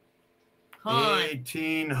 18. Hun.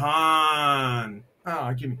 1,800.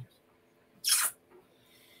 Oh, give me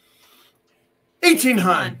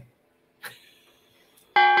 1,800.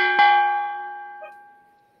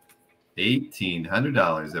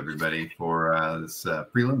 $1,800, everybody, for this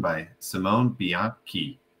prelim by Simone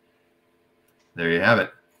Bianchi. There you have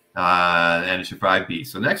it. And it's your 5B.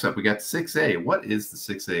 So next up, we got 6A. What is the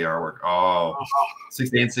 6A artwork? Oh,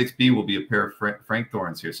 6A and 6B will be a pair of Frank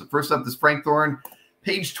Thorns here. So first up is Frank Thorne,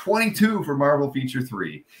 page 22 for Marvel Feature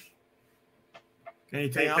 3.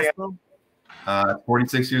 Anything else?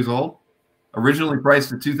 46 years old. Originally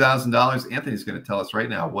priced at $2,000. Anthony's going to tell us right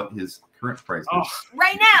now what his current price is.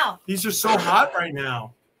 Right now. These are so hot right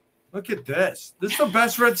now. Look at this. This is the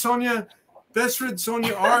best Red Sonja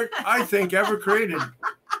art I think ever created.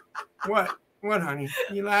 What, honey?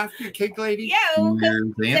 You laughed, you cake lady? Yeah,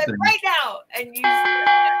 because right now. And you.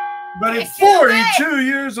 But it's 42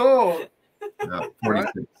 years old. No,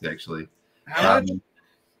 46, actually. How much?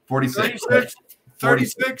 46.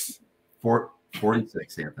 36?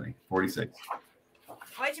 46, Anthony. 46.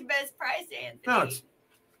 What's your best price, Anthony? No,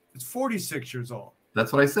 it's 46 years old.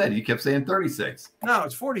 That's what I said. You kept saying 36. No,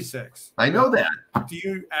 it's 46. I know that. Do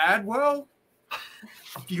you add well?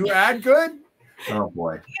 Do you add good? Oh,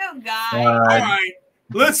 boy. You guys. All right.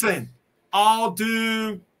 Listen, I'll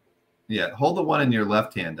do. Yeah, hold the one in your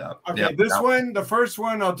left hand up. Okay, yeah, this one, the first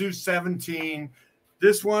one, I'll do 17.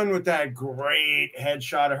 This one with that great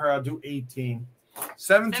headshot of her, I'll do 18.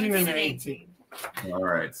 17 and 18. All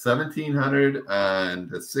right, 1,700 on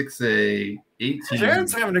the 6A, 18.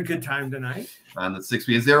 Sharon's having a good time tonight. On the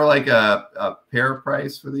 6B. Is there like a pair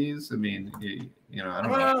price for these? I mean, you know, I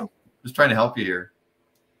don't know. Just trying to help you here.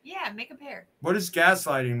 Yeah, make a pair. What does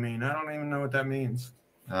gaslighting mean? I don't even know what that means.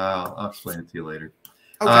 I'll explain it to you later.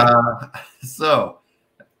 Okay. So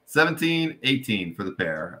 17, 18 for the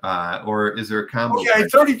pair. Or is there a combo? Okay,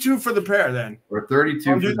 price? 32 for the pair then. Or 32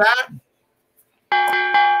 I'll for do that.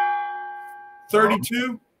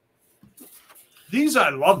 32. These, I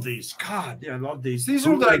love these. God, yeah, I love these. These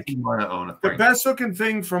are like the best looking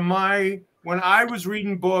thing from when I was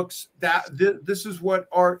reading books. This is what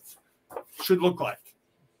art should look like.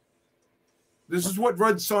 This is what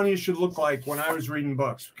Red Sonja should look like when I was reading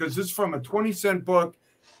books, because this is from a 20-cent book.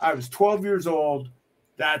 I was 12 years old.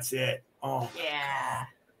 That's it. Oh, yeah.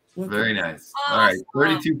 Very nice. Awesome. All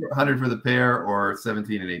right, 3,200 for the pair, or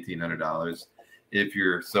 $1,700 and $1,800 if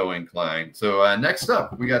you're so inclined. So next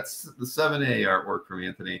up, we got the 7A artwork from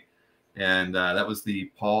Anthony, and that was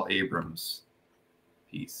the Paul Abrams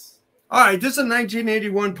piece. All right, this is a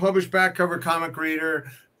 1981 published back cover comic reader.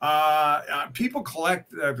 People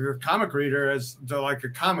collect your comic reader as like a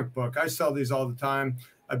comic book. I sell these all the time.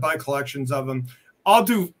 I buy collections of them.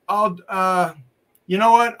 You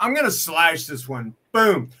know what? I'm going to slash this one.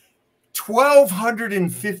 Boom.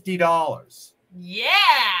 $1,250. Yeah.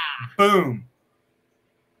 Boom.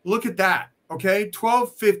 Look at that. Okay.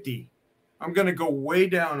 $1,250. I'm going to go way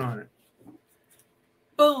down on it.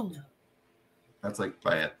 Boom. That's like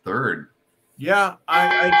by a third. Yeah.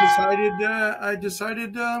 I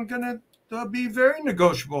decided I'm going to be very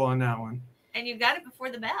negotiable on that one. And you got it before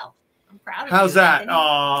the bell. I'm proud of you. How's that? Anthony.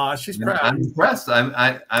 Oh, she's proud. I'm impressed. I'm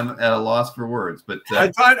at a loss for words, but I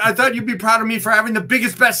thought you'd be proud of me for having the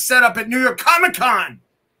biggest, best setup at New York Comic Con.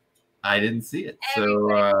 I didn't see it. Everybody's So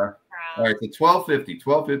proud. all right, so $1,250.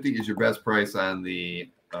 $1,250 is your best price on the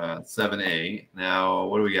 7A. Now,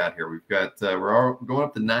 what do we got here? We've got we're all going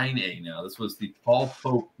up to 9A now. This was the Paul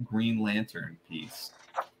Pope Green Lantern piece.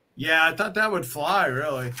 Yeah, I thought that would fly,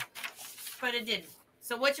 really. But it didn't.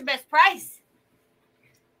 So what's your best price?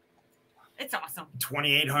 It's awesome.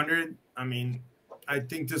 2,800. I mean, I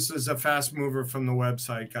think this is a fast mover from the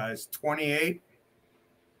website, guys. 28.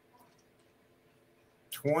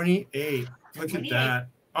 28. Look 28. at that.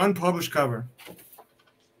 Unpublished cover.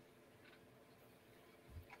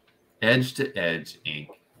 Edge to Edge ink.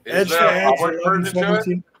 Is there a published version to it?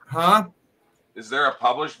 11/17. Huh? Is there a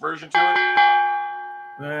published version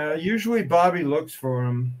to it? Usually Bobby looks for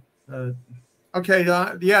them. Okay,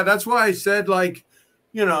 yeah, that's why I said, like,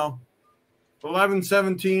 you know,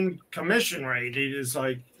 11/17 commission rate is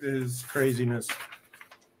like is craziness,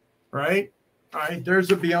 right? All right, there's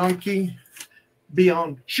a Bianchi,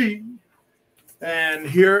 and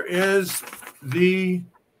here is the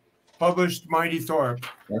published Mighty Thor.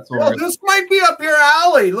 That's Oh, this might be up your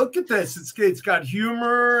alley. Look at this. It's got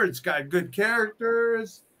humor. It's got good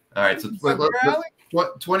characters. all right. So It's up your alley.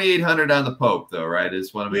 what 2,800 on the Pope though, right?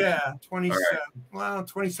 Is one of Yeah, 27. All Well,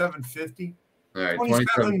 27.50. All right,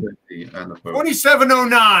 27. 27.50 on the Pope.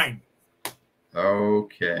 27.09.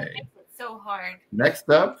 Okay. It's so hard. Next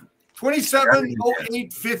up,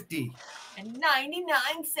 27.0850. And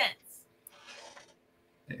 99 cents.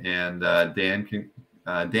 and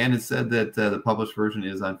Dan has said that the published version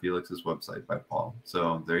is on Felix's website by Paul.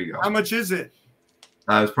 So there you go. How much is it?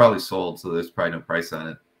 It's probably sold, so there's probably no price on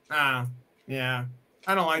it. Yeah.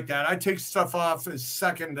 I don't like that. I take stuff off as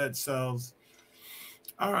second that sells.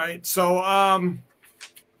 All right. So All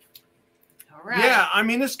right. yeah, I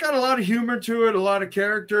mean, it's got a lot of humor to it, a lot of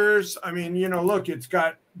characters. I mean, you know, look, it's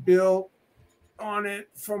got Bill on it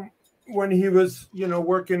from when he was, you know,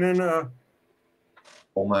 working in a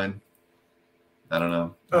Coal mine. I don't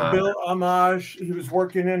know. Bill homage. He was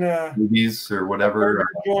working in a Movies or whatever. burger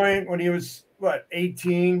joint when he was, what,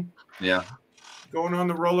 18, Yeah. going on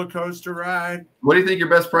the roller coaster ride. What do you think your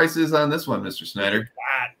best price is on this one, Mr. Snyder?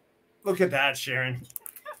 Look at that, Sharon.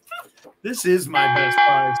 This is my best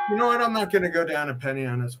price. You know what? I'm not going to go down a penny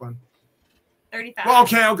on this one. 35. Well,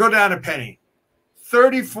 okay, I'll go down a penny.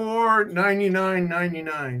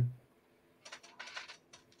 $34.99.99.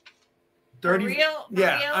 30. Real?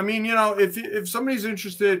 Yeah, Real? I mean, you know, if somebody's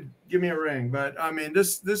interested, give me a ring. But I mean,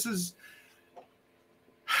 this is.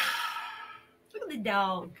 Look at the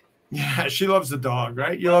dog. Yeah, she loves the dog,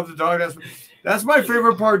 right? You love the dog. That's my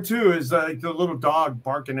favorite part too. Is like the little dog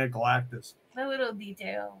barking at Galactus. The little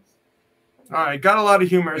details. All right, got a lot of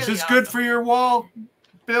humor. Is Really this good awesome. for your wall,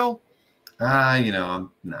 Bill? You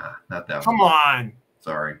know, nah, not that Come one. on.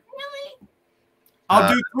 Sorry. Really?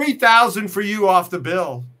 I'll do 3,000 for you off the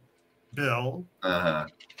bill. Bill. All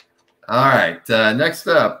right. Next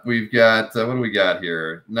up, we've got what do we got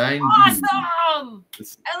here? 9B. Awesome.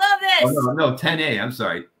 I love this. Oh, no, 10A. I'm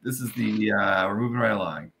sorry. This is the we're moving right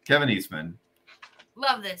along. Kevin Eastman.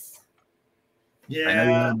 Love this. I know you Yeah. had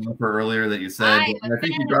a number earlier that you said. I I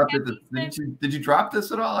think you dropped it. Did you drop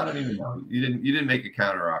this at all? I don't even know. You didn't make a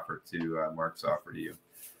counter offer to Mark's offer to you.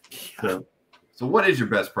 So what is your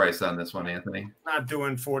best price on this one, Anthony? Not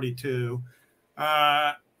doing 42.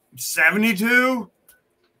 72.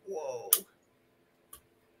 Whoa.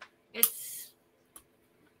 It's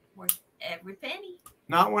worth every penny.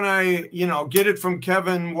 Not when I, you know, get it from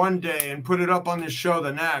Kevin one day and put it up on this show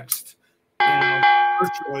the next, you know,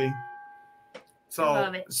 virtually. So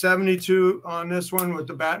Love it. 72 on this one with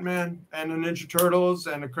the Batman and the Ninja Turtles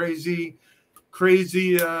and a crazy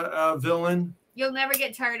villain. You'll never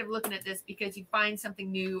get tired of looking at this because you find something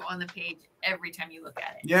new on the page every time you look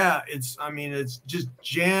at it. Yeah, it's just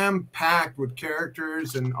jam-packed with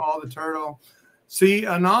characters and all the turtle. See,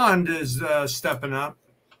 Anand is stepping up.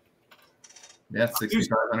 Yeah,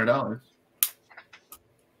 $6,500.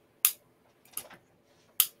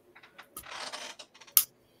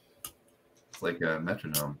 It's like a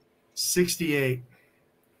metronome. 68.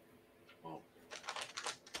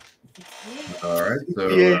 All right, so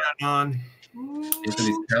 68 Anand.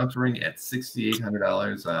 Anthony's countering at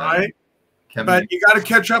 $6,800. All right. Kevin, But you got to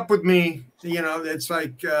catch up with me. You know, it's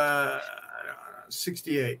like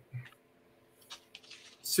 68.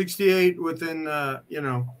 68 within, you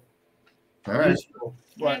know. all right.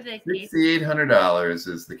 What? $6,800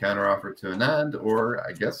 is the counter offer to Anand, or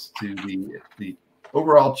I guess to the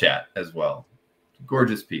overall chat as well.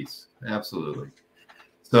 Gorgeous piece. Absolutely.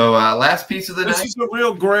 So last piece of the night. This is the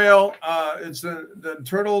real grail. It's the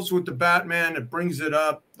turtles with the Batman. It brings it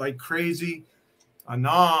up like crazy.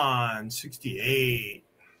 Anand, 68.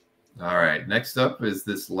 All right. Next up is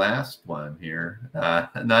this last one here.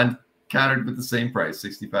 Anand countered with the same price,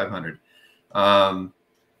 $6,500.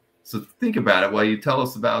 So think about it while you tell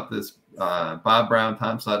us about this Bob Brown,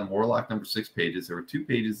 Tom Sutton, Warlock #6 pages. There were 2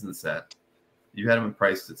 pages in the set. You had them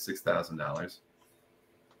priced at $6,000.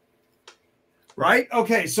 Right.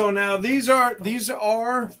 Okay. So now these are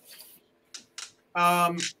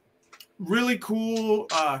really cool.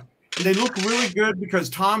 They look really good because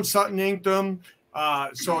Tom Sutton inked them.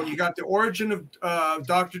 So you got the origin of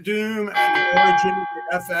Dr. Doom and the origin of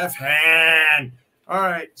the FF hand. All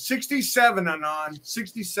right, 67, Anand,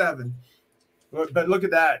 67. But look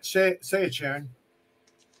at that. Say it, Sharon.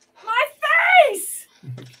 My face.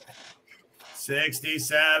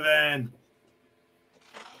 67.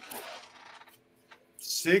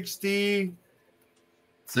 60.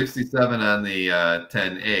 67 on the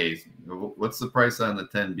 10A. What's the price on the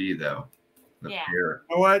 10B though? Yeah. You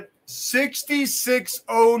know what?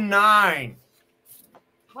 6609.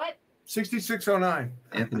 What? 6609.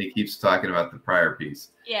 Anthony keeps talking about the prior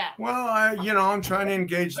piece. Yeah. Well, I'm trying to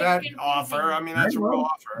engage that offer. I mean, that's a real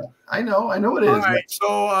offer. I know it is. All right,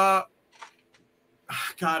 so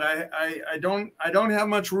God, I don't have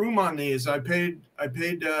much room on these. I paid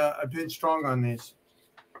strong on these.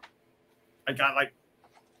 I got like,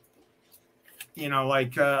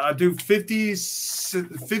 I'll do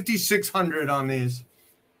 5,600 on these.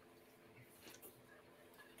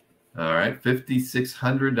 All right,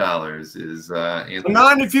 $5,600 is Anthony.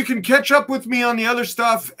 Anand, if you can catch up with me on the other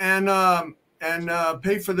stuff and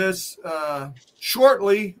pay for this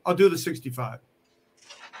shortly, I'll do the 65.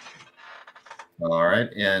 All right,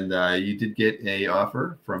 and you did get a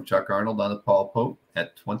offer from Chuck Arnold on the Paul Pope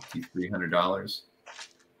at $2,300.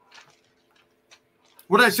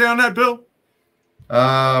 What did I say on that, Bill?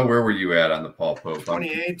 Where were you at on the Paul Pope?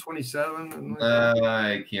 28, 27.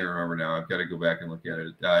 I can't remember now. I've got to go back and look at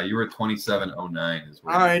it. You were at 2709 as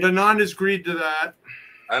well. All right, Anand has agreed to that.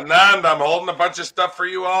 Anand, I'm holding a bunch of stuff for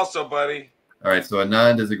you also, buddy. All right, so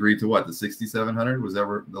Anand has agreed to what? The 6,700? Was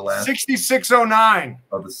that the last? 6609.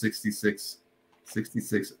 Oh, the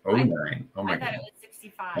 6609. Oh my I thought God. it was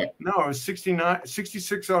 65. No, it was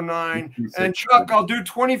 6609. And Chuck, I'll do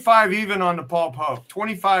 25 even on the Paul Pope.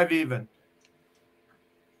 25 even.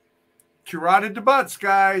 Curated the butts,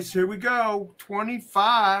 guys. Here we go.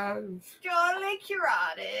 25. Totally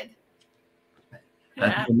curated.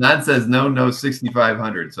 Anand says no,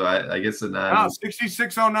 6,500. So I guess Anand. Oh,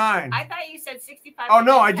 6609. I thought you said 65. Oh,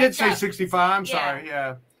 no, I did say 65. I'm sorry.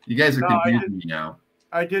 Yeah. You guys are confusing me now.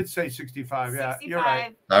 I did say 65. Yeah, you're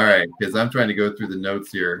right. All right, because I'm trying to go through the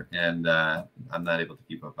notes here, and I'm not able to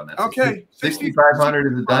keep up on that. Okay.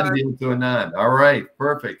 6,500 is a done deal to Anand. All right,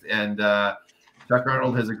 perfect. And Chuck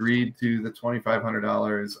Arnold has agreed to the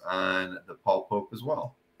 $2,500 on the Paul Pope as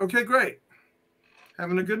well. Okay, great.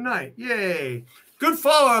 Having a good night. Yay. Good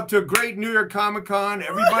follow-up to a great New York Comic-Con.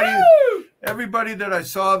 Everybody that I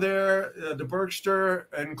saw there, the Berkster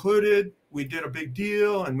included, we did a big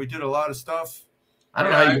deal, and we did a lot of stuff. I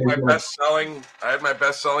don't know. I had my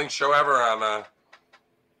best-selling show ever on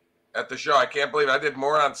at the show. I can't believe it. I did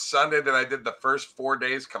more on Sunday than I did the first 4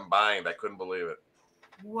 days combined. I couldn't believe it.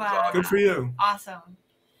 Wow. Good for you. Awesome.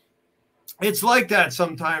 It's like that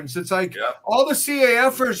sometimes. It's like all the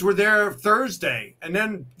CAFers were there Thursday, and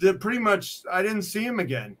then pretty much I didn't see them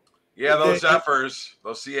again. Yeah, those CAFers.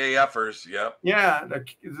 Yep. Yeah, the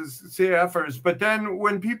CAFers. But then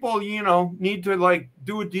when people, need to like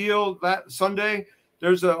do a deal that Sunday,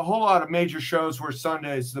 there's a whole lot of major shows where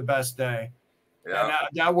Sunday is the best day. Yeah. And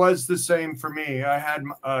that was the same for me. I had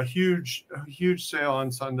a huge sale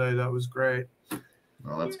on Sunday. That was great.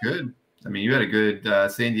 Well, that's good. I mean, you had a good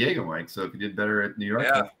San Diego, Mike. So if you did better at New York,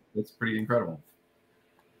 that's pretty incredible.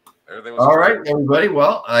 Everything was all right, everybody.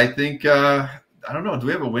 Well, I think I don't know. Do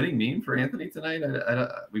we have a winning meme for Anthony tonight?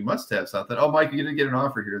 We must have something. Oh, Mike, you didn't get an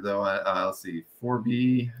offer here though. Let's see,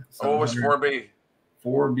 4B. Oh, what was 4B?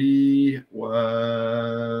 4B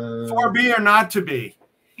was 4B or not to be.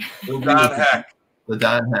 Don Heck. The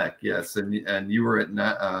Don Heck, yes, and you were at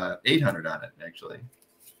 800 on it actually.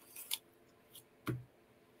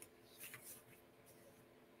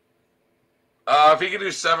 No, if he can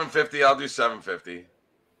do 750, I'll do 750.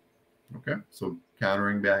 Okay, so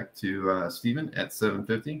countering back to Steven at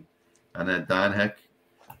 750 on that Don Heck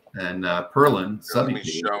and Perlin. Let me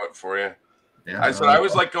show it for you. Yeah, I said I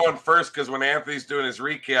always like going first because when Anthony's doing his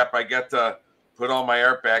recap, I get to put all my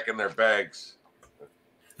art back in their bags.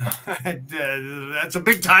 That's a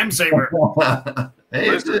big time saver. Hey,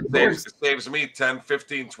 it saves me 10,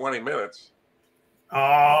 15, 20 minutes.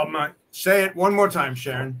 Say it one more time,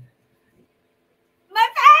 Sharon. My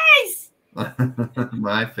face.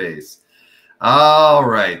 My face. All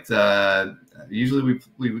right. Usually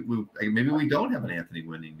we maybe we don't have an Anthony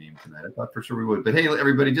winning meme tonight. I thought for sure we would. But hey,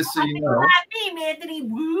 everybody, just so you know, meme, Anthony.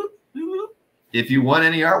 Whoop, whoop. If you want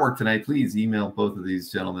any artwork tonight, please email both of these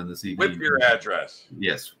gentlemen this evening with your address.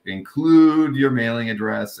 Yes, include your mailing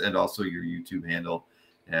address and also your YouTube handle.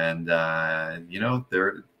 And you know,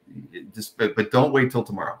 but don't wait till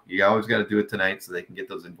tomorrow. You always got to do it tonight so they can get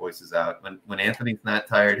those invoices out. When Anthony's not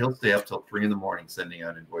tired, he'll stay up till 3 in the morning sending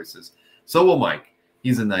out invoices. So will Mike.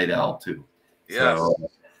 He's a night owl too. Yes. So,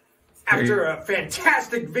 After a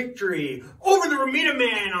fantastic victory over the Ramita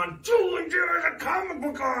Man on Dueling Dealers, a comic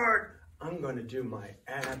book art, I'm going to do my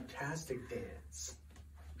adaptastic dance.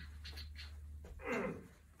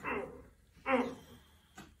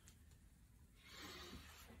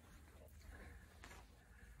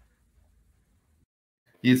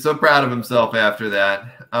 He's so proud of himself after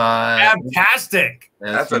that. Fantastic.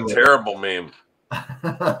 That's a terrible meme.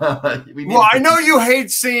 Well, I know you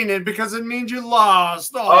hate seeing it because it means you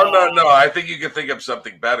lost. Oh, no. I think you can think of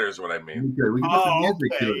something better is what I mean. We can put some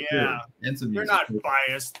music to it, yeah. too. And some You're music. not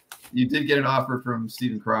biased. You did get an offer from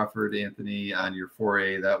Stephen Crawford, Anthony, on your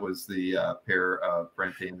 4A. That was the pair of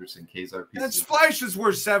Brent Anderson Kazar pieces. That splash is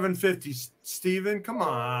worth $750, Steven. Come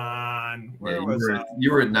on. Yeah,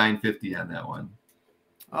 you were at $950 on that one.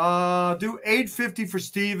 Do $850 for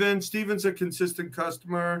Steven. Steven's a consistent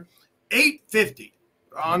customer. $850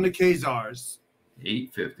 on the Kazars.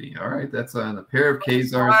 $850. All right, that's on a pair of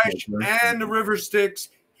Kazars and the River Sticks.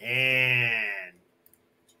 And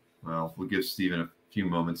well, we'll give Steven a few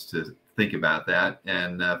moments to think about that.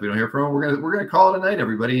 And if we don't hear from him, we're gonna call it a night,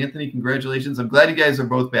 everybody. Anthony, congratulations. I'm glad you guys are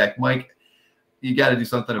both back. Mike, you got to do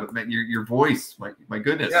something about your voice. My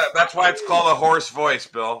goodness. Yeah, that's why it's called a hoarse voice,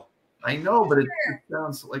 Bill. I know, but it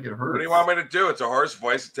sounds like it hurts. What do you want me to do? It's a hoarse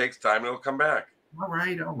voice. It takes time. It'll come back. All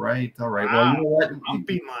right. Well, you know what?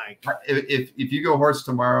 Bumpy Mike. If you go horse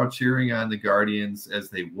tomorrow, cheering on the Guardians as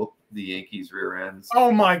they whoop the Yankees' rear ends.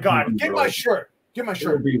 Oh my God! Get my shirt. Get my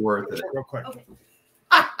shirt. It'll be worth it. Real quick. Okay.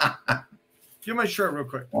 Get my shirt real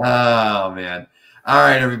quick. Oh man! All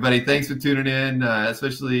right, everybody. Thanks for tuning in,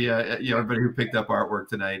 especially everybody who picked up artwork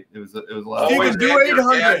tonight. It was a lot. Always add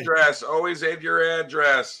your address. Always add your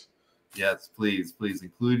address. Yes, please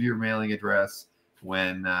include your mailing address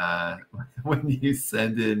when you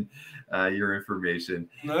send in your information.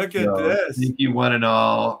 Look at this. Thank you one and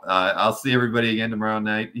all. I'll see everybody again tomorrow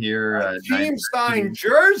night here. Team signed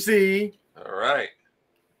jersey. All right.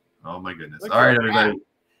 Oh my goodness. All right, everybody.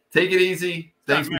 Take it easy. Thanks for